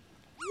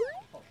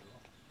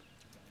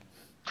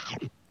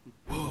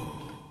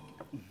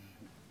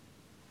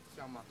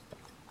香吗？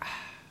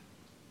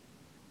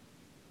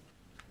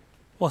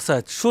哇塞，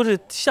说这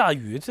下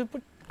雨，这不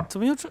怎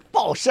么又这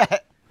暴晒？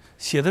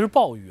写的是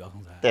暴雨啊，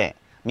刚才。对，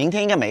明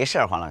天应该没事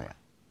儿，黄老师。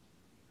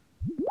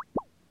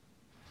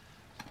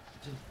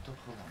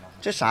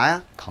这啥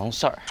呀？扛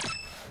事儿。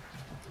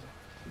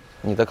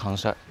你的扛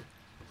事儿。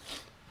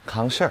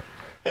扛事儿。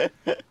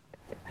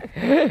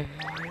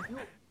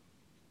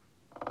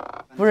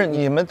不是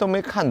你们都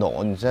没看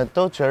懂，你这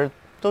都觉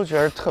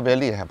得特别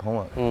厉害，朋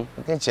友们。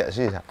我给你解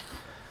释一下，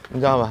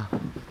你知道吧？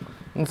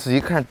你仔细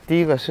看，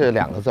第一个是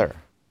2个字儿。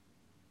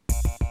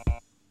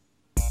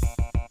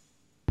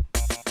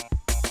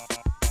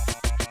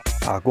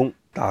打工。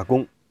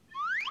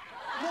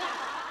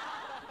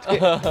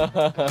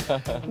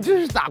你这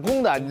是打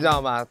工的，你知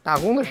道吗？打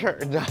工的事儿，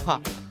你知道吗？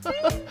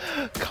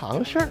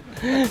扛事儿。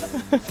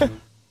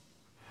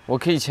我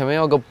可以前面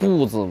要个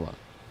不字吗？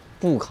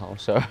不扛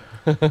事儿。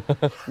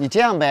你这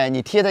样呗，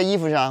你贴在衣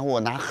服上，我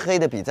拿黑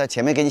的笔在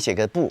前面给你写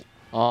个不。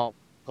啊，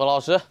何老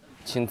师，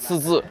请刺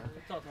字。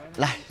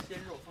来，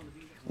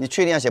你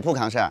确定要写不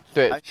扛事儿？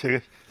对，写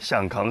个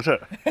想扛事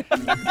儿。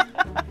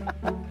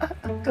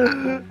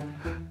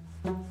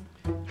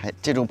还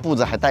这种不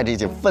字还带着一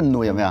点愤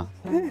怒，有没有？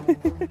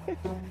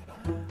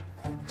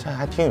这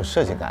还挺有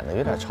设计感的，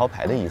有点潮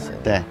牌的意思。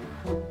对。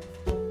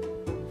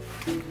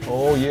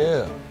哦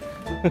耶！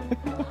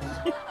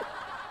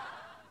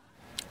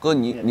哥，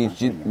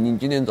你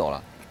几点走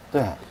了？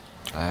对。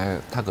哎，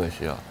太可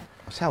惜了。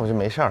下午就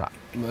没事了。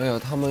没有，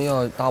他们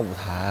要搭舞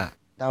台，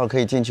待会儿可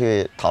以进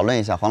去讨论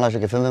一下，黄老师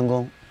给分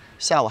工。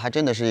下午还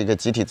真的是一个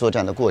集体作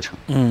战的过程。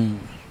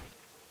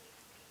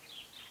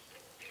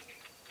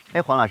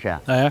哎，黄老师，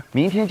哎，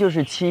明天就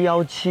是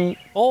717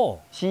哦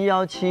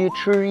，717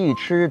吃一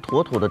吃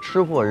妥妥的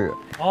吃货日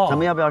哦，咱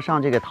们要不要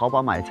上这个淘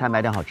宝买菜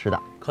买点好吃的？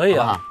可以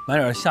啊，买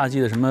点夏季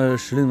的什么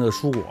时令的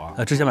蔬果，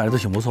之前买的都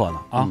挺不错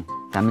的啊。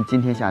咱们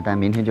今天下单，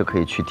明天就可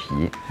以去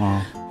提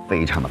啊，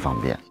非常的方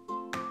便。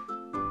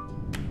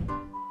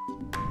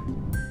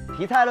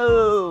提菜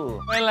喽！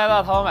欢迎来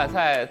到淘宝买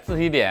菜自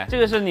提点，这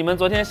个是你们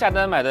昨天下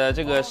单买的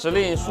这个时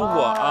令蔬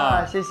果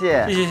啊，谢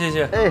谢，谢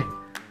谢。哎。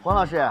黄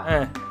老师，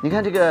哎，你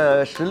看这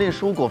个时令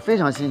蔬果非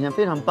常新鲜，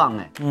非常棒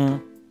哎。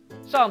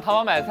上淘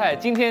宝买菜，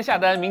今天下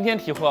单，明天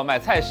提货，买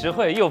菜实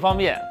惠又方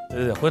便。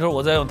对，回头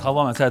我再用淘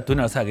宝买菜囤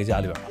点菜给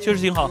家里边，确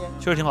实挺好，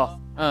确实挺好。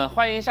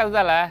欢迎下次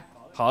再来。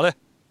好嘞。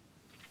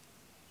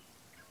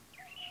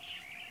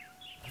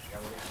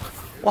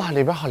哇，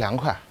里边好凉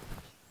快。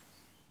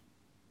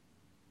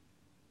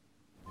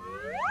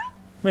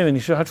妹妹，你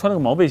是还穿了个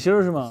毛背心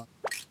是吗？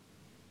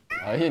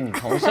哎呀，你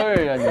同事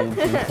儿啊，你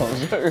同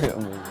事儿啊，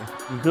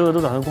你哥哥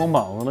都打算光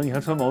膀子了，你还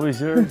穿毛背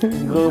心儿，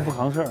你哥哥不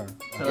扛事儿。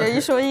这一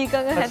说一，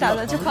刚刚还打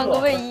算去换个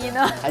卫衣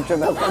呢，还准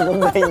备换个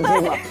卫衣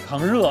吗？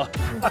扛热。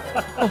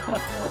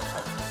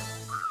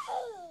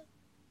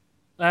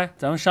来，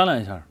咱们商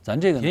量一下，咱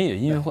这个田野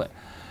音乐会，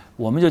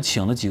我们就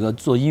请了几个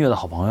做音乐的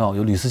好朋友，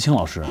有吕思清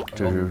老师，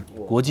这是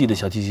国际的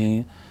小提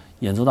琴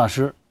演奏大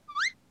师，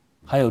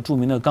还有著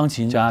名的钢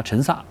琴家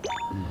陈萨。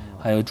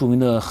还有著名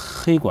的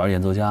黑管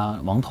演奏家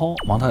王涛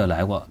也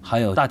来过，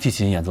还有大提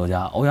琴演奏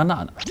家欧阳娜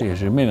娜，这也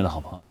是妹妹的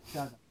好朋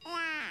友。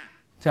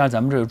加上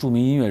咱们这有著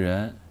名音乐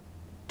人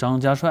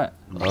张家帅，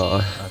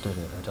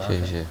对，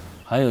谢谢。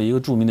还有一个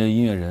著名的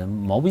音乐人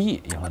毛不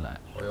易也会来，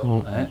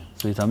哎，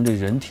所以咱们这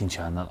人挺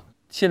全的了。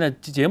现在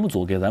节目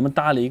组给咱们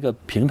搭了一个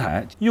平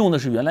台，用的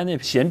是原来那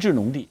闲置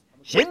农地，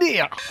闲地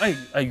呀，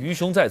哎，愚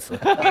兄在此。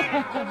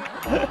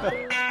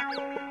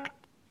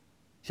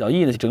小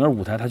易呢，整个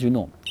舞台他去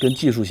弄，跟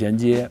技术衔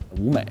接、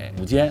舞美、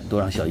舞监都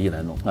让小易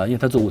来弄啊，因为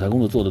他做舞台工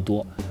作做得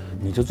多，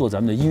你就做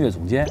咱们的音乐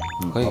总监，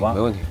可以，好吧？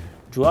没问题。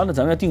主要呢，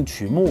咱们要定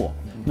曲目，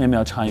妹妹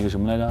要唱一个什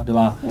么来着，对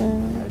吧？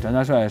张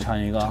家帅唱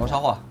一个长沙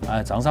话，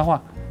哎，长沙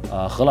话，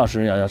何老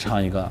师要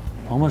唱一个。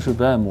鹏鹏是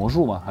表演魔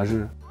术吗？还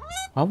是？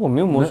啊，我没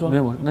有魔术，没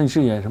有魔术，那你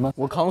是演什么？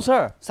我扛事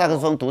儿，萨克斯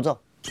风独奏。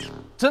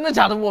真的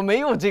假的？我没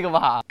有这个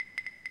吧？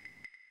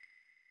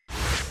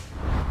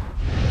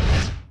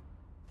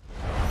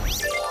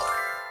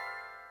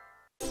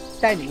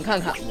带你们看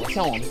看我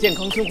向往的健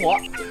康生活。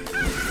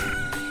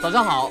早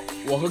上好，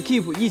我和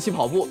Keep 一起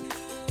跑步，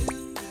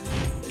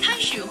开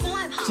始户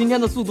外跑，今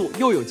天的速度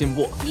又有进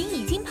步。您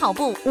已经跑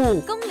步5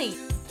公里，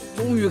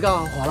终于干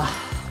完活了。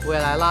我也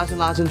来拉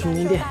伸充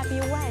充电。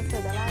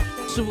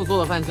师傅做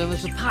的饭真的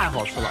是太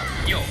好吃了。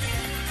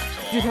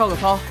去跳个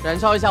操，燃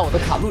烧一下我的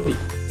卡路里。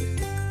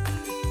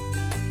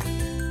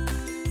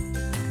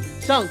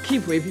上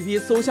Keep APP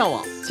搜向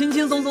往，轻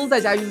轻松松在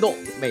家运动，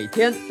每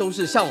天都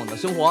是向往的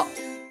生活。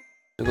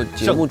这个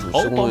节目主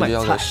持工作就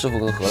要给师傅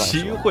跟何老师，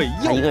实惠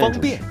又方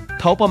便。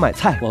淘宝买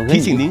菜提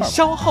醒您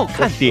消耗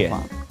看点。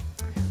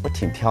我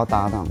挺挑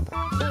搭档的。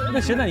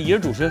那行，那你一人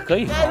主持可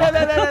以。来，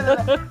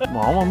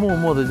毛毛默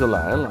默的就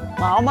来了。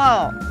毛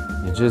毛，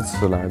你这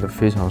次来的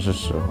非常是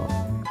时候。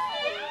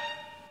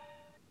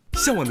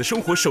向往的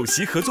生活首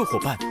席合作伙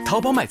伴淘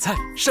宝买菜，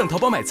上淘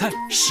宝买菜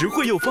实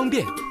惠又方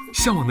便。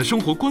向往的生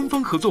活官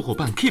方合作伙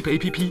伴 Keep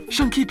APP，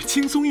 上 Keep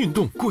轻松运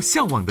动，过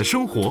向往的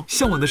生活。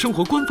向往的生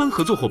活官方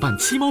合作伙伴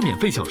七猫免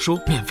费小说，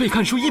免费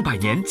看书100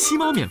年，七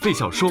猫免费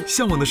小说。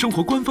向往的生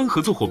活官方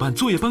合作伙伴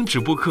作业帮直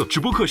播课，直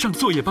播课上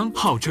作业帮，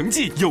好成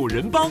绩有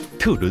人帮。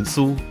特仑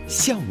苏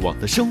向往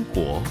的生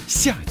活，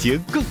夏节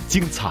更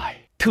精彩。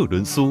特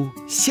仑苏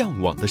向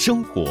往的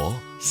生活，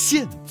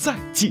现在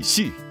继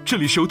续。这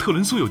里是由特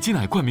仑苏有机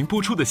奶冠名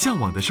播出的《向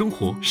往的生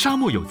活》，沙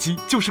漠有机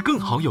就是更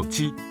好有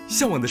机。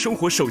向往的生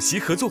活首席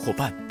合作伙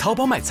伴淘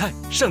宝买菜，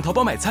上淘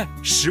宝买菜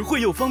实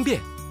惠又方便。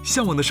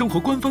向往的生活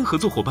官方合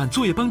作伙伴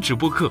作业帮直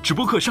播课，直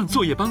播课上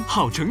作业帮，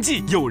好成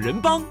绩有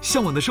人帮。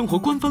向往的生活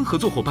官方合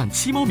作伙伴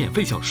七猫免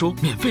费小说，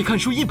免费看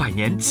书100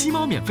年，七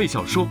猫免费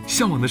小说。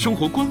向往的生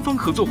活官方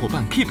合作伙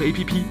伴 Keep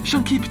APP，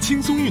 上 Keep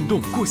轻松运动，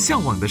过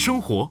向往的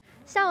生活。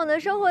向往的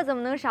生活怎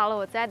么能少了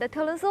我最爱的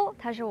特仑苏？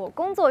它是我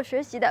工作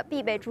学习的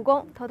必备助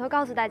攻。偷偷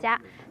告诉大家，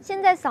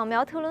现在扫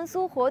描特仑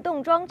苏活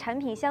动装产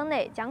品箱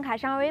内奖卡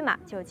上二维码，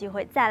就有机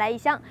会再来一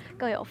箱，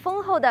更有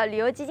丰厚的旅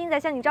游基金在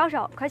向你招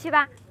手，快去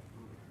吧！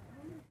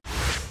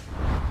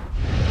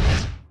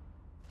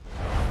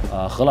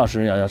何老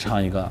师要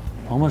唱一个。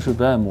鹏鹏是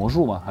表演魔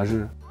术吗？还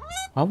是？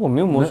啊，我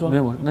没有魔术，没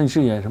有魔术。那你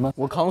是演什么？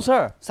我扛事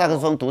儿，萨克斯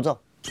风独奏。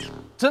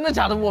真的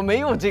假的？我没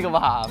有这个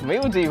吧？没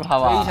有这一趴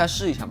吧？飞一下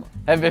试一下嘛。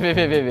哎，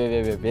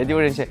别丢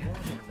人现，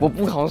我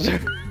不扛事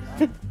儿。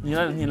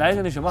你来一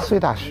个那什么碎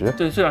大石，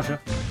对，碎大石，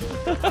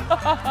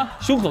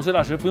胸口碎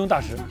大石，不用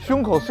大石，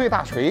胸口碎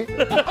大锤，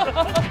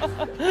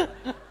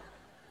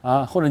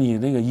啊，或者你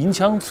那个银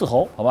枪刺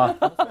喉，好吧？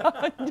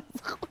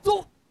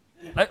走，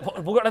来，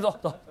博哥来走，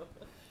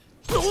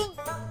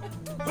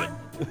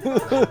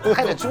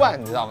还得转，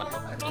你知道吗？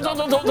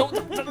走，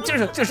劲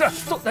势，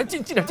走，来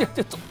近点，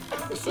走，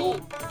走，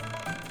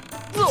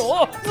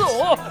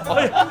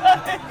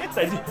哎，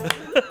再见。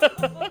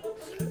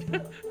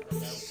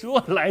说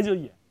来就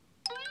演。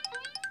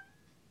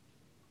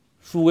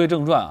书归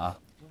正传啊，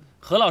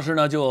何老师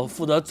呢就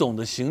负责总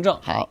的行政，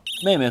好，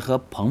妹妹和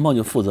鹏鹏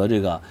就负责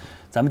这个，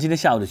咱们今天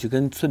下午就去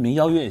跟村民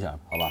邀约一下，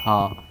好吧？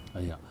好，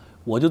哎呀，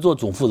我就做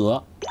总负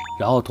责，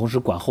然后同时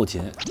管后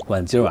勤，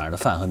管今儿晚上的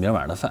饭和明儿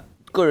晚上的饭。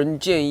个人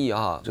建议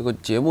啊，这个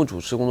节目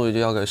主持工作就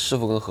交给师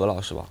傅跟何老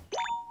师吧。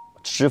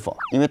师傅，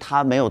因为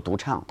他没有独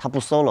唱，他不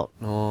solo，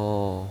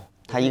 哦，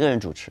他一个人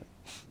主持。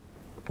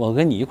我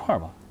跟你一块儿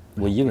吧，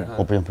我一个人。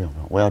我不用，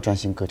我要专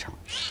心歌唱。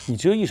你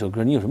只有一首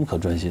歌，你有什么可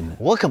专心的？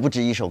我可不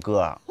止一首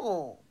歌啊。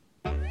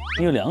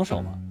你有2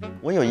首吗？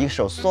我有一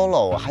首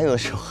solo， 我还有一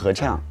首合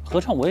唱。合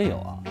唱我也有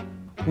啊，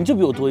你就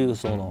比我多一个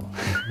solo 了。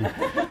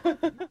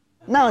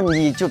那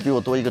你就比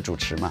我多一个主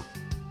持嘛。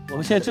我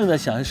们现在正在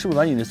想，是不是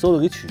把你的 solo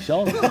给取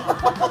消了，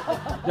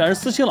让人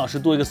思清老师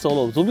多一个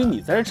solo， 总比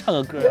你在这唱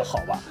个歌要好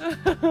吧？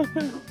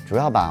主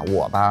要吧，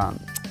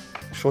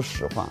说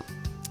实话，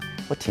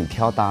我挺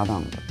挑搭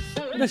档的。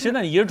那行，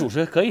那你一人主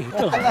持可以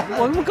更好，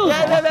我们更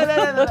好。来，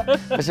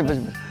不是，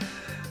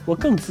我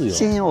更自由。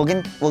行，我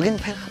跟你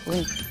配合，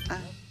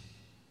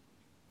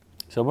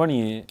小波，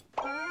你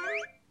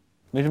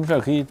没什么事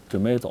可以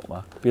准备走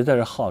吧，别在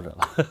这耗着了。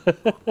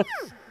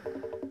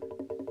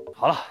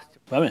好了，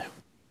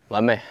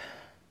完美。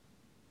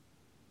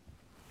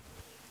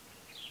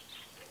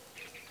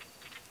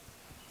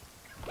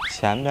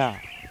前边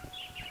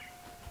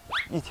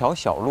一条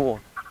小路，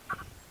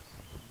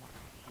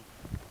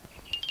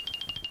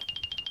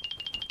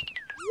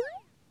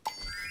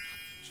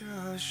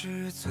这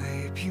是最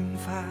平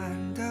凡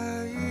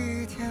的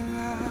一天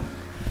啊，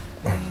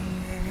你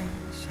也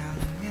想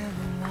念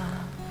吗？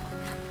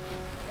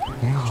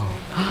你好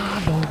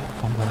，Hello，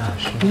 黄渤老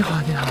师。你好。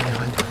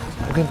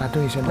我给你把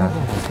对声拿过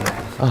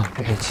来。啊，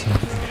对不起。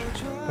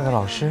那个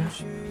老师，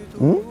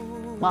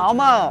毛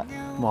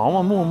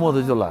毛默默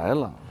的就来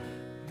了。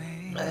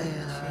哎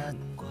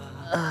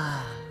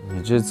呀，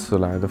你这次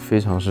来的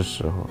非常是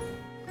时候。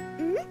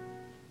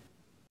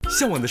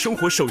向往的生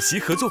活首席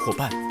合作伙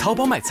伴，淘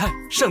宝买菜，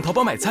上淘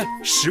宝买菜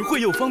实惠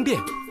又方便。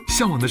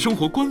向往的生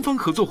活官方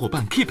合作伙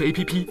伴 Keep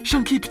APP，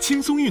 上 Keep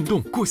轻松运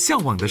动，过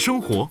向往的生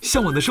活。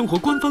向往的生活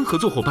官方合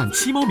作伙伴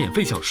七猫免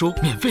费小说，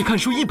免费看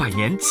书100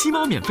年，七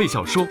猫免费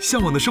小说。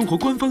向往的生活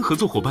官方合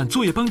作伙伴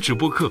作业帮直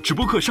播课，直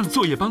播课上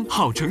作业帮，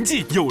好成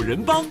绩有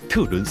人帮。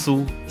特仑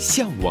苏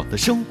向往的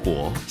生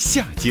活，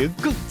下节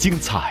更精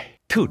彩。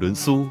特仑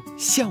苏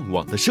向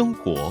往的生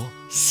活，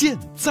现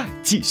在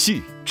继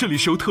续。这里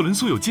是由特仑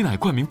苏有机奶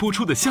冠名播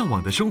出的《向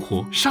往的生活》，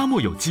沙漠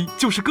有机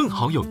就是更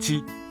好有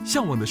机。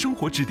向往的生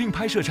活指定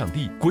拍摄场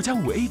地：国家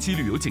5A 级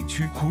旅游景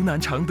区湖南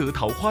常德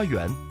桃花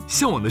源。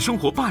向往的生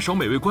活霸爽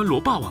美味关螺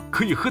霸王，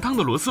可以喝汤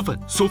的螺蛳粉，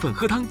嗦粉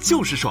喝汤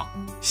就是爽。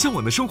向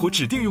往的生活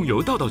指定用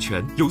油道道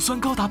全，油酸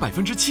高达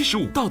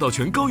75%，道道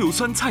全高油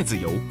酸菜籽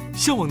油。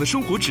向往的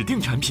生活指定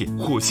产品：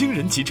火星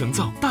人集成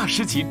灶大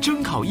师级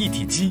蒸烤一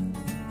体机。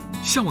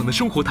向往的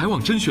生活台网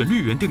甄选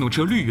绿源电动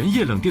车，绿源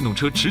液冷电动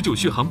车持久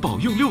续航，保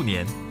用6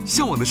年。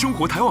向往的生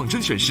活台网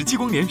甄选17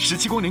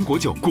光年果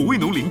酒，果味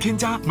浓零添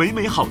加，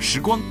美好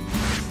时光。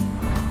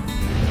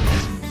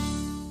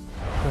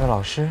那个老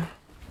师，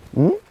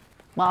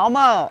毛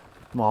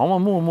毛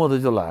默默的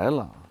就来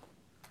了。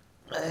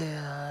哎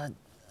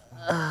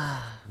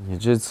呀，你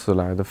这次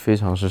来的非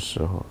常是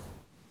时候。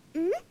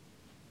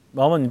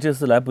毛毛，你这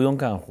次来不用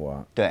干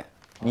活，对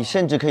你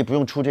甚至可以不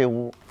用出这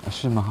屋，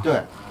是吗？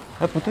对。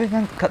哎，不对，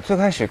但最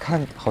开始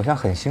看好像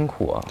很辛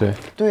苦啊。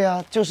对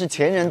啊，就是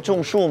前人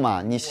种树嘛，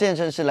你现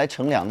在是来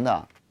乘凉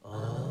的。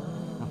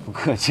那不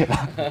客气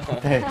了。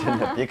对，真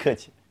的别客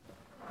气。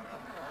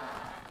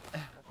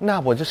那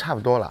我就差不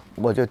多了，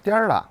我就颠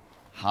儿了。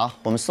好，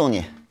我们送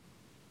你。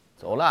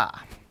走了。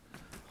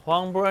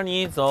黄渤，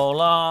你走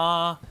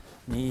了，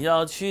你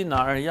要去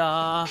哪儿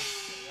呀？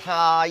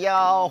他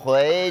要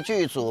回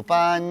剧组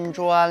搬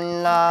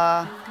砖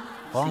啦。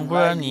黄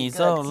渤，你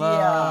走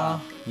了，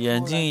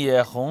眼睛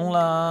也红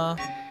了。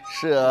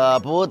舍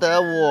不得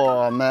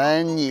我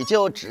们，你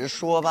就直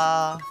说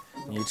吧。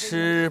你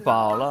吃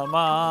饱了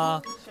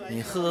吗？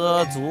你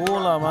喝足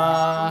了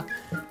吗？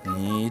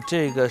你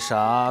这个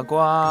傻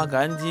瓜，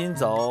赶紧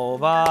走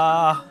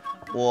吧。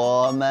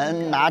我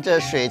们拿着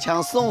水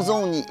枪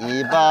送你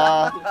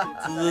吧，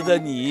滋得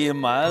你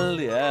满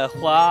脸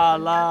哗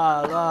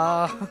啦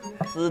啦，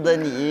滋得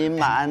你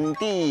满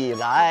地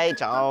来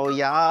找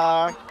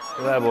牙。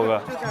拜拜，波哥。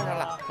就这样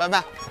了，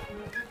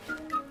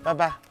拜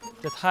拜。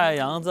这太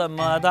阳这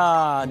么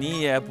大，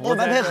你也不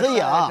在这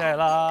晒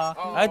了。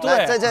哎，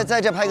对，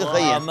在这拍个合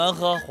影。我们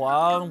和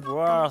黄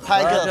渤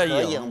拍个合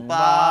影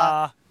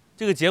吧。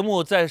这个节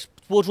目在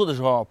播出的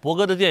时候，博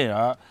哥的电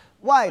影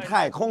外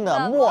太空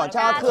的莫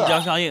扎特即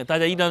将上映，大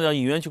家一定要到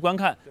影院去观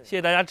看。谢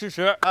谢大家支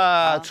持。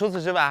除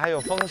此之外还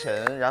有《封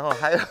神》，然后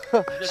还有《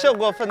涉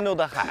过愤怒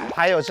的海》，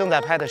还有正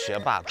在拍的《学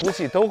霸》，估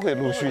计都会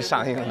陆续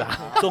上映的。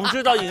总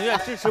之到影院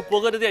支持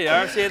博哥的电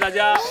影，谢谢大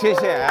家。谢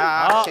谢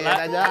啊，好，谢谢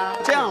大家。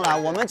这样了，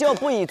我们就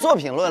不以作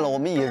品论了，我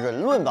们以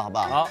人论吧，好不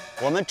好？好，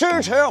我们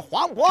支持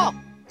黄渤。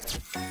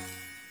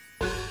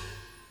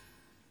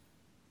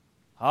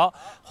好，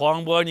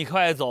黄渤，你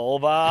快走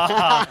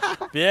吧，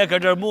别搁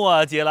这儿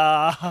磨叽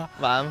了。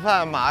晚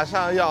饭马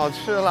上要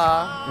吃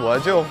了，我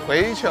就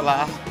回去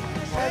了。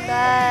拜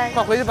拜。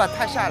快回去吧，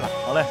太晒了。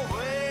好嘞。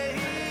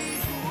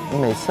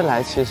每次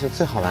来其实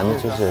最好玩的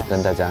就是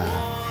跟大家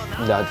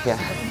聊天。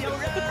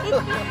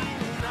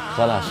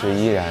何老师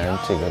依然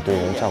这个对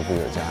人照顾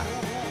有加，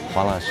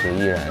黄老师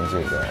依然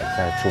这个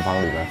在厨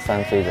房里边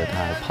翻飞着他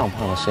胖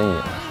胖的身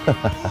影。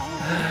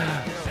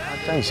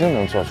张艺兴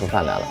能做出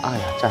饭来了，哎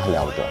呀，这还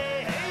了不得。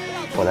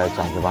后来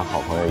找这帮好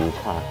朋友一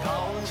块儿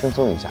轻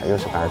松一下，又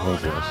是个儿童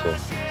节，是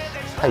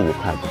太愉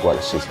快不过的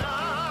事情。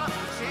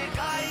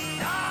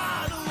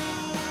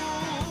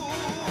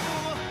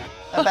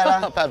拜拜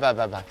了，拜拜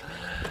拜拜，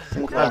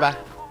辛苦了，拜拜。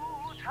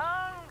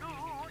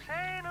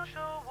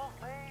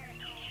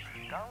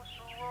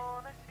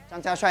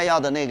张家帅要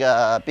的那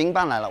个冰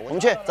棒来了，我们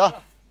去走。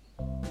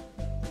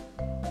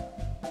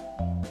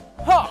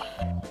哈。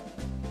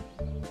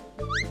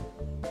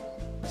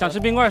想吃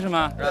冰棍是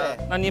吗？对。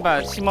那你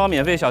把七猫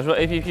免费小说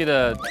APP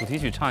的主题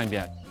曲唱一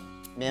遍。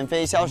免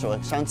费销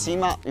售上七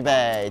猫，预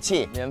备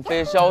起。免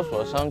费销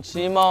售上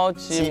七猫，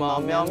七猫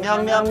喵喵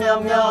喵喵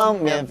喵，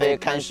免费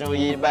看书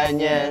100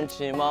年，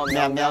七猫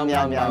喵喵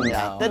喵喵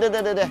喵。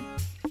对。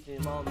七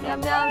猫喵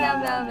喵喵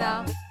喵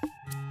喵。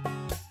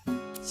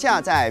下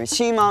载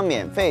七猫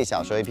免费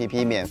小说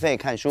APP， 免费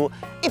看书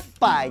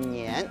100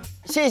年。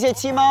谢谢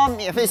七猫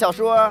免费小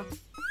说。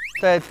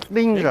再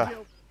拎着。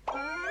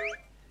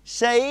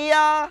谁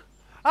呀？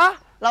啊，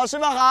老师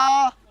们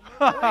好。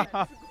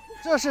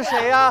这是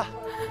谁呀？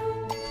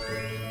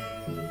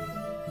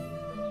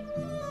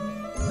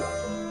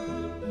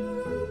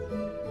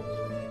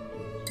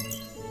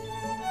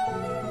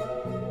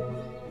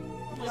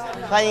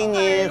欢迎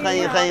你，欢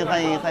迎。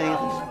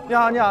你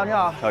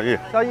好。小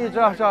易，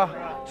这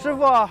师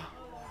傅，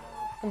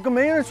我跟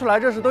媒人出来，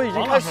这事都已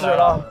经开始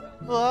了。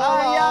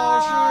哎呀，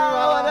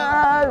我的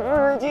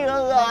日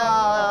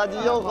啊，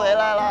你又回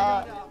来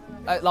了。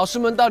哎，老师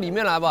们到里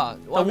面来吧，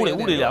到屋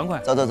里凉快。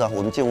走，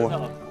我们进屋。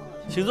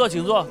请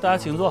坐，大家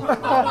请坐。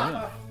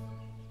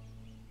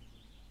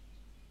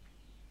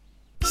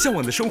向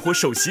往的生活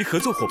首席合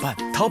作伙伴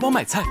淘宝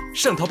买菜，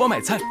上淘宝买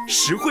菜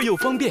实惠又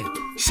方便。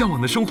向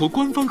往的生活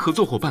官方合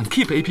作伙伴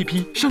Keep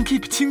APP， 上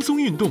Keep 轻松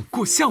运动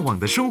过向往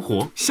的生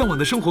活。向往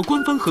的生活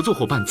官方合作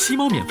伙伴七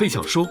猫免费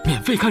小说，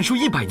免费看书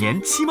100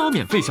年，七猫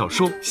免费小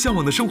说。向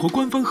往的生活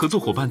官方合作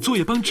伙伴作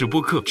业帮直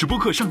播课，直播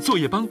课上作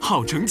业帮，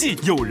好成绩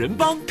有人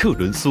帮。特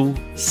仑苏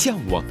向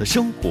往的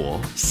生活，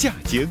下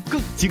节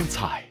更精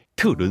彩。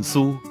特仑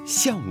苏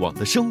向往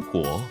的生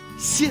活，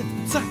现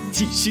在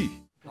继续。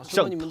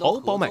上淘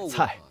宝买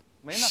菜，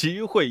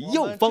实惠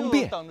又方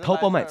便。淘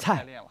宝买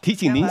菜提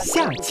醒您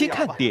下期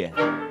看点。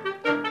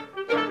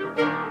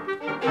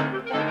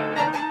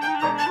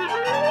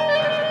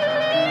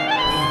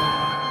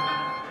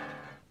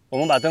我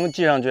们把灯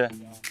系上去。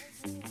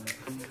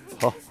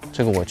好，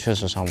这个我确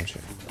实上不去。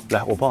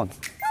来，我抱你。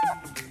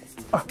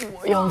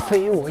我要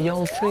飞，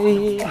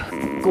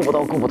够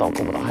不到，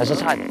还是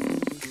差一点。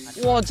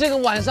哇，这个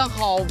晚上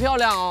好漂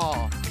亮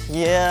哦！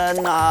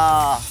天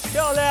哪，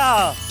漂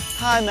亮！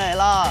太美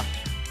了！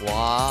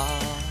哇！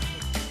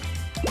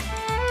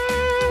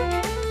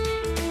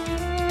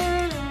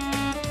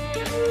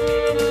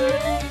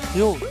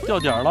哟，掉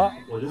点儿了。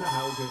我觉得还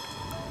OK。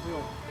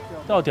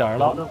掉点儿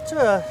了。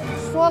这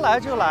说来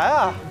就来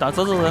啊！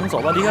走，咱们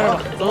走吧，离开这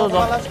吧。走。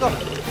Let's go。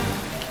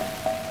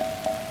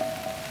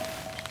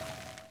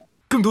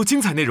更多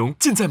精彩内容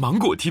尽在芒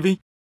果 TV，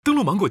 登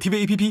录芒果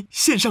TV APP，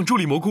 线上助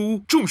力蘑菇屋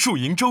种树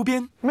营周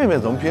边。妹妹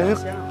怎么平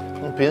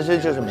时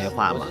就是没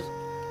画嘛？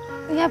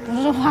应该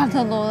不是画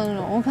特多的那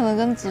种，我可能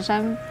跟子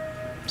珊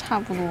差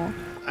不多。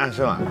啊，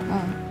是吗？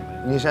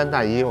尼山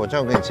大一，我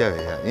正好给你介绍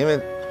一下，因为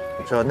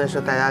说那时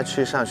候大家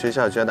去上学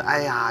校，觉得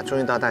哎呀，终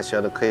于到大学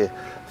了，可以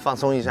放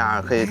松一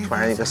下，可以突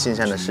然一个新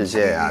鲜的世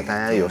界呀，大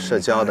家有社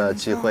交的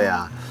机会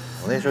啊。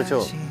我那时候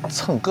就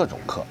蹭各种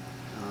课，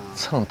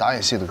蹭导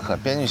演系的课、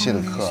编剧系的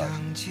课。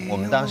我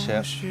们当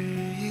时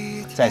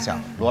在讲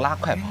罗拉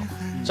快跑，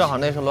正好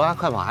那时候罗拉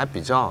快跑还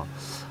比较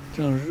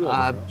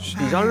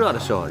比较热的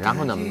时候。然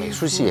后呢，美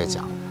术系也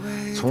讲，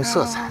从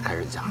色彩开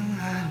始讲，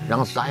然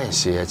后导演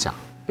系也讲。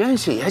编剧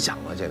系也讲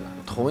过这个，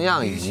同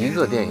样一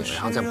个电影，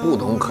然后在不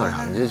同课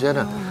上，你就觉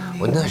得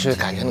我那时候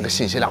感觉那个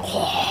信息量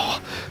哗，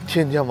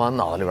天天往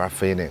脑子里边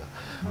飞那个，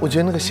我觉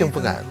得那个幸福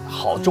感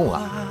好重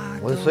啊！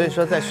我所以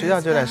说在学校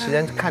这段时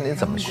间看你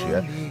怎么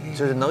学，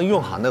就是能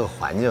用好那个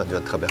环境就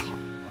特别好。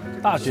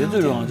大学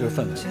最重要的就是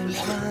氛围，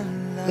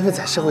因为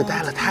在社会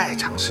待了太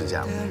长时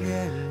间了，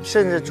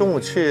甚至中午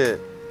去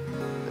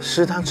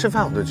食堂吃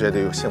饭我都觉得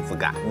有幸福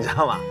感，你知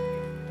道吗？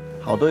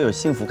好多有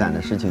幸福感的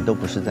事情都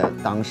不是在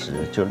当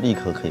时就立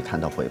刻可以看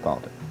到回报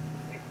的。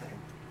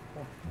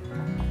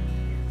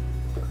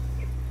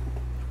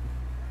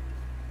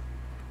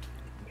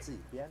自己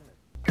编的。